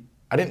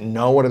I didn't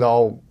know what it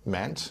all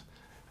meant,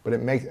 but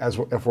it makes,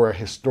 if we're a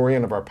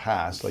historian of our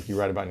past, like you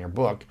write about in your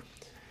book,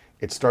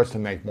 it starts to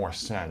make more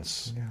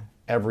sense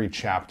every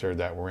chapter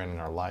that we're in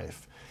our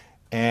life.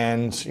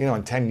 And,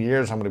 in 10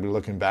 years, I'm going to be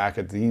looking back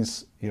at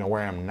these,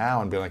 where I am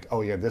now and be like,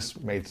 oh yeah, this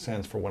made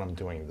sense for what I'm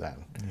doing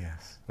then.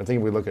 Yes. I think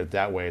if we look at it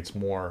that way, it's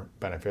more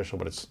beneficial,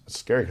 but it's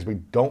scary because we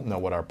don't know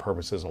what our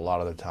purpose is a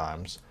lot of the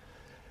times.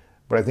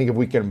 But I think if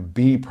we can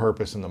be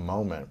purpose in the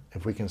moment,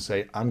 if we can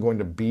say, I'm going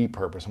to be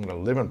purpose, I'm going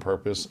to live in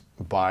purpose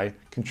by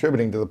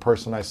contributing to the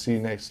person I see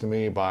next to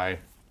me, by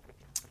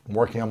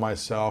working on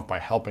myself, by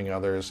helping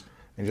others,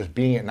 and just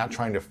being it, not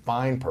trying to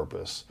find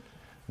purpose,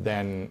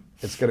 then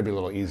it's going to be a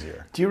little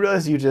easier. Do you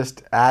realize you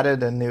just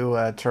added a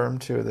new term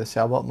to the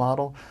sailboat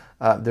model?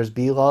 There's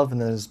be love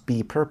and there's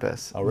be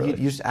purpose. Oh, really?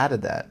 You just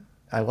added that.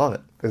 I love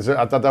it.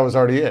 I thought that was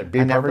already it. Be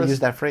purpose? Never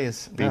used that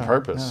phrase. Be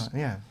purpose. No,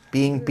 yeah.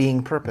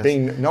 being purpose.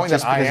 Knowing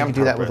just that I am you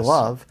do that with purpose.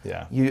 love,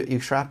 Yeah. you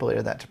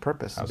extrapolated that to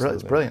purpose. Absolutely.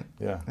 It's brilliant.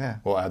 Yeah.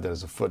 We'll add that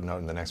as a footnote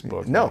in the next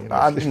book. No,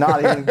 I'm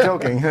not even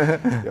joking.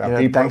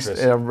 Be thanks.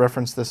 purpose.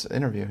 Reference this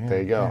interview. Yeah.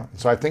 There you go.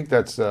 So I think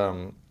that's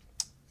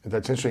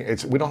interesting.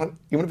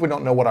 Even if we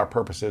don't know what our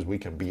purpose is, we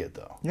can be it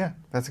though. Yeah,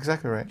 that's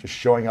exactly right. Just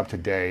showing up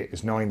today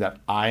is knowing that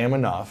I am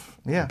enough.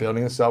 Yeah.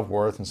 Building the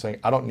self-worth and saying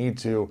I don't need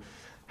to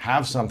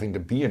have something to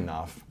be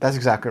enough. That's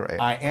exactly right.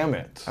 I am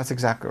it. That's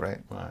exactly right.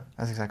 Right.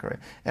 That's exactly right.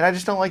 And I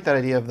just don't like that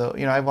idea of I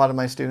have a lot of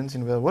my students,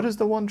 what is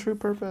the one true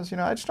purpose?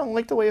 I just don't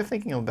like the way of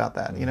thinking about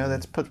that.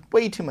 That's put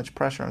way too much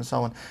pressure on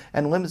someone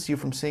and limits you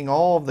from seeing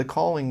all of the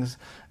callings,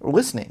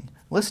 listening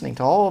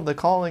to all of the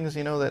callings,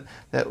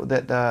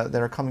 that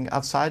are coming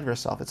outside of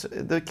yourself. It's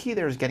the key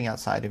there is getting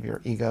outside of your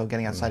ego,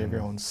 getting outside of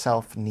your own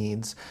self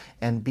needs,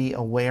 and be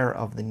aware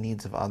of the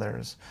needs of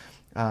others.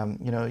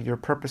 Your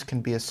purpose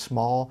can be as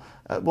small.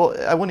 I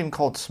wouldn't even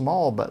call it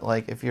small, but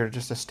like if you're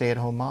just a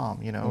stay-at-home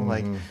mom,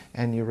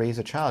 and you raise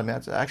a child, I mean,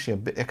 that's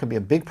actually it could be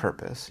a big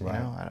purpose.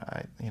 Right.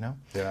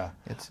 Yeah.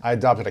 I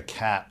adopted a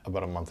cat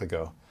about a month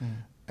ago,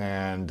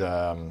 and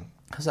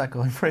how's that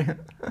going for you?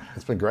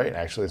 It's been great,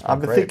 actually.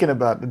 I've been thinking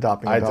about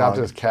adopting a dog. I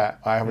adopted this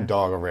cat. I have a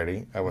dog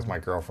already with my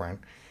girlfriend,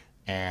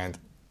 and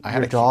I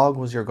had your dog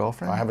was your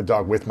girlfriend? I have a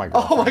dog with my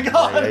girlfriend. Oh my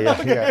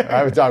God! Yeah. I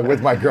have a dog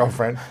with my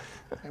girlfriend.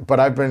 But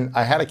I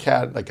had a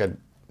cat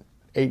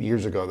 8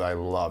 years ago that I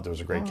loved. It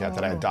was a great cat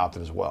that I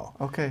adopted as well.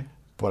 Okay.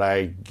 But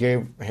I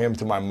gave him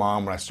to my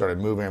mom when I started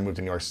moving. I moved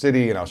to New York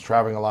City and I was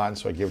traveling a lot, and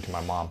so I gave it to my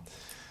mom.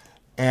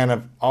 And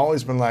I've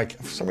always been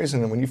for some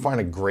reason, when you find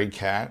a great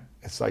cat,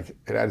 it's like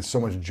it added so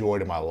much joy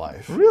to my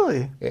life.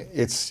 Really?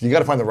 You got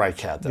to find the right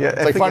cat, though. Yeah,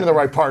 it's like finding the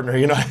right partner.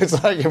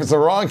 It's like if it's the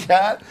wrong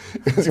cat,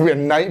 it's gonna be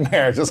a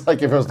nightmare. Just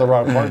like if it was the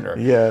wrong partner.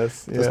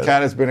 Yes. This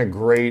cat has been a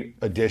great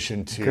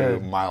addition to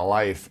my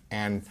life,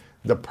 and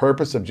the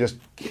purpose of just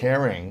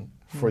caring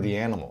for the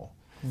animal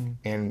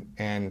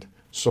and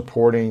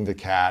supporting the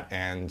cat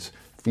and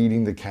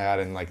feeding the cat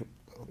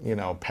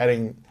and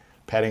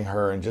petting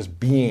her and just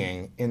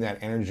being in that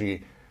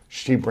energy.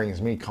 She brings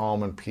me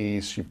calm and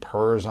peace. She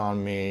purrs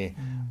on me.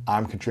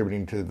 I'm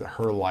contributing to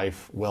her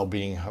life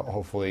well-being,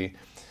 hopefully.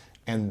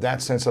 And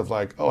that sense of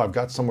I've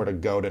got somewhere to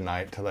go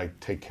tonight to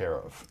take care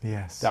of.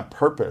 Yes. That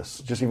purpose,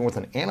 just even with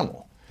an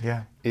animal.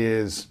 Yeah.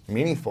 Is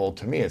meaningful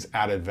to me. It's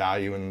added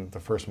value in the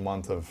first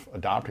month of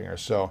adopting her.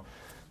 So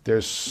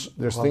there's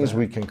things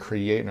we can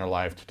create in our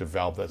life to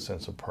develop that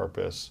sense of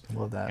purpose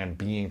and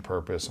being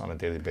purpose on a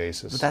daily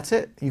basis. But that's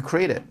it. You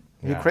create it.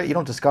 Yeah. You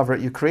don't discover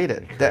it. You create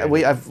it.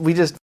 We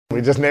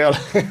just nailed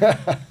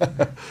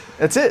it.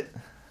 That's it.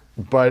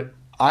 But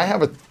I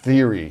have a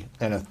theory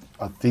and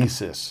a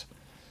thesis.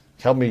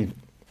 Help me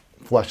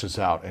flesh this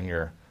out in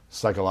your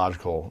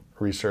psychological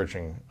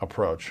researching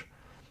approach.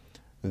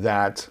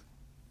 That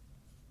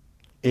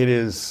it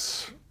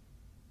is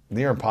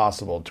near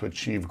impossible to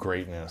achieve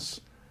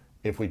greatness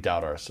if we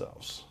doubt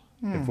ourselves.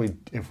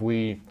 If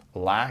we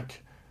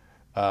lack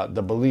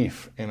the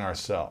belief in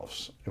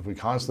ourselves, if we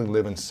constantly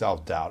live in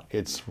self-doubt,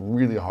 it's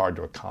really hard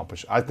to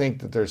accomplish. I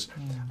think that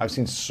I've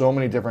seen so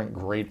many different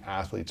great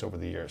athletes over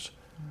the years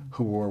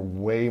who were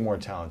way more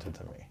talented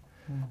than me.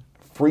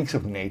 Freaks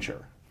of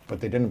nature,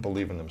 but they didn't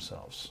believe in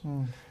themselves.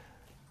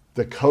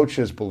 The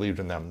coaches believed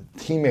in them.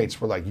 Teammates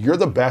were like, you're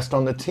the best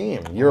on the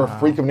team. You're a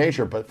freak of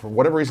nature. But for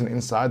whatever reason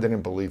inside, they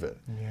didn't believe it.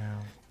 Yeah.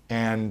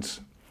 And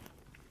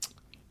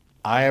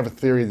I have a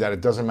theory that it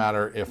doesn't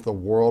matter if the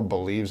world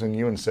believes in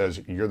you and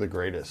says, you're the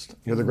greatest.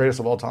 You're the greatest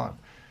of all time.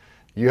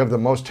 You have the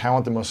most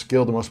talent, the most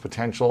skill, the most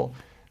potential.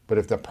 But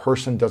if the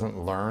person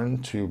doesn't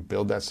learn to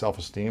build that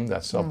self-esteem,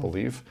 that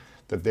self-belief,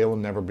 that they will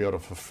never be able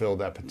to fulfill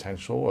that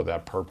potential or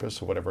that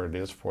purpose or whatever it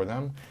is for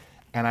them.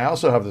 And I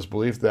also have this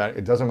belief that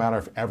it doesn't matter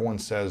if everyone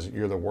says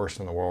you're the worst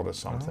in the world at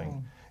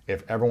something.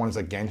 If everyone's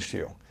against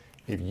you,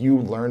 if you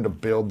learn to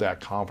build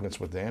that confidence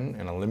within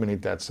and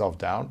eliminate that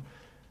self-doubt,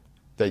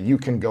 that you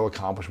can go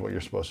accomplish what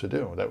you're supposed to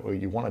do, that what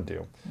you want to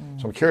do.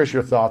 So I'm curious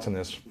your thoughts on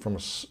this from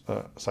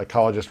a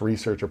psychologist,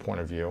 researcher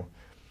point of view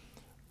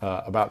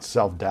about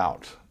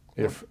self-doubt.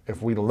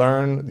 If we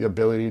learn the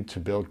ability to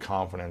build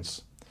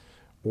confidence,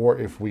 or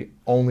if we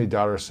only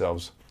doubt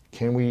ourselves,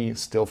 can we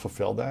still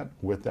fulfill that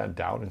with that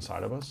doubt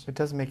inside of us? It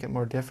does make it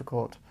more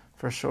difficult,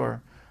 for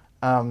sure.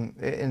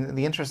 And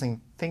the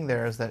interesting thing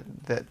there is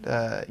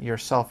that your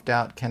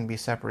self-doubt can be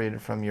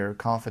separated from your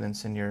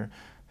confidence in your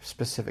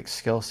specific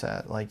skill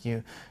set. Like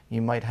you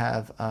might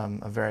have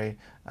a very,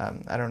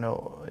 I don't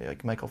know,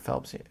 like Michael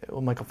Phelps.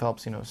 Michael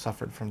Phelps,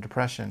 suffered from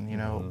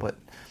depression, but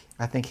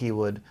I think he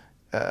would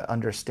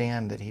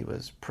understand that he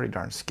was pretty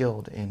darn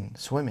skilled in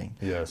swimming.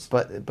 Yes.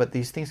 But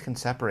these things can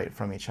separate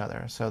from each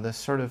other. So this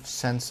sort of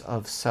sense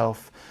of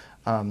self,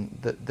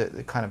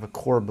 the kind of a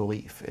core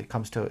belief. It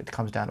comes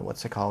down to what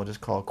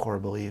psychologists call a core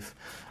belief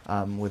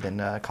within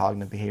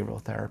cognitive behavioral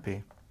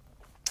therapy.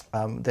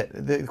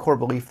 The core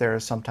belief there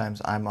is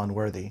sometimes I'm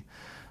unworthy,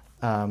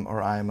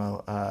 or I'm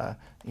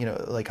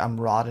I'm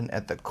rotten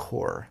at the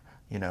core.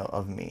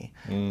 of me,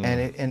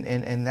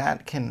 and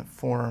that can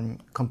form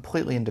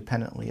completely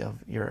independently of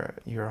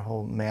your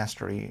whole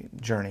mastery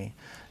journey.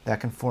 That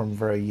can form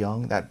very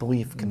young. That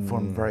belief can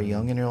form very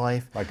young in your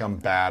life. Like I'm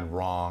bad,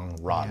 wrong,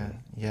 rotten.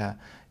 Yeah.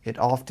 It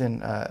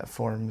often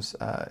forms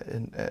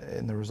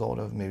in the result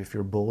of maybe if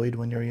you're bullied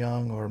when you're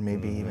young, or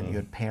maybe even you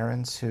had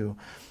parents who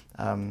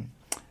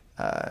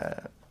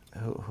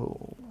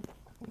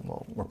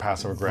or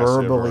passive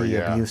aggressive,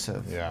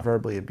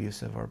 verbally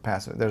abusive or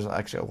passive. There's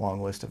actually a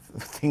long list of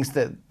things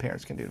that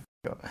parents can do,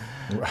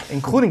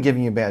 including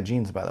giving you bad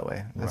genes. By the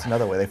way, that's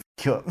another way they f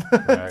you up.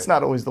 It's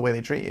not always the way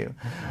they treat you.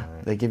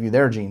 They give you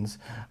their genes,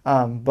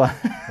 but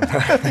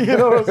you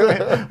know what I'm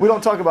saying. We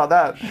don't talk about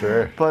that.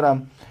 Sure.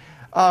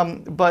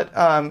 But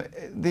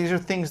these are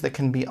things that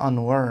can be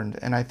unlearned,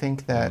 and I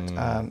think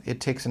that it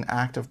takes an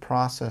active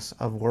process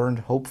of learned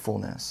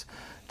hopefulness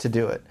to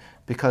do it,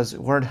 because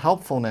learned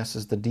helpfulness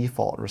is the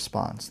default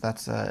response.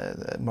 That's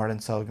Martin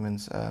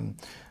Seligman's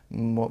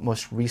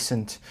most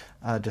recent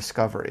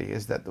discovery,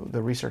 is that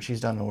the research he's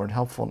done on learned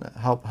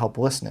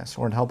helplessness,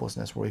 where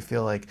we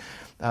feel like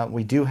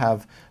we do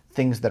have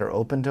things that are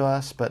open to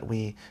us, but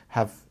we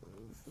have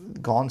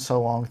gone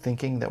so long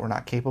thinking that we're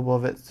not capable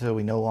of it, so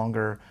we no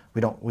longer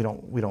we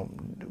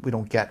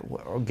don't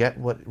get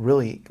what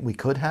really we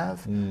could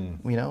have.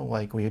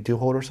 Like we do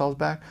hold ourselves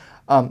back.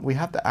 We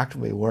have to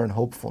actively learn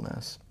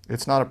hopefulness.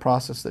 It's not a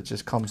process that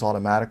just comes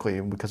automatically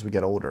because we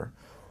get older.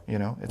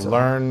 It's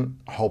learn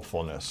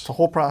hopefulness. It's a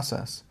whole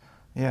process.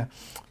 Yeah,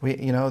 we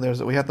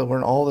have to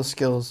learn all the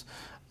skills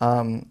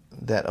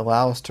that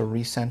allow us to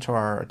recenter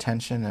our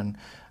attention and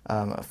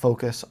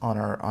focus on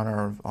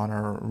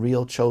our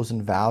real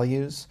chosen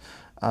values,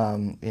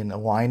 in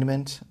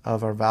alignment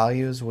of our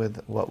values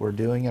with what we're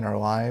doing in our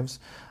lives,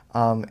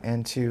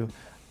 and to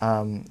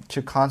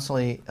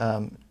constantly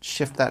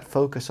shift that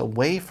focus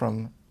away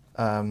from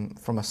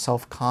a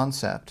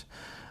self-concept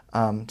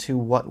to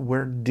what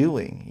we're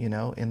doing.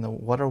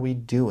 What are we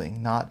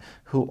doing, not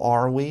who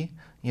are we.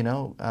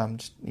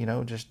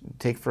 Just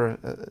take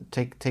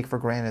for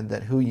granted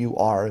that who you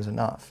are is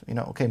enough.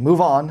 Okay,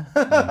 move on,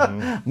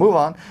 move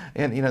on.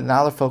 And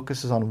now the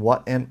focus is on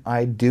what am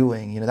I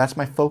doing. That's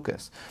my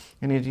focus.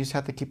 And you just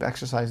have to keep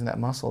exercising that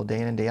muscle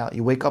day in and day out.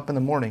 You wake up in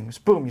the morning,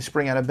 boom, you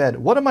spring out of bed.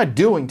 What am I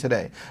doing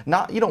today?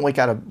 You don't wake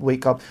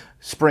up,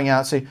 spring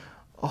out, say,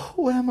 oh,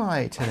 who am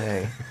I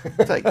today?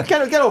 It's like,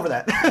 get over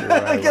that.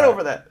 Get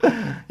over that.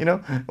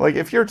 Like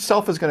if your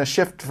self is going to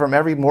shift from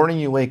every morning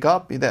you wake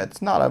up,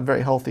 that's not a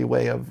very healthy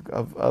way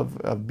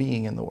of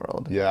being in the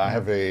world. Yeah, I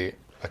have a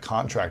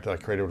contract that I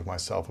created with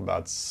myself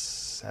about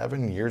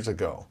 7 years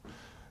ago.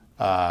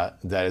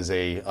 That is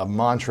a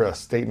mantra, a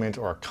statement,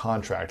 or a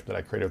contract that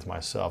I created with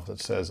myself that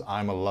says,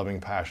 I'm a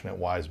loving, passionate,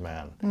 wise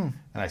man. And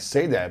I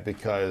say that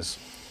because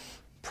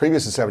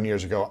previous to 7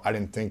 years ago, I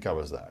didn't think I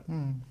was that.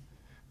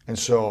 And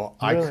so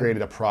I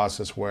created a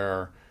process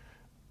where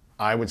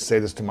I would say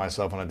this to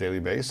myself on a daily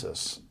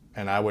basis,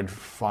 and I would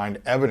find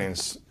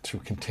evidence to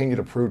continue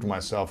to prove to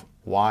myself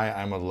why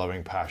I'm a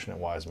loving, passionate,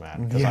 wise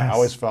man. Because I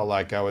always felt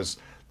like I was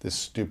this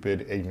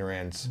stupid,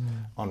 ignorant,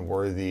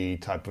 unworthy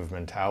type of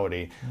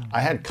mentality.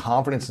 I had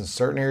confidence in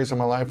certain areas of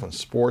my life, on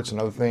sports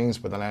and other things,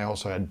 but then I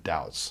also had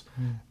doubts.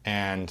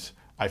 And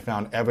I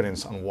found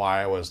evidence on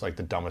why I was like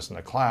the dumbest in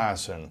the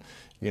class and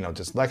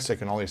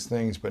dyslexic and all these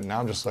things, but now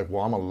I'm just like,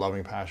 well, I'm a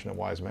loving, passionate,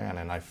 wise man,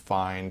 and I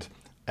find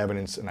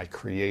evidence and I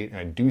create and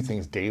I do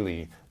things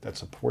daily that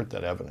support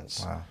that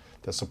evidence,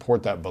 that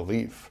support that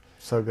belief.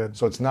 So good.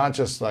 So it's not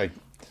just like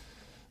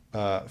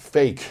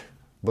fake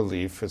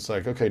belief. It's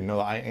like, okay, no,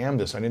 I am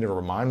this. I need to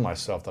remind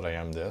myself that I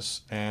am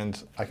this,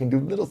 and I can do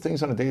little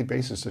things on a daily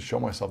basis to show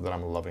myself that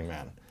I'm a loving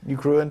man. You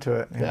grew into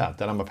it. Yeah,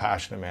 that I'm a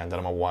passionate man, that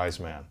I'm a wise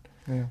man.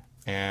 Yeah.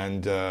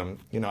 And,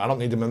 I don't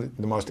need to be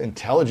the most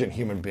intelligent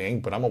human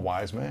being, but I'm a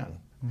wise man.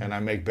 And I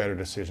make better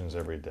decisions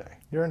every day.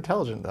 You're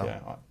intelligent, though.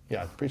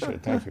 Yeah, I appreciate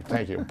it.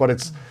 Thank you. But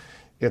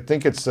I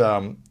think it's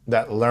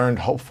that learned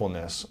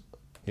hopefulness.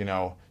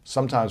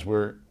 Sometimes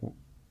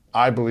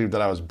I believe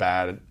that I was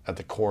bad at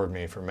the core of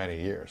me for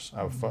many years.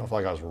 I felt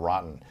like I was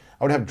rotten.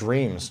 I would have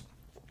dreams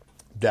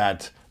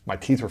that my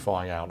teeth were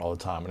falling out all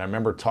the time. And I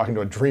remember talking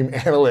to a dream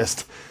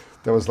analyst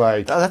that was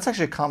like, oh, that's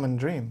actually a common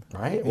dream.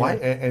 Right? Why?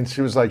 And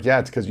she was like, yeah,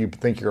 it's because you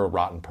think you're a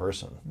rotten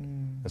person.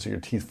 And so your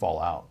teeth fall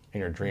out in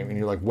your dream. And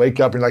you like wake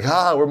up and you're like,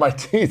 where are my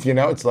teeth?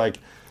 It's like.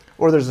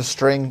 Or there's a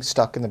string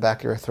stuck in the back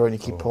of your throat and you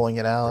keep pulling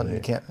it out and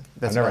you can't.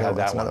 I've never had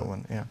that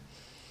one. Yeah.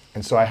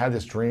 And so I had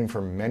this dream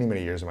for many,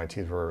 many years and my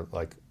teeth were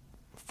like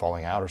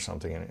falling out or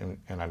something.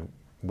 And I'd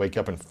wake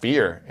up in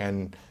fear.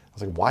 And I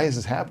was like, why is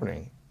this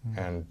happening?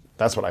 And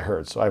that's what I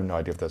heard. So I have no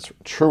idea if that's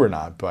true or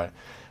not. But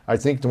I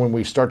think that when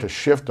we start to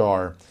shift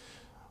our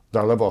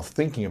level of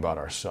thinking about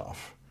ourselves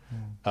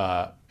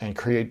and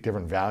create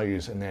different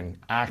values and then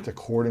act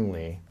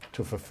accordingly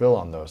to fulfill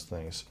on those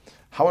things.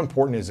 How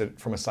important is it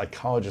from a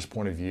psychologist's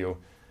point of view,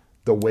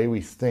 the way we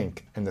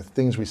think and the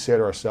things we say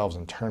to ourselves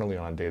internally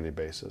on a daily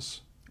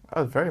basis?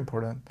 Oh, very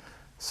important.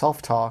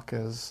 Self-talk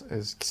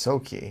is so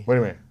key. Wait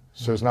a minute.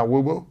 So it's not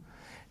woo-woo?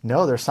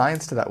 No, there's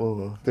science to that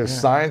woo-woo. There's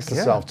science to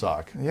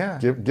self-talk. Yeah.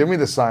 Give me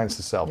the science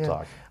to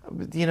self-talk.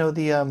 You know,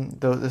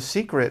 the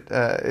secret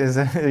is,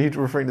 you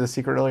were referring to the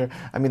secret earlier.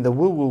 I mean, the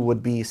woo-woo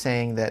would be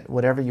saying that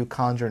whatever you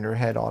conjure in your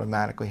head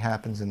automatically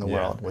happens in the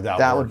world.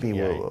 That would be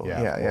woo-woo.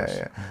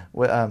 Yeah.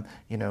 Well,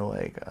 you know,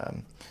 like,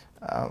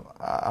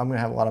 I'm going to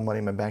have a lot of money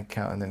in my bank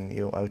account, and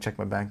then I would check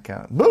my bank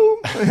account. Boom!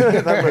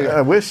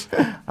 I wish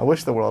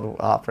the world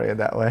operated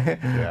that way.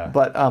 Yeah.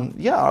 But,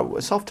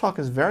 self-talk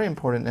is very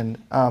important,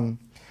 and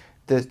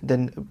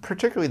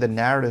particularly the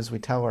narratives we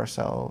tell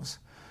ourselves,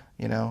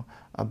 you know,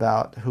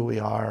 about who we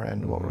are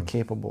and what we're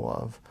capable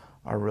of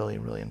are really,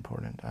 really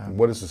important.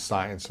 What is the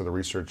science or the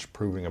research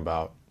proving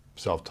about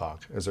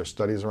self-talk? Is there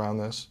studies around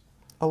this?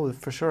 Oh,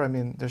 for sure. I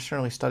mean, there's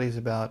certainly studies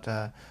about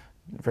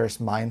various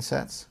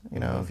mindsets, you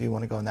know, if you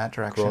want to go in that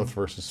direction. Growth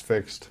versus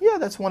fixed. Yeah,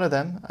 that's one of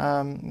them.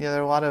 There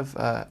are a lot of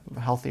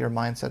healthier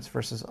mindsets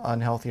versus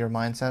unhealthier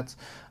mindsets.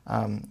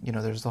 You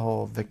know, there's the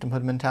whole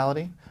victimhood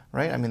mentality,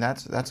 right? I mean,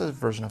 that's a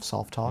version of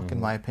self-talk,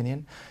 in my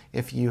opinion.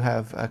 If you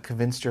have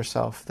convinced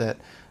yourself that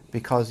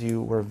because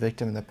you were a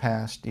victim in the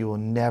past, you will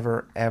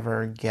never,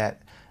 ever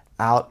get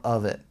out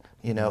of it,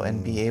 you know,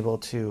 and be able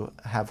to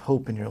have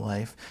hope in your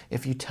life.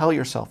 If you tell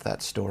yourself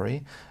that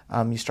story,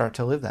 you start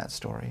to live that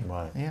story.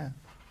 Right. Yeah.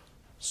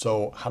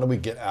 So how do we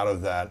get out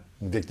of that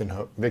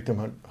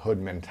victimhood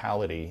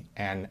mentality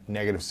and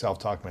negative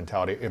self-talk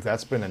mentality if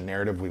that's been a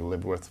narrative we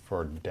lived with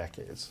for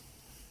decades?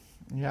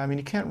 Yeah, I mean,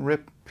 you can't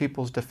rip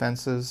people's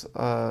defenses.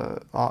 You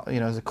know,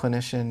 as a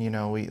clinician, you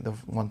know, the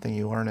one thing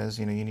you learn is,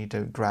 you know, you need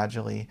to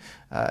gradually,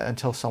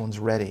 until someone's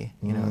ready,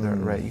 you know, they're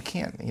ready. You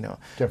can't, you know.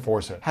 Can't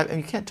force it. And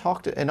you can't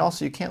talk to, and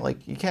also you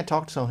can't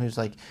talk to someone who's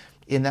like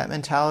in that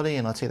mentality,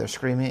 and let's say they're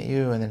screaming at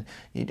you, and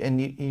then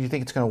you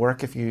think it's going to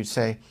work if you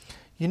say,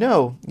 you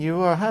know,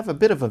 you have a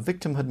bit of a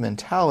victimhood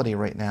mentality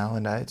right now,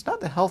 and it's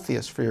not the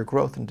healthiest for your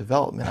growth and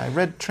development. I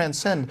read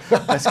Transcend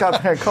by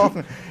Scott Barry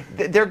Kaufman.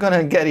 They're going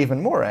to get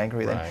even more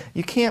angry then. Right.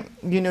 You can't,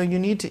 you know,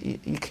 you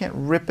can't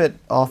rip it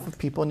off of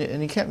people,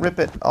 and you can't rip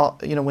it,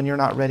 you know, when you're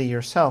not ready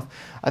yourself.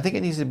 I think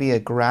it needs to be a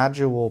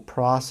gradual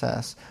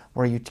process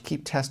where you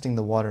keep testing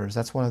the waters.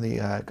 That's one of the,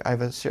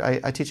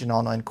 I teach an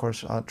online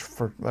course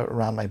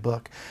around my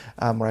book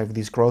where I have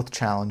these growth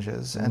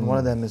challenges, and one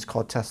of them is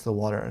called Test the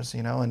Waters,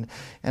 you know, and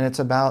it's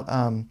about,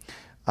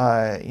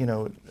 you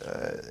know,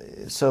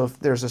 so if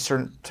there's a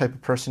certain type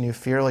of person you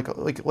fear, like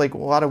a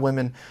lot of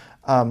women,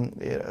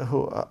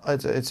 who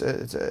it's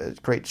a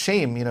great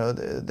shame, you know,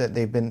 that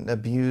they've been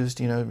abused,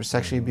 you know,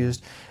 sexually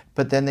abused,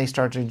 but then they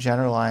start to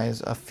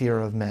generalize a fear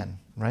of men,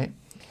 right?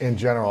 In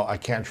general, I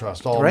can't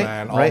trust all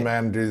men. All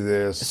men do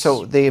this.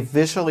 So they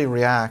visually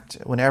react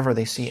whenever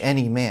they see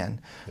any man.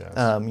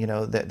 Yes. You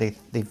know, that they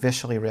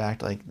visually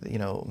react like, you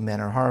know, men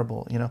are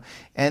horrible. You know,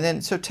 and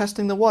then so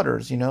testing the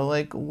waters. You know,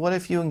 like what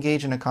if you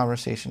engage in a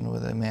conversation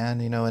with a man?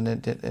 You know, and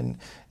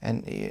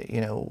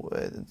you know,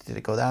 did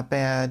it go that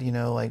bad? You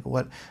know, like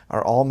what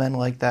are all men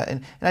like that?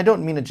 And I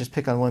don't mean to just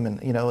pick on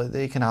women. You know,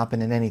 they can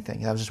happen in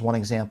anything. That was just one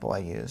example I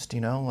used. You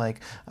know,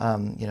 like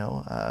you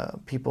know,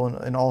 people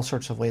in all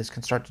sorts of ways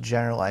can start to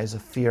generalize a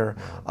fear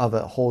of a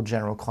whole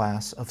general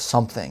class of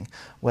something,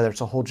 whether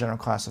it's a whole general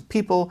class of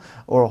people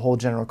or a whole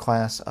general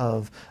class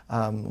of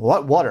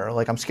water.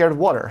 Like I'm scared of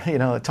water. You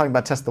know, talking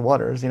about test the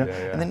waters. You know,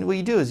 and then what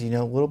you do is, you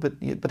know, a little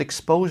bit, but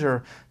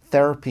exposure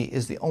therapy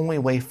is the only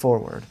way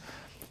forward.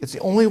 It's the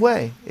only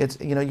way. It's,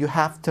 you know, you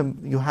have to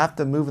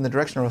move in the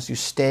direction, or else you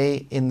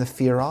stay in the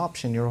fear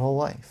option your whole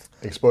life.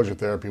 Exposure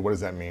therapy. What does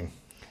that mean?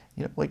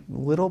 You know, like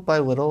little by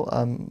little,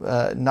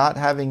 not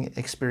having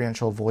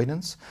experiential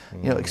avoidance.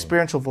 You know,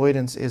 experiential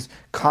avoidance is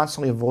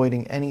constantly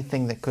avoiding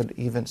anything that could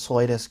even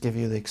slightest give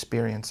you the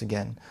experience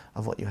again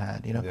of what you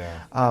had. You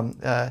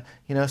know,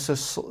 you know, so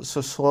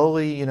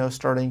slowly, you know,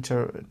 starting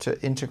to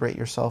integrate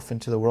yourself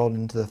into the world,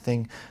 into the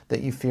thing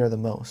that you fear the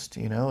most.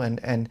 You know,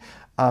 and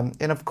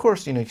of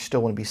course, you know, you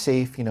still want to be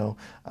safe. You know.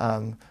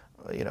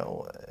 You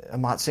know, I'm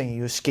not saying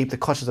you escape the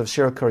clutches of a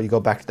serial killer, you go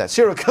back to that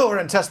serial killer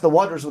and test the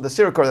waters with the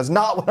serial killer. That's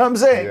not what I'm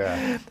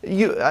saying.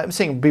 I'm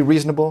saying be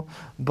reasonable,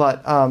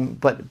 but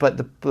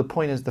the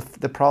point is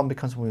the problem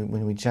becomes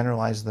when we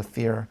generalize the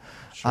fear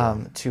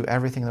to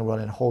everything in the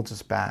world, and it holds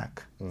us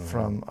back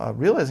from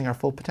realizing our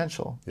full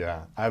potential.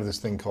 Yeah, I have this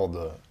thing called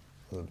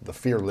the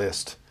fear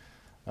list.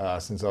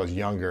 Since I was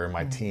younger, in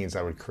my teens,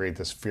 I would create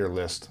this fear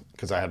list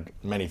because I had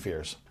many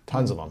fears,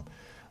 tons of them.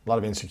 A lot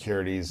of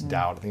insecurities,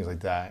 doubt, things like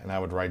that. And I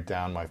would write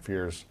down my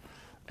fears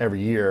every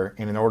year.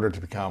 And in order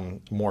to become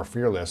more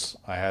fearless,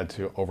 I had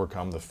to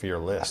overcome the fear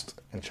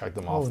list and check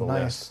them off the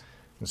list.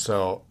 And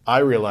so I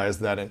realized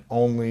that the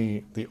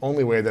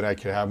only way that I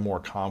could have more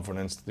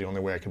confidence, the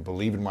only way I could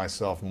believe in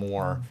myself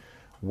more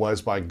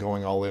was by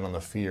going all in on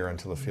the fear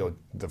until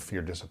the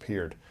fear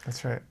disappeared.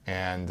 That's right.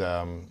 And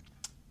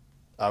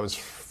I was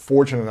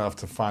fortunate enough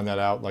to find that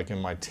out like in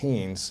my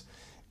teens.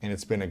 And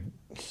it's been a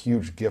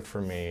huge gift for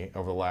me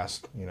over the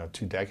last, you know,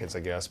 2 decades, I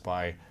guess,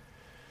 by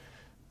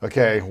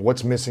okay,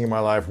 what's missing in my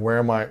life? Where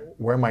am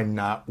I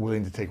not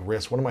willing to take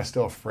risks? What am I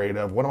still afraid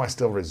of? What am I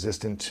still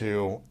resistant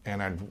to?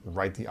 And I'll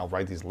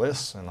write these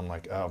lists, and I'm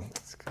like, oh,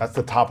 that's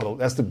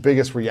the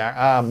biggest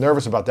I'm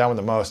nervous about that one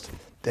the most.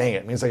 Dang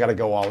it means I got to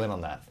go all in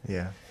on that.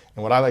 Yeah.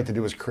 And what I like to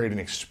do is create an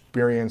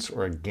experience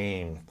or a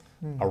game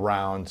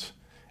around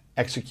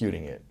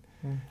executing it.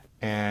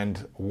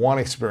 And one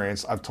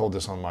experience, I've told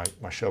this on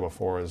my show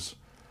before, is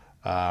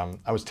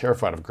I was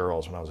terrified of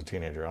girls when I was a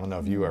teenager. I don't know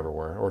if you ever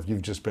were, or if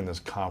you've just been this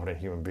confident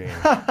human being.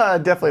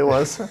 Definitely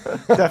was.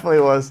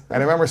 Definitely was.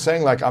 And I remember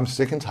saying, like, I'm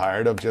sick and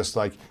tired of just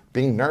like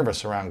being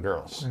nervous around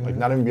girls, like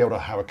not even be able to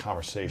have a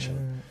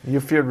conversation.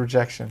 You feared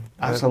rejection.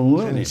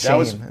 Absolutely. And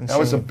That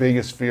was the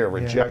biggest fear.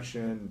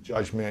 Rejection,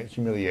 judgment,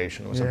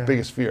 humiliation. It was the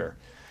biggest fear.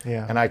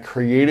 Yeah. And I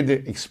created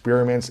the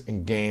experiments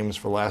and games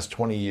for the last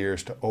 20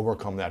 years to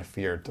overcome that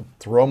fear, to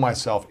throw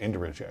myself into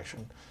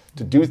rejection,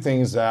 to do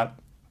things that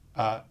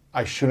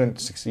I shouldn't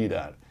succeed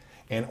at,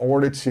 in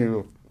order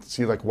to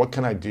see, like, what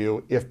can I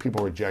do if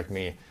people reject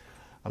me?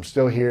 I'm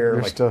still here.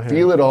 You're like, still here.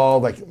 Feel it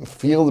all. Like,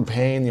 feel the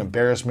pain, the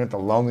embarrassment, the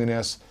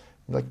loneliness.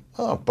 Like,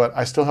 oh, but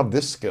I still have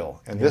this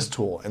skill and this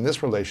tool and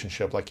this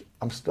relationship. Like,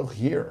 I'm still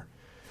here.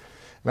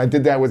 And I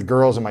did that with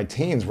girls in my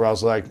teens, where I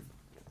was like,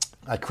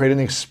 I created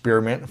an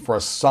experiment for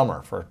a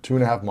summer, for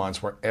 2.5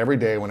 months, where every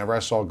day, whenever I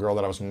saw a girl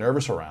that I was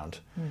nervous around,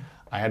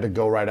 I had to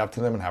go right up to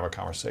them and have a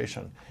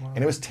conversation. Wow.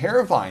 And it was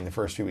terrifying the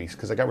first few weeks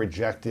because I got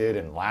rejected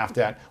and laughed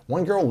at.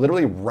 One girl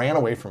literally ran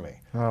away from me.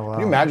 Oh, wow.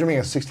 Can you imagine being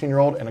a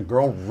 16-year-old and a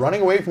girl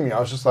running away from me? I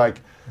was just like,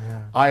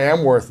 I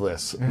am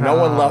worthless. No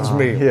one loves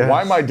me. Yes.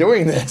 Why am I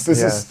doing this?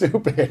 This is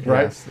stupid,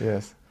 right?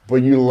 Yes.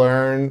 But you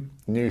learn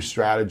new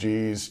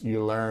strategies,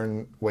 you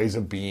learn ways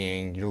of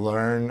being, you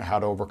learn how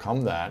to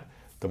overcome that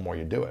the more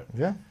you do it.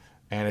 Yeah.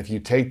 And if you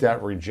take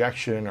that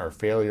rejection or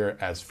failure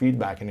as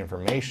feedback and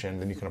information,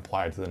 then you can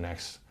apply it to the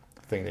next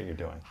thing that you're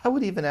doing. I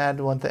would even add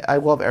one thing. I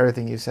love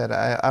everything you said.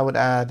 I would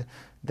add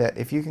that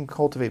if you can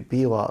cultivate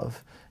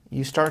be-love,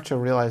 you start to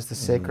realize the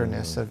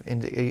sacredness of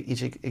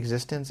each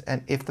existence.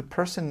 And if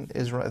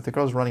the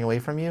girl's running away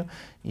from you,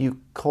 you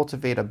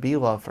cultivate a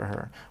be-love for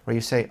her, where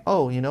you say,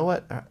 oh, you know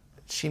what?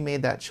 She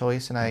made that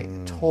choice, and I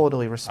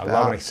totally respect. I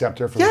love and accept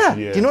her for who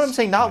she is. Do you know what I'm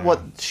saying? Not what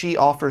she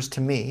offers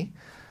to me,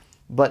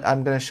 but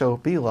I'm going to show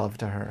be-love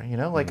to her. You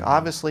know, like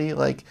obviously,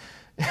 like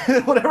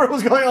whatever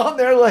was going on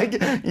there, like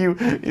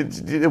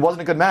it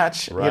wasn't a good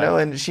match. Right. You know,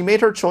 and she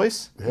made her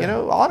choice. Yeah, you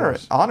know, honor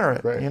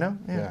it. Great. You know.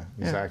 Yeah,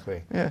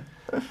 exactly. Yeah.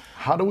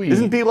 How do we?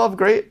 Isn't be-love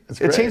great? It's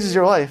It great. changes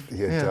your life.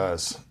 Yeah, it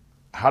does.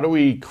 How do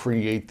we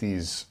create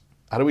these?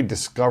 How do we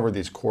discover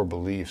these core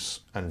beliefs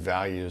and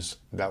values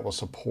that will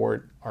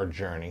support our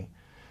journey?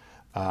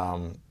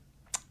 And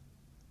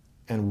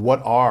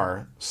what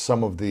are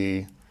some of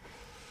the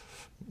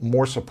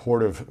more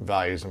supportive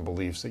values and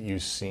beliefs that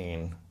you've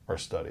seen or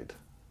studied?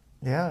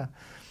 Yeah.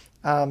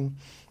 A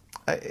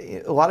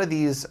lot of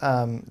these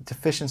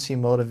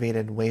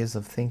deficiency-motivated ways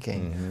of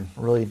thinking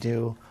really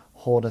do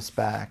hold us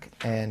back,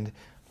 and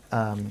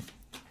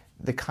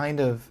the kind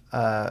of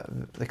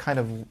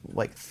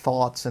like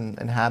thoughts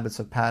and habits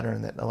of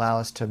pattern that allow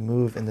us to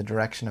move in the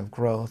direction of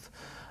growth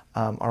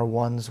are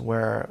ones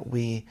where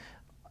we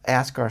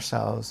ask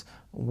ourselves,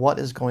 what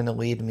is going to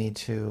lead me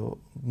to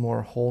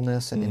more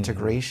wholeness and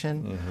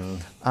integration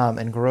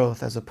and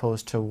growth, as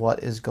opposed to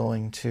what is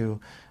going to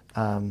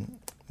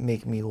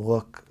make me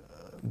look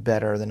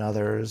better than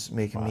others,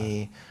 make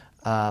me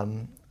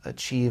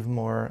achieve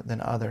more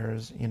than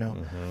others. You know,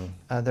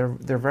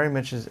 they're very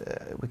much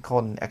we call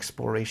it an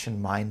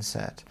exploration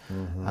mindset,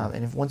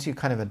 and if once you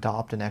kind of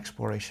adopt an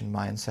exploration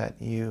mindset,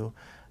 you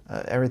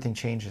everything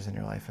changes in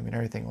your life. I mean,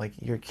 everything, like,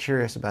 you're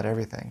curious about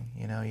everything.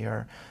 You know,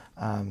 you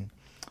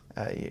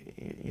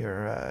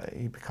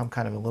become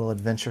kind of a little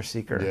adventure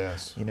seeker.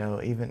 Yes. You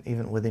know,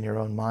 even within your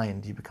own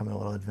mind, you become a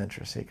little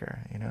adventure seeker.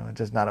 You know, it's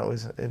just not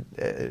always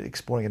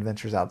exploring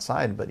adventures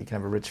outside, but you can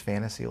have a rich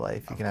fantasy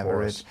life. You can have a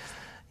rich,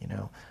 you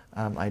know,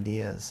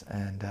 ideas,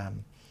 and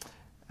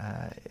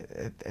I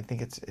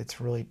think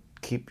it's really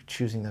keep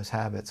choosing those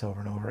habits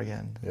over and over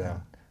again. Yeah.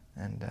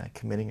 And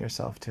committing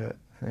yourself to it.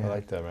 I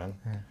like that, man.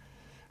 Yeah.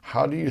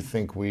 How do you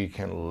think we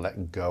can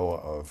let go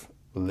of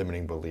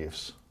limiting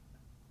beliefs?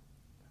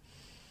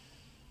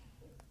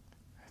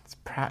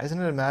 Isn't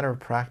it a matter of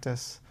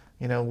practice?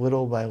 You know,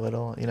 little by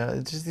little. You know,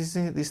 it's just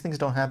these things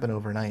don't happen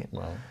overnight.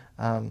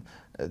 Wow.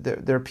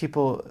 There are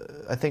people.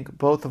 I think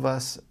both of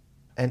us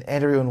and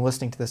everyone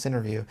listening to this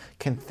interview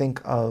can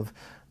think of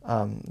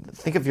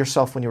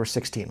yourself when you were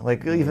 16.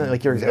 Like even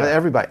like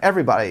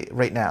everybody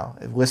right now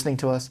listening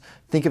to us.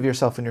 Think of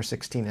yourself when you're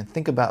 16 and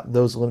think about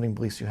those limiting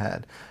beliefs you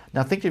had.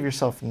 Now think of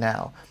yourself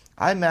now.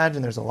 I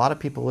imagine there's a lot of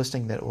people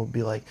listening that will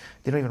be like,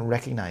 they don't even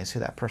recognize who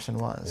that person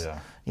was. Yeah.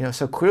 You know,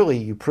 so clearly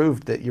you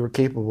proved that you were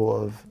capable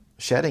of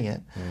shedding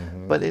it,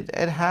 but it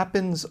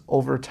happens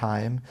over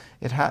time.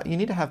 You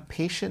need to have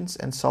patience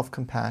and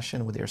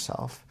self-compassion with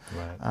yourself.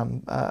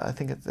 Right. I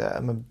think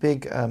I'm a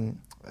big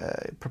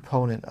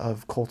proponent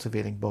of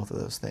cultivating both of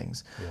those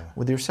things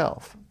with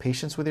yourself,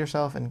 patience with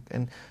yourself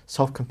and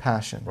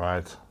self-compassion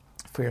Right.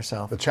 for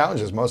yourself. The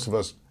challenge is most of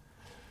us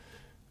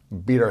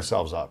beat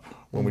ourselves up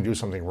when we do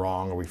something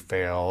wrong or we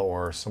fail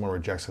or someone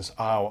rejects us.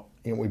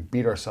 We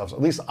beat ourselves.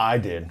 At least I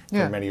did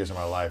for many years of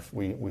my life.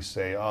 We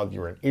say, oh,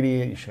 you're an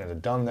idiot. You shouldn't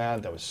have done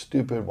that. That was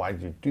stupid. Why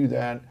did you do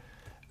that?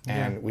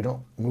 And we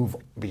don't move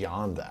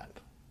beyond that.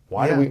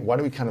 Why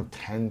do we kind of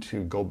tend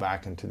to go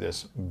back into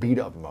this beat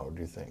up mode,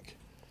 do you think?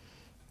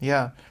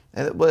 Yeah.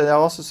 But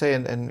I'll also say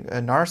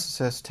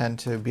narcissists tend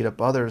to beat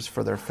up others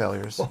for their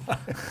failures.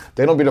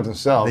 They don't beat up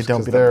themselves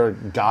because they're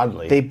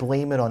godly. They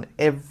blame it on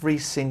every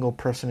single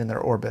person in their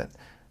orbit,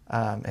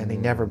 and they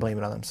never blame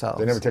it on themselves.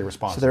 They never take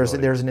responsibility. So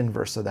there's an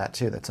inverse of that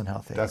too that's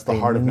unhealthy. That's the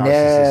heart of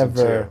narcissism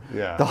too.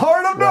 Yeah. The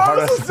heart of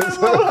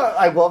narcissism!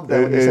 I love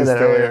that when you said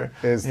that earlier.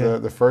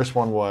 The first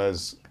one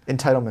was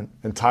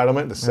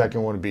entitlement. The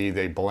second one would be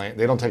they don't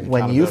take accountability.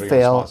 When you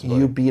fail,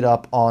 you beat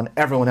up on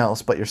everyone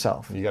else but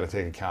yourself. You got to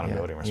take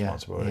accountability and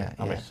responsibility.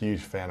 I'm a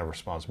huge fan of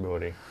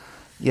responsibility.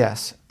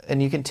 Yes,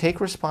 and you can take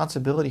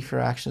responsibility for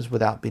your actions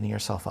without beating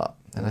yourself up.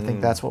 And I think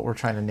that's what we're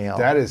trying to nail.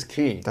 That is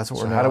key. That's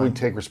what so how do we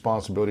take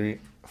responsibility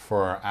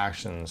for our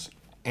actions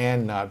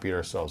and not beat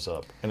ourselves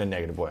up in a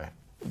negative way?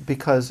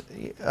 Because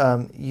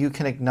you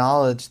can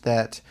acknowledge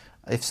that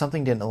if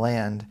something didn't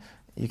land,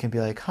 you can be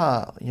like,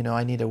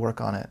 I need to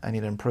work on it. I need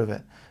to improve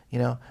it.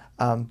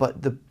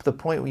 But the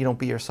point where you don't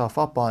beat yourself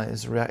up on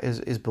is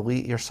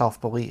your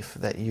self-belief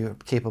that you're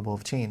capable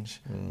of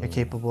change. You're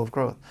capable of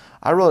growth.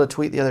 I wrote a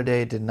tweet the other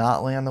day. It did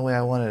not land the way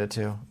I wanted it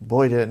to.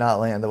 Boy, did it not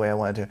land the way I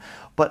wanted to.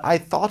 But I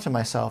thought to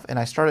myself, and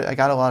I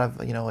got a lot of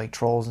like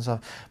trolls and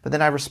stuff. But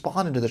then I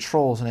responded to the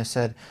trolls and I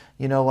said,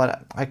 you know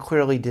what? I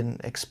clearly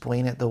didn't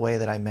explain it the way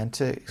that I meant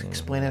to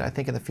explain it. I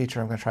think in the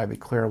future I'm going to try to be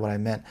clear what I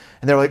meant.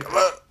 And they're like.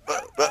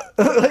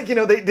 Like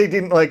they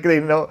didn't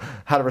know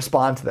how to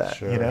respond to that.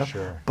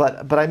 Sure.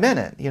 But I meant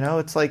it.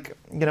 It's like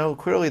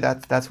clearly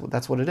that's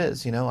what it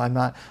is. I'm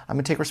gonna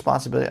take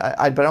responsibility. But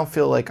I don't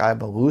feel like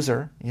I'm a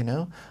loser. I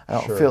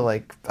don't feel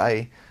like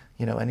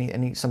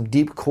some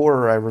deep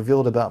core I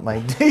revealed about my.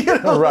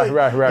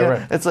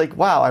 Right. It's like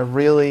wow, I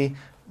really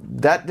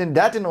that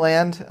didn't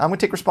land. I'm gonna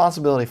take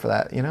responsibility for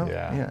that.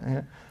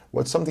 Yeah.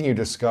 What's something you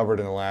discovered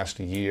in the last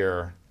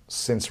year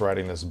since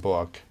writing this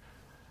book?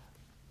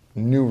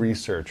 New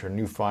research or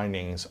new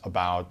findings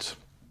about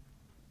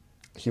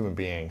human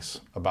beings,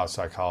 about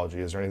psychology.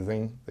 Is there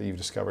anything that you've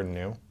discovered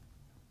new?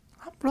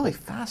 I'm really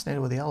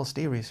fascinated with the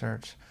LSD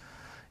research.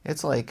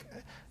 It's like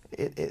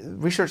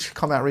research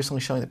come out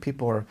recently showing that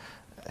people are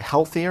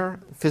healthier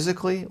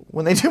physically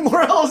when they do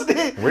more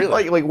LSD.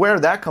 Really? Like where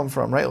did that come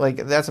from, right? Like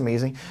that's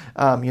amazing.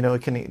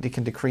 It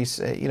can decrease.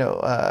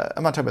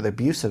 I'm not talking about the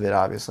abuse of it,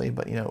 obviously,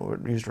 but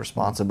used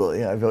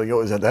responsibly. I feel like you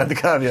always have that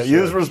caveat.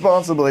 Use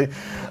responsibly.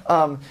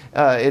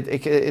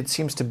 It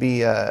seems to be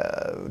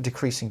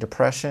decreasing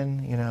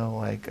depression.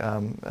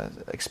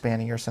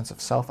 Expanding your sense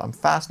of self. I'm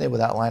fascinated with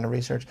that line of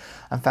research.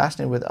 I'm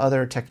fascinated with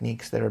other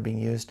techniques that are being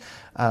used,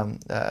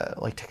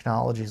 like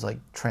technologies like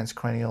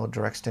transcranial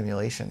direct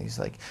stimulation. These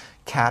like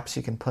caps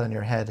you can put in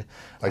your head.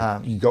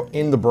 Like you go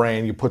in the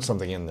brain, you put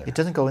something in there. It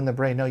doesn't go in the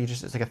brain. No,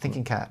 it's like a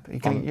thinking cap. You're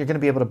going to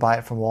be able to buy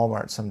it from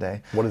Walmart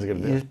someday. What is it going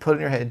to do? You just put it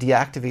in your head. It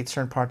deactivates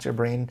certain parts of your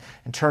brain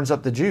and turns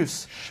up the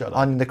juice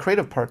on the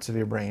creative parts of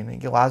your brain.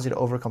 It allows you to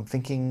overcome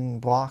thinking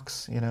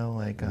blocks.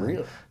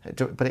 Really?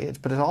 But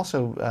it's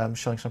also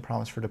showing some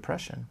promise for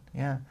depression.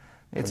 Yeah.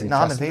 It's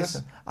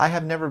non-invasive. I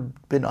have never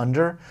been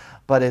under,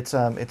 but it's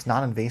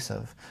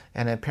non-invasive.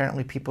 And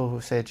apparently people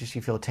who say it just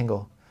you feel a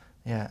tingle.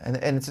 Yeah, and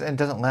it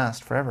doesn't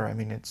last forever. I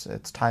mean,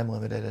 it's time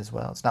limited as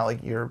well. It's not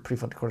like your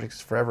prefrontal cortex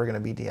is forever going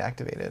to be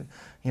deactivated,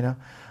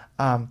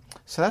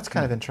 So that's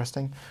kind of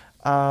interesting.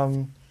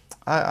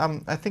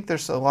 I think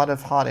there's a lot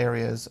of hot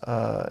areas.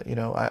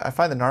 I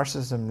find the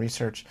narcissism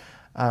research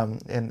on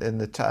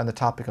the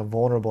topic of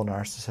vulnerable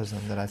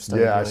narcissism that I've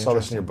studied. Yeah, really I saw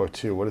this in your book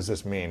too. What does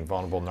this mean,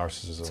 vulnerable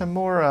narcissism? It's a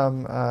more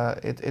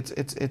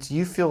it's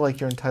you feel like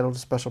you're entitled to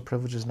special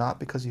privileges not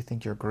because you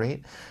think you're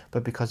great,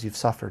 but because you've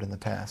suffered in the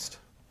past.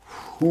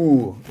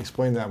 Ooh,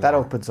 explain that more. That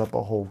opens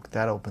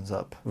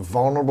up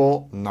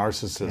vulnerable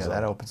narcissism. Yeah,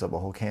 that opens up a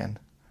whole can.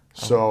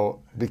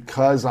 So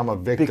because I'm a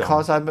victim.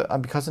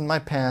 Because in my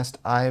past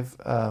I've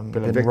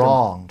been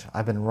wronged.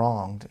 I've been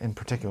wronged in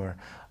particular.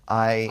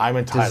 I'm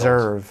entitled.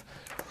 Deserve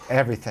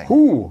everything.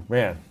 Ooh,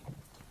 man.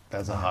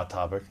 That's a hot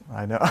topic.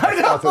 I know.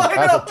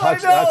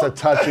 That's a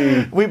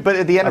touchy. But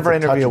at the end of our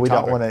interview, we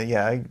don't want to.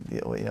 Yeah,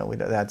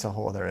 that's a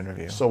whole other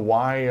interview. So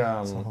why?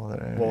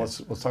 Well, let's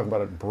talk about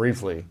it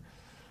briefly.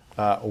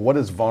 What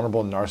does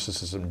vulnerable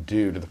narcissism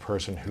do to the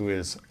person who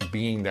is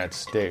being that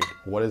state?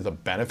 What is the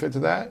benefit to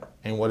that?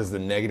 And what is the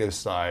negative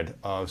side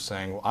of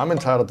saying, well, I'm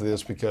entitled to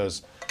this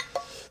because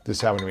this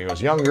happened to me when I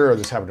was younger, or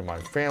this happened to my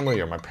family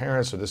or my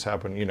parents, or this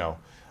happened,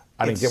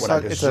 I didn't get what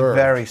I deserved. It's a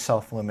very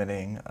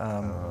self-limiting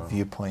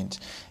viewpoint.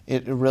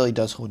 It really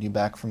does hold you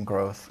back from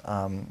growth.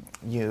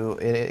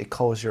 It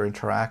culls your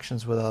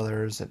interactions with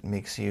others. It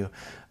makes you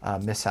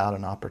miss out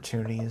on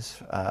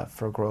opportunities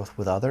for growth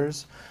with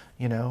others,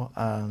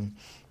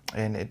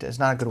 And it's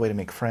not a good way to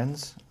make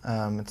friends.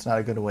 It's not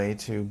a good way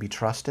to be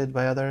trusted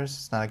by others.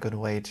 It's not a good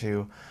way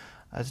to.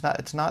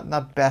 It's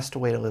not best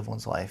way to live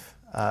one's life.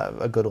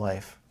 A good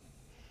life.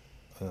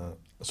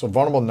 So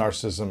vulnerable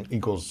narcissism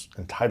equals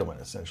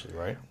entitlement, essentially,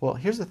 right? Well,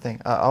 here's the thing.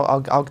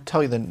 I'll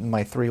tell you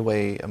my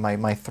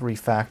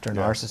three-factor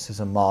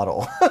narcissism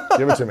model.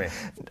 Give it to me.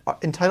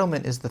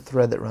 Entitlement is the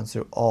thread that runs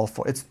through all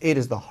four. It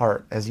is the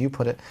heart, as you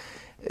put it.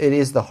 It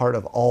is the heart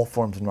of all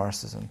forms of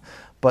narcissism.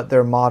 But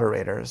they're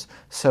moderators.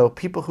 So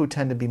people who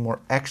tend to be more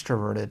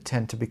extroverted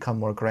tend to become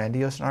more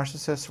grandiose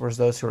narcissists, whereas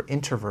those who are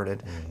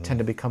introverted tend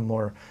to become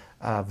more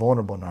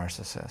vulnerable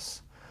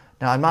narcissists.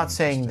 Now, I'm not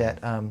saying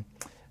that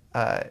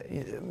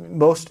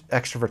most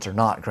extroverts are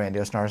not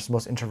grandiose narcissists,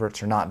 most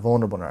introverts are not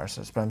vulnerable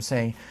narcissists, but I'm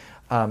saying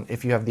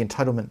if you have the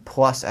entitlement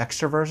plus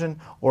extroversion,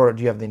 or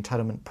do you have the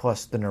entitlement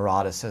plus the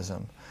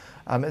neuroticism?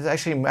 It's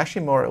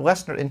actually more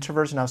less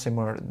introversion. I would say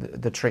more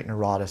the trait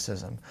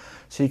neuroticism.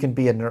 So you can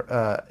be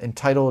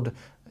entitled.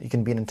 You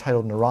can be an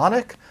entitled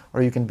neurotic,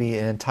 or you can be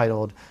an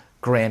entitled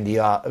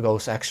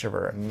grandiose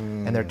extrovert,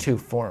 and there are two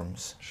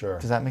forms. Sure.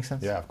 Does that make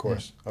sense? Yeah, of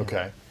course. Yeah.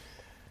 Okay.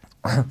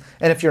 And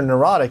if you're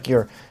neurotic,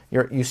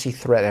 you see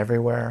threat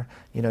everywhere.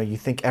 You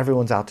think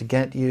everyone's out to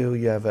get you.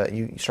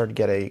 You start to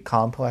get a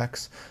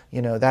complex.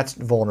 That's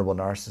vulnerable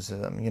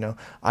narcissism.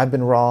 I've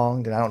been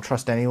wronged and I don't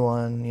trust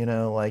anyone.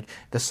 Like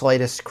the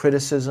slightest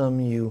criticism,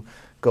 you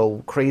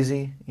go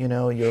crazy.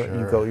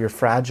 You're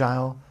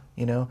fragile.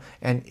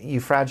 And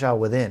you're fragile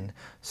within,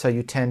 so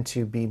you tend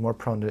to be more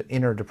prone to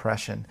inner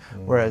depression.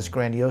 Whereas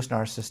grandiose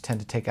narcissists tend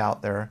to take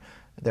out their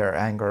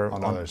anger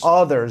on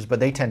others,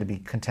 but they tend to be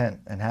content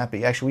and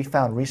happy. Actually, we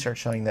found research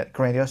showing that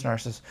grandiose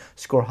narcissists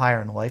score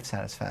higher in life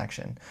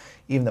satisfaction,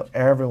 even though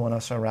everyone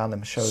else around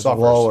them shows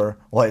lower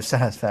life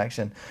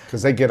satisfaction.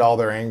 Because they get all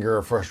their anger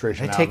or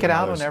frustration out. They take it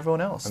out on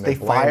everyone else. They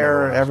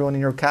fire everyone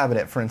in your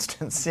cabinet, for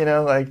instance.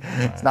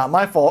 It's not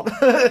my fault.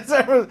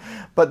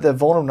 But the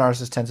vulnerable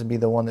narcissist tends to be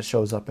the one that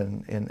shows up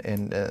in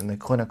the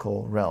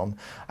clinical realm.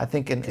 I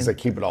think because they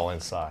keep it all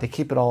inside. They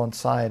keep it all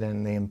inside,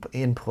 and they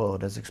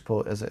implode as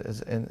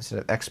instead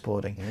of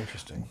exploding.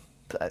 Interesting.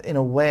 In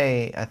a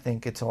way, I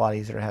think it's a lot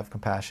easier to have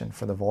compassion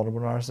for the vulnerable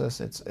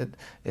narcissist.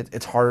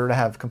 It's harder to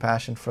have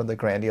compassion for the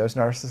grandiose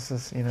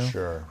narcissist.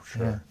 Sure.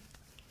 Yeah.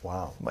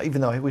 Wow.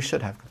 Even though we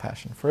should have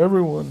compassion for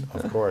everyone.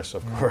 Of course,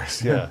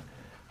 yeah.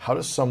 How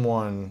does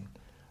someone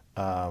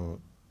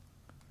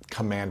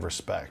command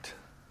respect?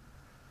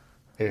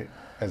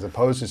 As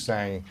opposed to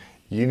saying,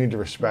 you need to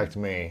respect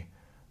me,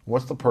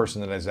 what's the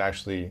person that is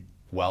actually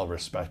well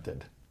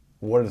respected?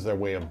 What is their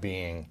way of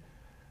being?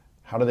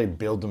 How do they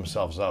build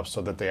themselves up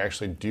so that they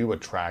actually do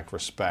attract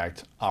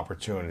respect,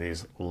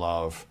 opportunities,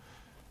 love?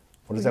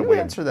 What is that way?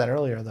 You answered that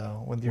earlier,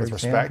 though, with your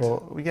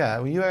example. Respect? Yeah,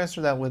 well, you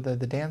answered that with the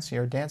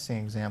dancing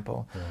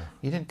example. Yeah.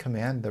 You didn't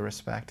command the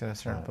respect at a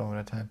certain moment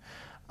of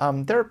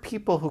time. There are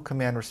people who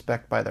command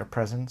respect by their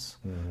presence,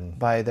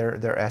 by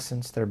their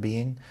essence, their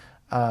being.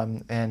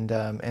 And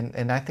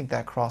I think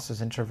that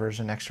crosses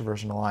introversion,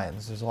 extroversion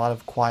lines. There's a lot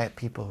of quiet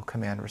people who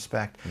command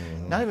respect,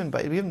 not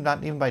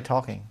even by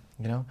talking.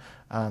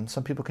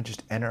 Some people can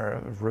just enter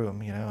a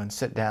room, and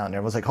sit down. And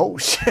everyone's like, "Oh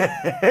shit!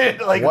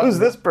 Who's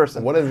this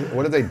person?" What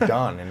have they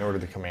done in order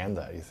to command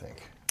that? You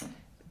think?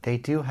 They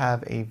do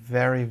have a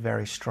very,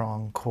 very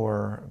strong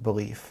core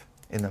belief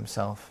in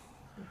themselves.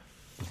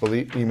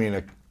 Belief? You mean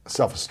a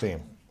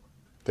self-esteem?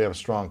 They have a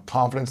strong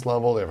confidence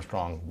level. They have a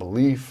strong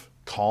belief.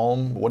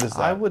 Calm. What is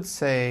that?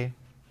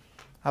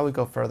 I would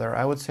go further.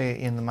 I would say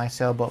in my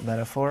sailboat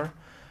metaphor,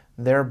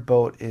 their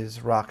boat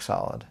is rock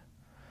solid.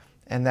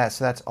 And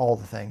that's all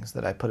the things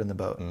that I put in the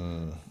boat.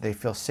 They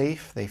feel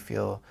safe. They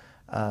feel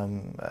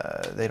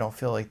they don't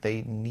feel like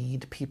they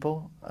need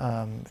people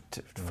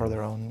for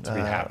their own to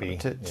be happy,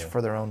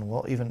 for their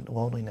own even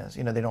loneliness.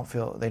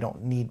 They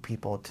don't need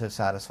people to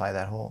satisfy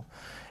that hole.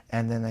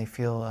 And then they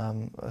feel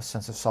a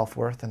sense of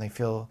self-worth, and they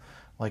feel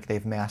like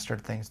they've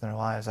mastered things in their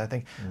lives. I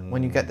think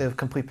when you get the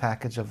complete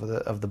package of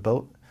the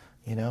boat,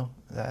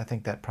 I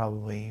think that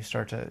probably you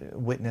start to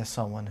witness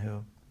someone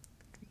who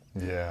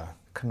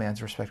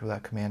commands respect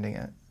without commanding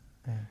it.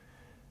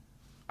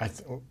 Yeah.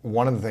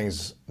 One of the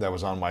things that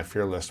was on my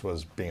fear list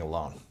was being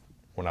alone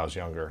when I was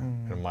younger.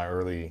 In my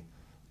early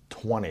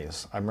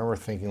 20s, I remember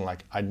thinking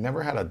I'd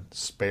never had a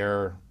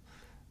spare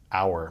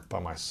hour by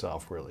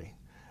myself, really.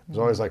 It was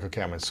always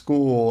okay, I'm in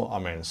school,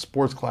 I'm in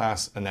sports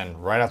class, and then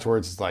right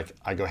afterwards it's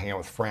I go hang out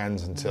with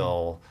friends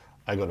until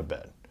I go to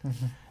bed.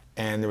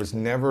 And there was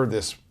never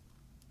this,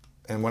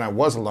 and when I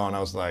was alone,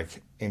 I was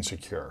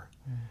insecure.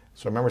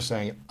 So I remember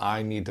saying,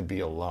 I need to be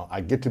alone.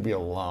 I get to be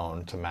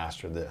alone to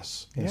master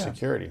this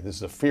insecurity. This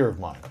is a fear of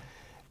mine.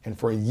 And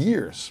for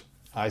years,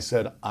 I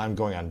said, I'm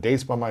going on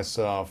dates by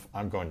myself.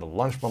 I'm going to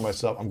lunch by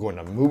myself. I'm going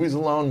to movies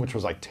alone, which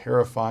was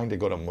terrifying to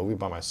go to a movie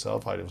by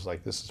myself. I was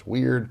this is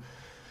weird.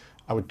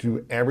 I would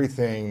do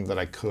everything that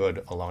I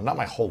could alone. Not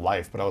my whole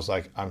life, but I was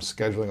I'm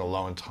scheduling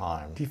alone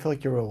time. Do you feel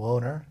like you were a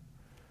loner?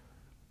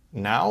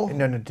 Now?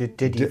 No.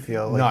 Did you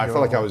feel like no, I felt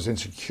like I was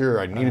insecure.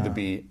 I needed to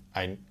be,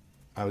 I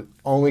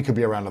only could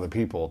be around other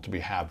people to be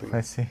happy.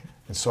 I see.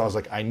 And so I was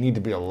I need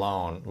to be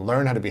alone,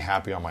 learn how to be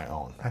happy on my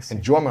own. I see.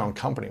 Enjoy my own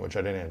company, which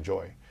I didn't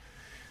enjoy.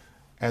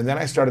 And then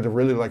I started to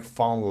really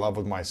fall in love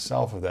with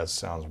myself, if that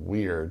sounds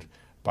weird,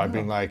 by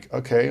being like,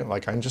 okay,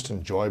 like I just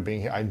enjoy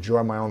being here. I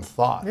enjoy my own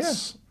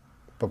thoughts. Yeah.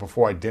 But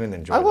before I didn't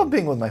enjoy I them. love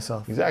being with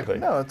myself. Exactly.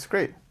 No, it's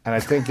great. And I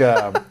think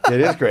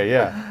it is great,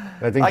 yeah.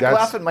 And I think that's,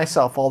 laugh at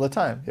myself all the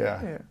time.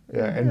 Yeah,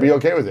 and be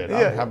okay with it.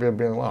 Yeah. I'm happy with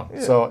being alone.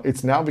 Yeah. So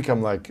it's now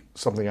become like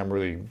something I'm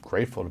really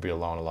grateful to be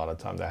alone a lot of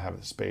times, to have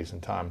the space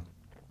and time.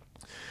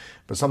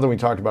 But something we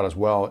talked about as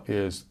well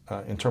is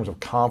in terms of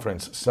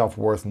confidence,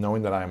 self-worth,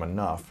 knowing that I am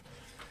enough.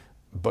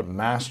 But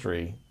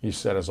mastery, you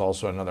said, is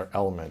also another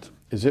element.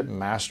 Is it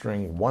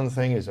mastering one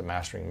thing? Is it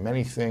mastering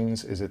many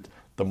things? Is it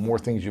the more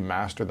things you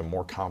master, the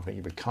more confident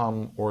you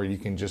become? Or you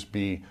can just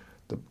be,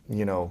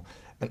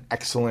 an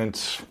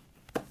excellent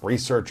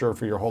researcher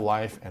for your whole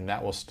life, and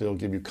that will still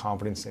give you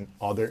confidence in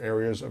other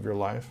areas of your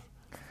life?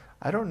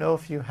 I don't know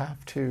if you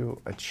have to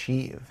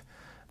achieve.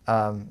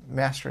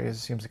 Mastery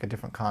seems like a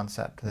different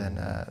concept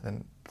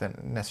than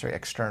necessary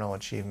external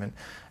achievement.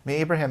 I mean,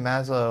 Abraham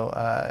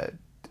Maslow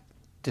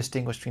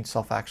distinguished between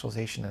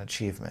self-actualization and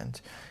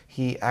achievement.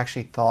 He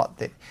actually thought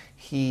that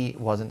he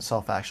wasn't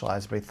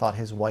self-actualized, but he thought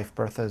his wife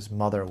Bertha's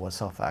mother was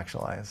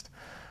self-actualized,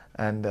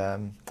 and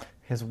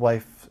his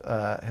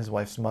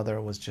wife's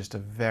mother was just a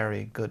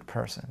very good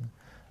person.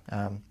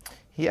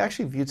 He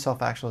actually viewed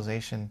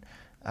self-actualization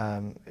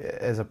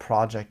as a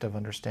project of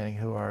understanding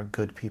who are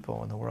good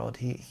people in the world.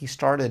 He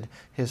started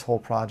his whole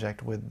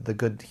project with the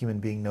Good Human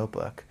Being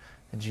Notebook,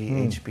 the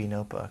GHB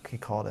notebook, he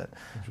called it.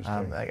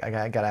 I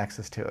got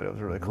access to it. It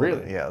was really cool.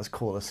 Really? Yeah, it was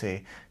cool to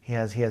see. He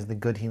has the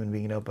Good Human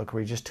Being notebook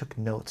where he just took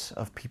notes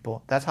of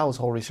people. That's how his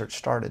whole research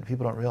started.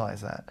 People don't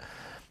realize that.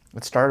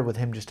 It started with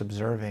him just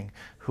observing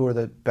who are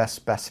the best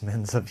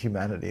specimens of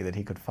humanity that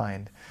he could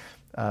find.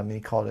 And he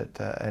called it,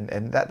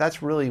 and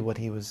that's really what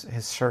his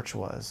search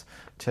was,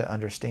 to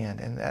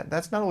understand. And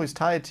that's not always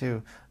tied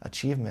to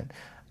achievement.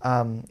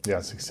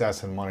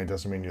 Success and money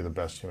doesn't mean you're the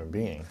best human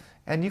being.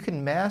 And you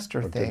can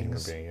master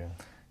things. Being, yeah.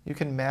 You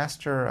can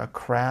master a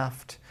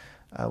craft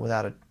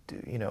without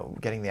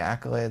getting the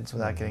accolades,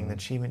 without getting the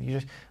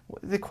achievement.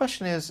 The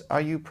question is,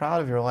 are you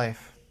proud of your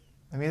life?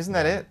 I mean, isn't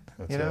that it?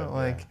 You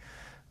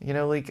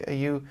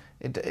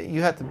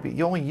have to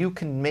be. Only you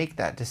can make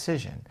that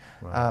decision.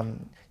 Right.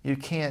 You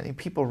can't.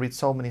 People read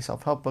so many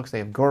self-help books. They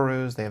have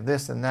gurus. They have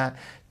this and that,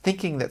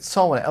 thinking that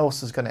someone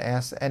else is going to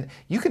ask. And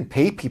you can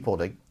pay people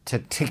to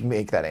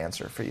make that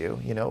answer for you.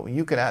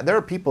 You can. There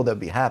are people that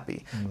would be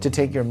happy to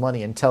take your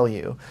money and tell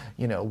you,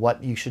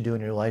 what you should do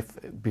in your life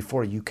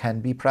before you can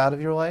be proud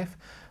of your life.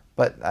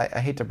 But I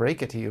hate to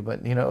break it to you,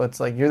 but it's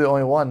like you're the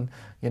only one.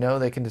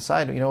 They can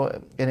decide.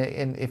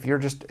 And if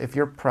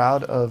you're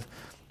proud of,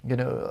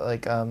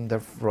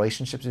 the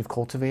relationships you've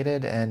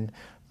cultivated and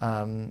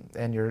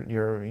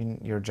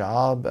your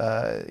job,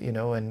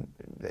 and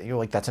you're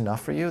like, that's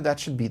enough for you. That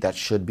should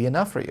be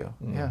enough for you.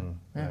 Mm-hmm.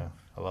 Yeah.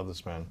 I love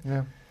this, man.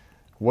 Yeah.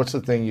 What's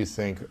the thing you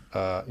think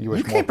you wish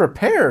You came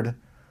prepared.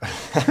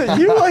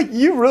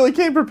 You really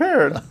came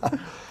prepared.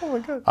 Oh my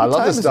God. I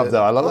love this stuff,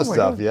 though. I love this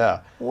stuff. God.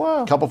 Yeah.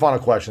 Wow. A couple final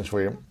questions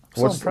for you.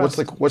 What's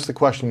impressed. the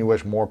question you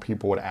wish more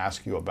people would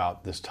ask you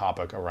about this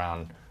topic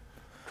around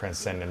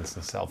transcendence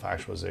and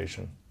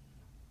self-actualization?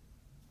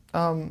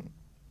 I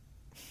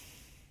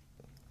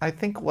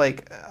think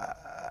I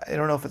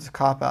don't know if it's a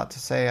cop-out to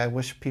say I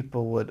wish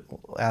people would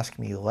ask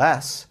me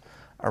less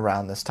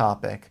around this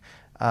topic.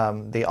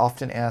 They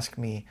often ask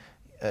me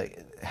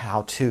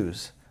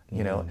how-tos.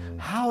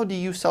 How do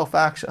you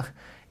self-actualize?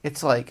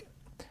 It's like,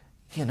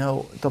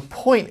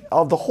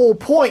 the whole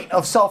point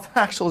of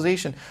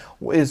self-actualization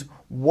is,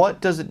 what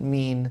does it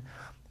mean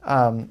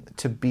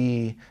to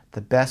be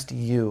the best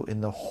you in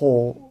the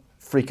whole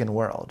freaking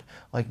world?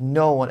 Like,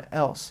 no one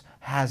else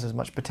has as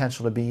much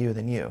potential to be you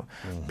than you.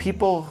 Mm-hmm.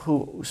 People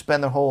who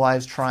spend their whole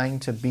lives trying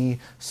to be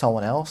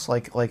someone else,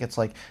 like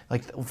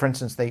for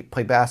instance, they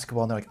play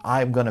basketball and they're like,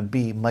 I'm gonna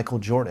be Michael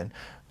Jordan.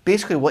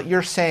 Basically, what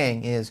you're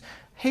saying is,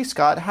 hey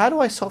Scott, how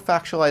do I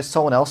self-actualize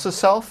someone else's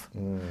self?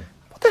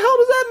 What the hell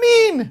does that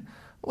mean?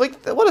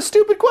 Like, what a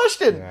stupid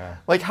question. Yeah.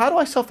 Like, how do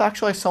I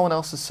self-actualize someone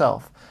else's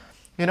self?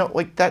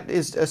 That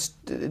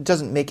it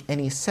doesn't make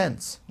any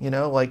sense.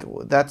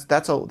 That's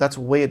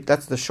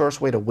the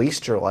shortest way to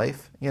waste your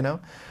life. What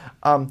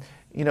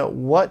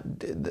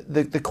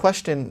the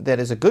question that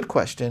is a good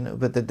question,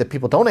 but that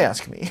people don't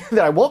ask me,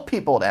 that I want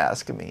people to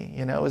ask me,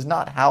 is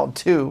not how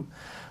to,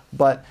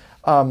 but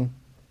what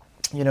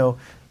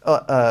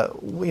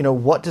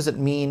does it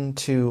mean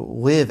to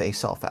live a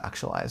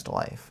self-actualized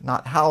life?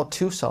 Not how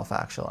to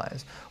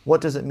self-actualize. What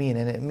does it mean?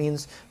 And it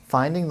means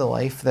finding the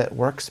life that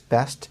works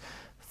best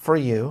for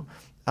you,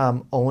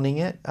 owning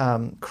it,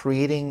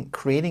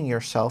 creating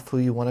yourself who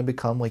you want to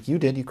become, like you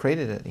did. You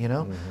created it.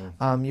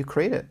 You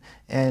create it,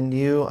 and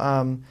you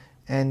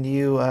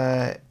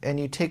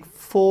take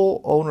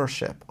full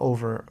ownership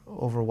over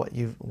what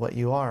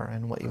you are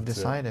and what you've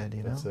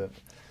decided. That's it.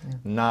 Yeah.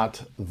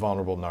 Not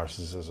vulnerable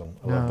narcissism.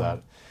 I love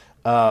that.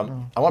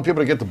 I want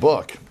people to get the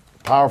book.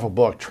 Powerful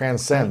book,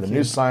 Transcend, The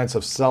New Science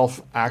of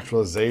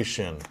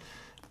Self-Actualization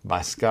by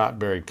Scott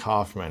Barry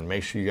Kaufman.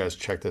 Make sure you guys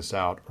check this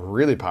out.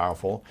 Really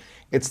powerful.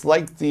 It's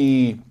like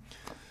the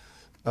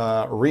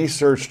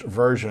researched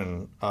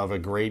version of a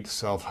great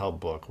self-help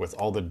book with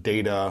all the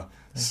data,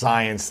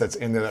 science that's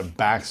in there that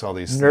backs all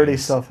these Nerdy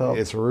things. self-help.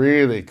 It's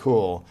really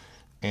cool,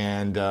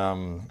 and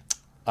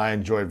I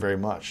enjoy it very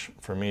much.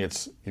 For me,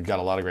 you've got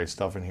a lot of great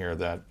stuff in here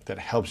that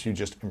helps you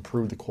just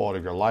improve the quality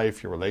of your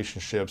life, your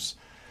relationships.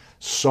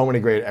 So many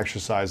great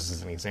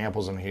exercises and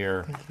examples in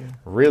here. Thank you.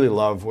 Really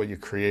love what you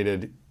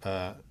created.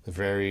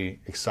 Very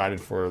excited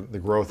for the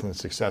growth and the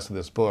success of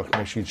this book.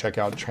 Make sure you check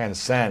out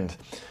Transcend.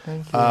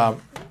 Thank you.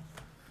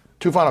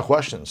 2 final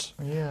questions.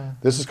 Yeah.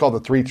 This is called the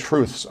 3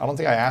 truths. I don't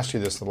think I asked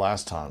you this the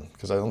last time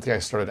because I don't think I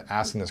started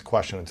asking this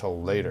question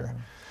until later.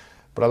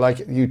 But I'd like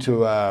you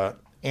to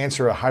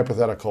answer a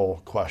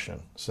hypothetical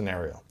question,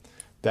 scenario,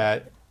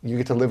 that you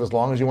get to live as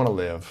long as you want to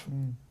live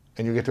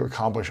and you get to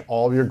accomplish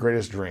all of your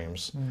greatest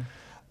dreams.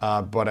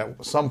 But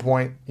at some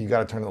point, you got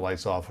to turn the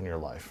lights off in your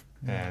life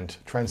and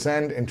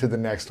transcend into the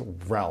next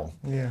realm.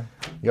 Yeah.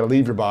 You got to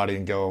leave your body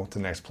and go to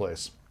the next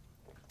place.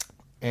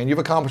 And you've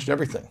accomplished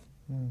everything.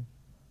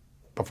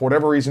 But for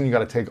whatever reason, you got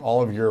to take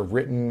all of your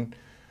written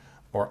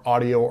or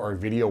audio or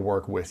video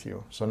work with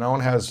you. So no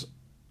one has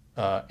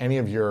any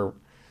of your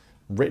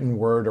written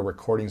word or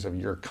recordings of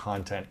your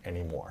content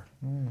anymore.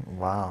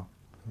 Wow.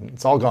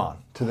 It's all gone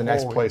to the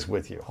next place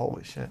with you.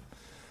 Holy shit.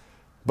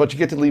 But you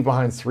get to leave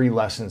behind 3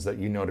 lessons that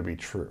you know to be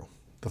true.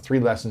 The 3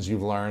 lessons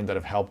you've learned that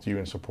have helped you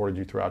and supported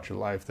you throughout your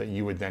life that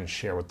you would then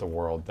share with the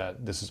world,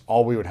 that this is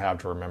all we would have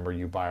to remember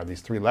you by, are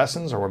these 3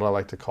 lessons, or what I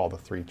like to call the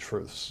 3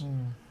 truths.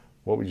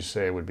 What would you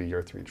say would be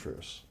your 3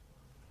 truths?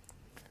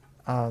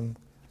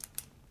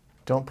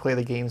 Don't play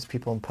the games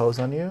people impose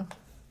on you.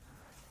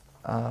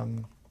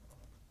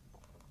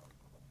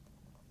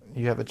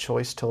 You have a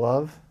choice to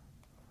love.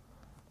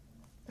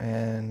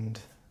 And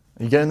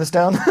are you getting this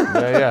down?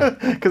 Yeah.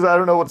 Because I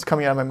don't know what's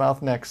coming out of my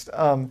mouth next.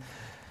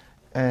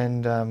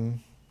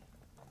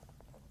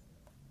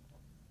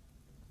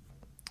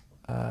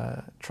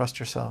 Trust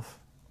yourself.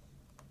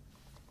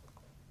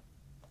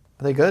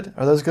 Are they good?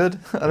 Are those good?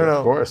 I don't know.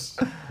 Of course.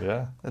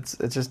 Yeah. It's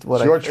just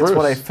what it's it's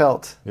what I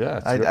felt. Yeah.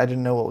 I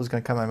didn't know what was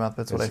going to come out of my mouth.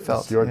 That's what I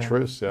felt. It's your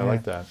truths. Yeah, I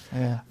like that.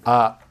 Yeah.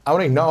 I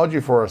want to acknowledge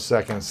you for a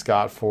second,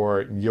 Scott,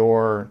 for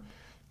your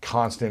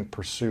constant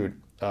pursuit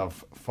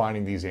of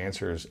finding these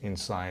answers in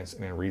science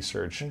and in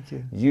research. Thank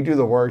you. You do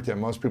the work that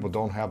most people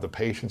don't have the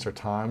patience or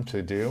time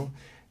to do.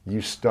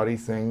 You study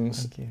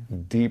things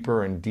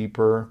deeper and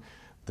deeper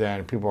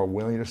than people are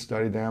willing to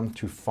study them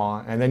to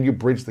find, and then you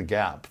bridge the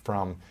gap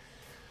from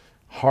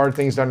hard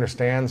things to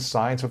understand,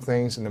 science of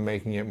things, into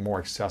making it more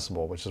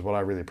accessible, which is what I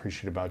really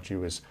appreciate about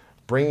you, is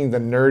bringing the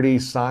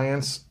nerdy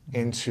science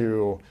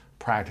into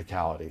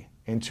practicality,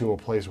 into a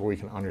place where we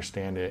can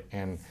understand it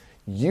and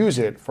use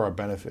it for our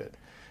benefit.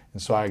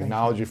 And so I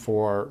acknowledge you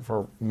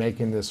for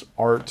making this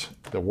art,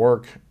 the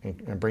work,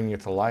 and bringing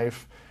it to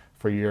life,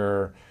 for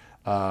your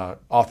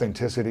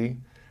authenticity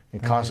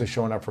and constantly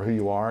showing up for who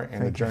you are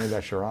and the journey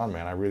that you're on,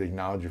 man. I really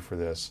acknowledge you for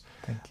this.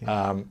 Thank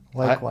you.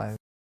 Likewise.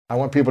 I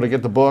want people to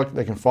get the book.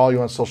 They can follow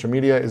you on social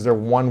media. Is there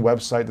one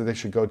website that they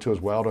should go to as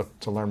well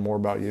to learn more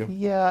about you?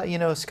 Yeah,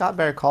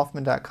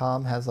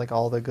 scottbarrykaufman.com has like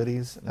all the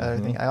goodies.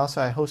 Everything. I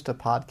host a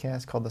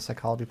podcast called the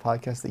Psychology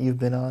Podcast that you've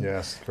been on.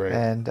 Yes, great.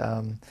 And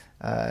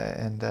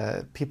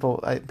people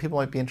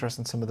might be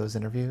interested in some of those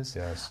interviews.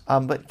 Yes.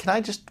 But can I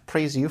just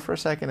praise you for a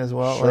second as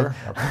well? Sure.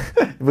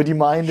 Would you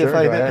mind if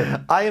I go did?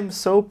 ahead. I am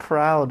so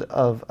proud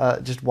of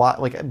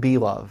Be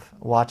Love,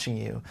 watching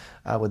you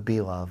with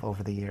Be Love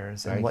over the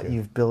years, and what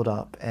you've built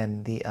up,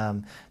 and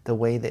the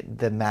way that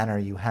the manner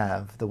you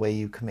have, the way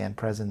you command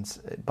presence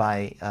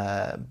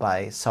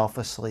by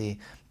selflessly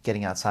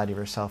getting outside of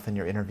yourself in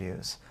your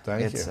interviews.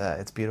 Thank you. It's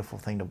a beautiful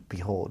thing to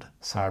behold.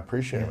 So, I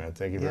appreciate it, man.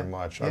 Thank you very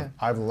much. Yeah.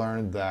 I've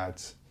learned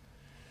that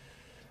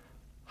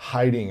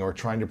hiding or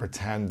trying to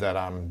pretend that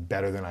I'm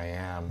better than I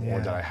am, or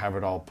that I have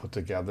it all put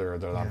together, or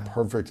that I'm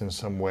perfect in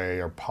some way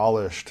or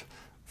polished,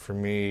 for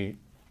me,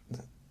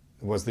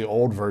 was the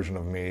old version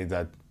of me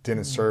that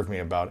didn't serve me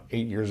about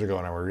 8 years ago,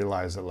 and I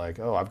realized that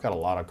I've got a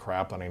lot of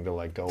crap I need to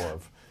let go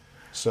of.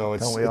 So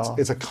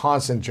it's a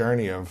constant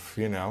journey of,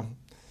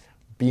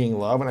 being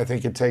love, and I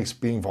think it takes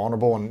being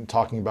vulnerable and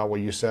talking about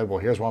what you said. Well,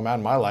 here's where I'm at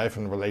in my life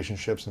and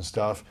relationships and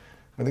stuff.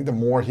 I think the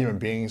more human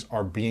beings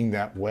are being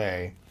that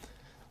way,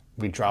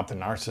 we drop the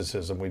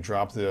narcissism, we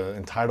drop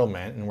the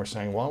entitlement, and we're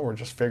saying, well, we're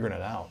just figuring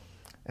it out.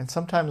 And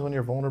sometimes when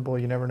you're vulnerable,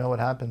 you never know what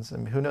happens. I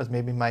mean, who knows?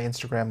 Maybe my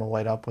Instagram will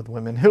light up with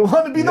women who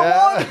want to be the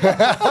one.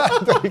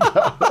 There you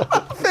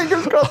go.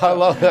 Fingers crossed. I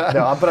love that.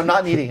 No, but I'm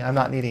not needy. You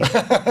don't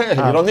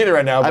need it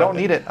right now. I don't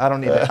need it.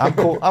 I'm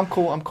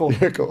cool.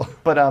 You're cool.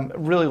 But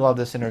really love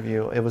this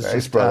interview. It was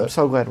I'm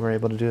so glad we're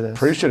able to do this.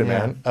 Appreciate it,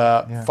 man.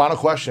 Final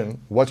question.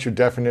 What's your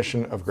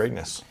definition of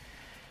greatness?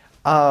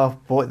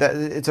 Boy,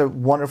 it's a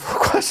wonderful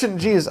question.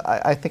 Geez,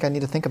 I think I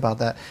need to think about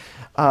that.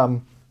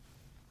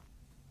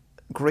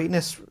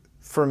 Greatness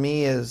for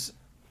me is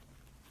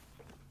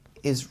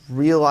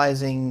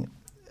realizing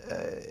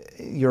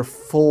your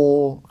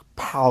full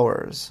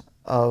powers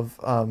of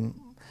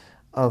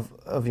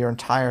your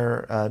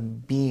entire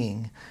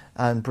being,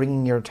 and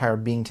bringing your entire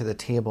being to the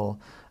table.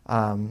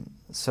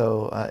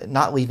 So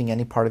not leaving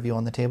any part of you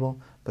on the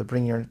table, but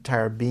bring your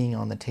entire being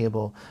on the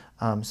table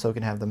so it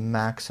can have the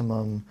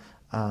maximum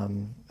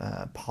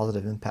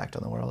positive impact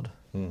on the world.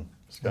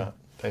 Scott,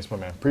 thanks, my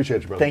man.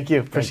 Appreciate you, brother. Thank you.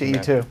 Appreciate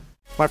you too.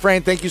 My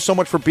friend, thank you so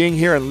much for being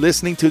here and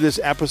listening to this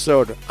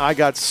episode. I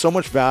got so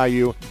much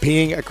value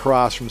being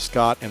across from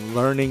Scott and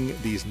learning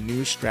these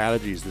new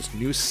strategies, this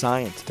new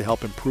science to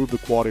help improve the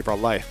quality of our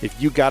life.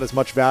 If you got as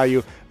much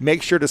value,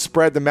 make sure to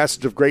spread the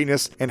message of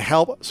greatness and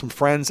help some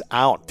friends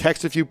out.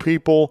 Text a few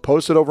people,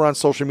 post it over on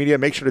social media.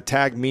 Make sure to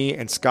tag me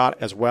and Scott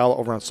as well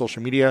over on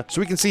social media so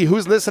we can see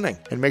who's listening,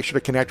 and make sure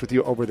to connect with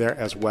you over there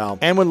as well.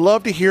 And would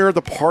love to hear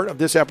the part of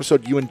this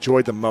episode you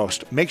enjoyed the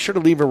most. Make sure to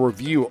leave a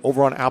review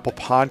over on Apple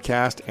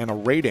Podcast and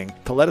a rating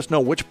to let us know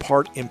which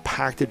part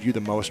impacted you the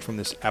most from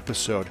this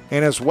episode.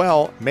 And as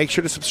well, make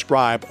sure to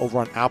subscribe over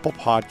on Apple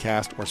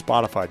Podcast or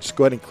Spotify. Just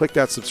go ahead and click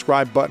that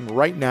subscribe button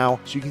right now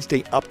so you can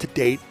stay up to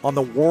date on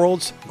the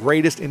world's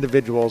greatest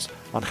individuals,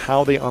 on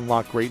how they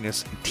unlock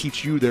greatness and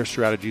teach you their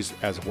strategies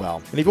as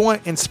well. And if you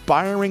want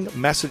inspiring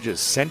messages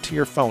sent to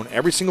your phone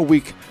every single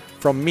week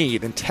from me,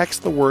 then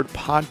text the word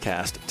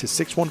podcast to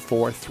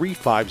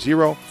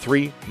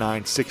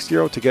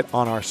 614-350-3960 to get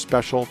on our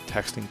special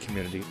texting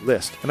community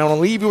list. And I want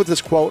to leave you with this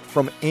quote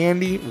from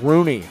Andy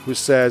Rooney, who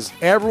says,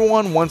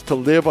 "Everyone wants to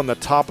live on the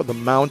top of the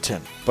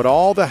mountain, but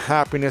all the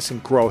happiness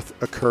and growth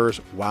occurs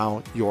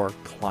while you're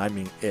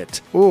climbing it."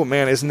 Oh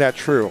man, isn't that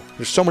true?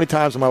 There's so many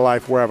times in my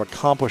life where I've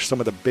accomplished some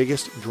of the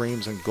biggest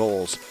dreams and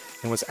goals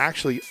and was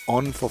actually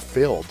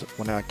unfulfilled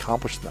when I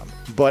accomplished them.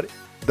 But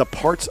the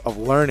parts of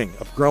learning,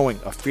 of growing,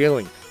 of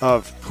feeling,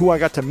 of who I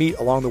got to meet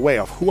along the way,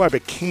 of who I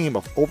became,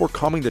 of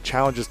overcoming the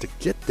challenges to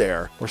get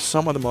there, were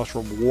some of the most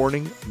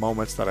rewarding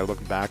moments that I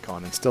look back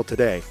on. And still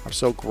today, I'm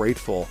so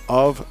grateful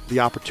of the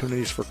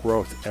opportunities for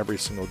growth every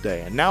single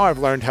day. And now I've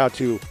learned how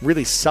to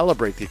really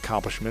celebrate the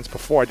accomplishments.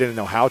 Before I didn't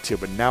know how to,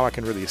 but now I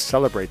can really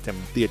celebrate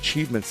them, the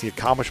achievements, the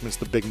accomplishments,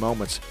 the big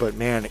moments. But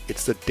man,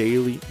 it's the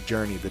daily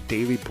journey, the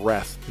daily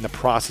breath, and the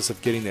process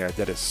of getting there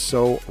that is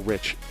so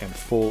rich and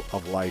full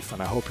of life.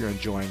 And I hope you're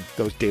enjoying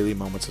those daily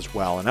moments as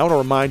well. And I want to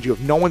remind you, if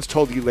no one's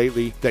told you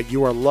lately, that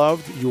you are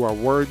loved, you are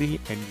worthy,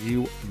 and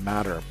you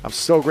matter. I'm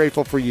so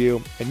grateful for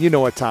you, and you know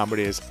what time it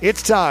is.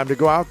 It's time to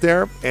go out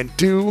there and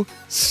do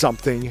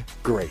something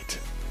great.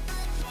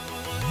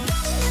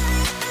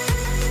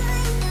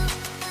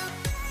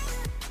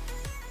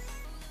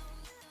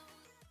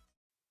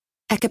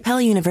 At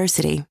Capella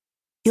University,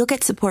 you'll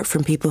get support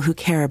from people who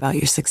care about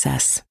your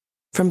success.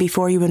 From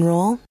before you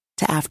enroll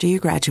to after you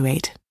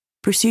graduate,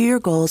 pursue your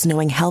goals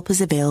knowing help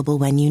is available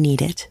when you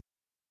need it.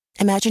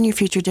 Imagine your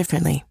future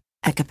differently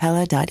at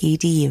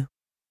capella.edu.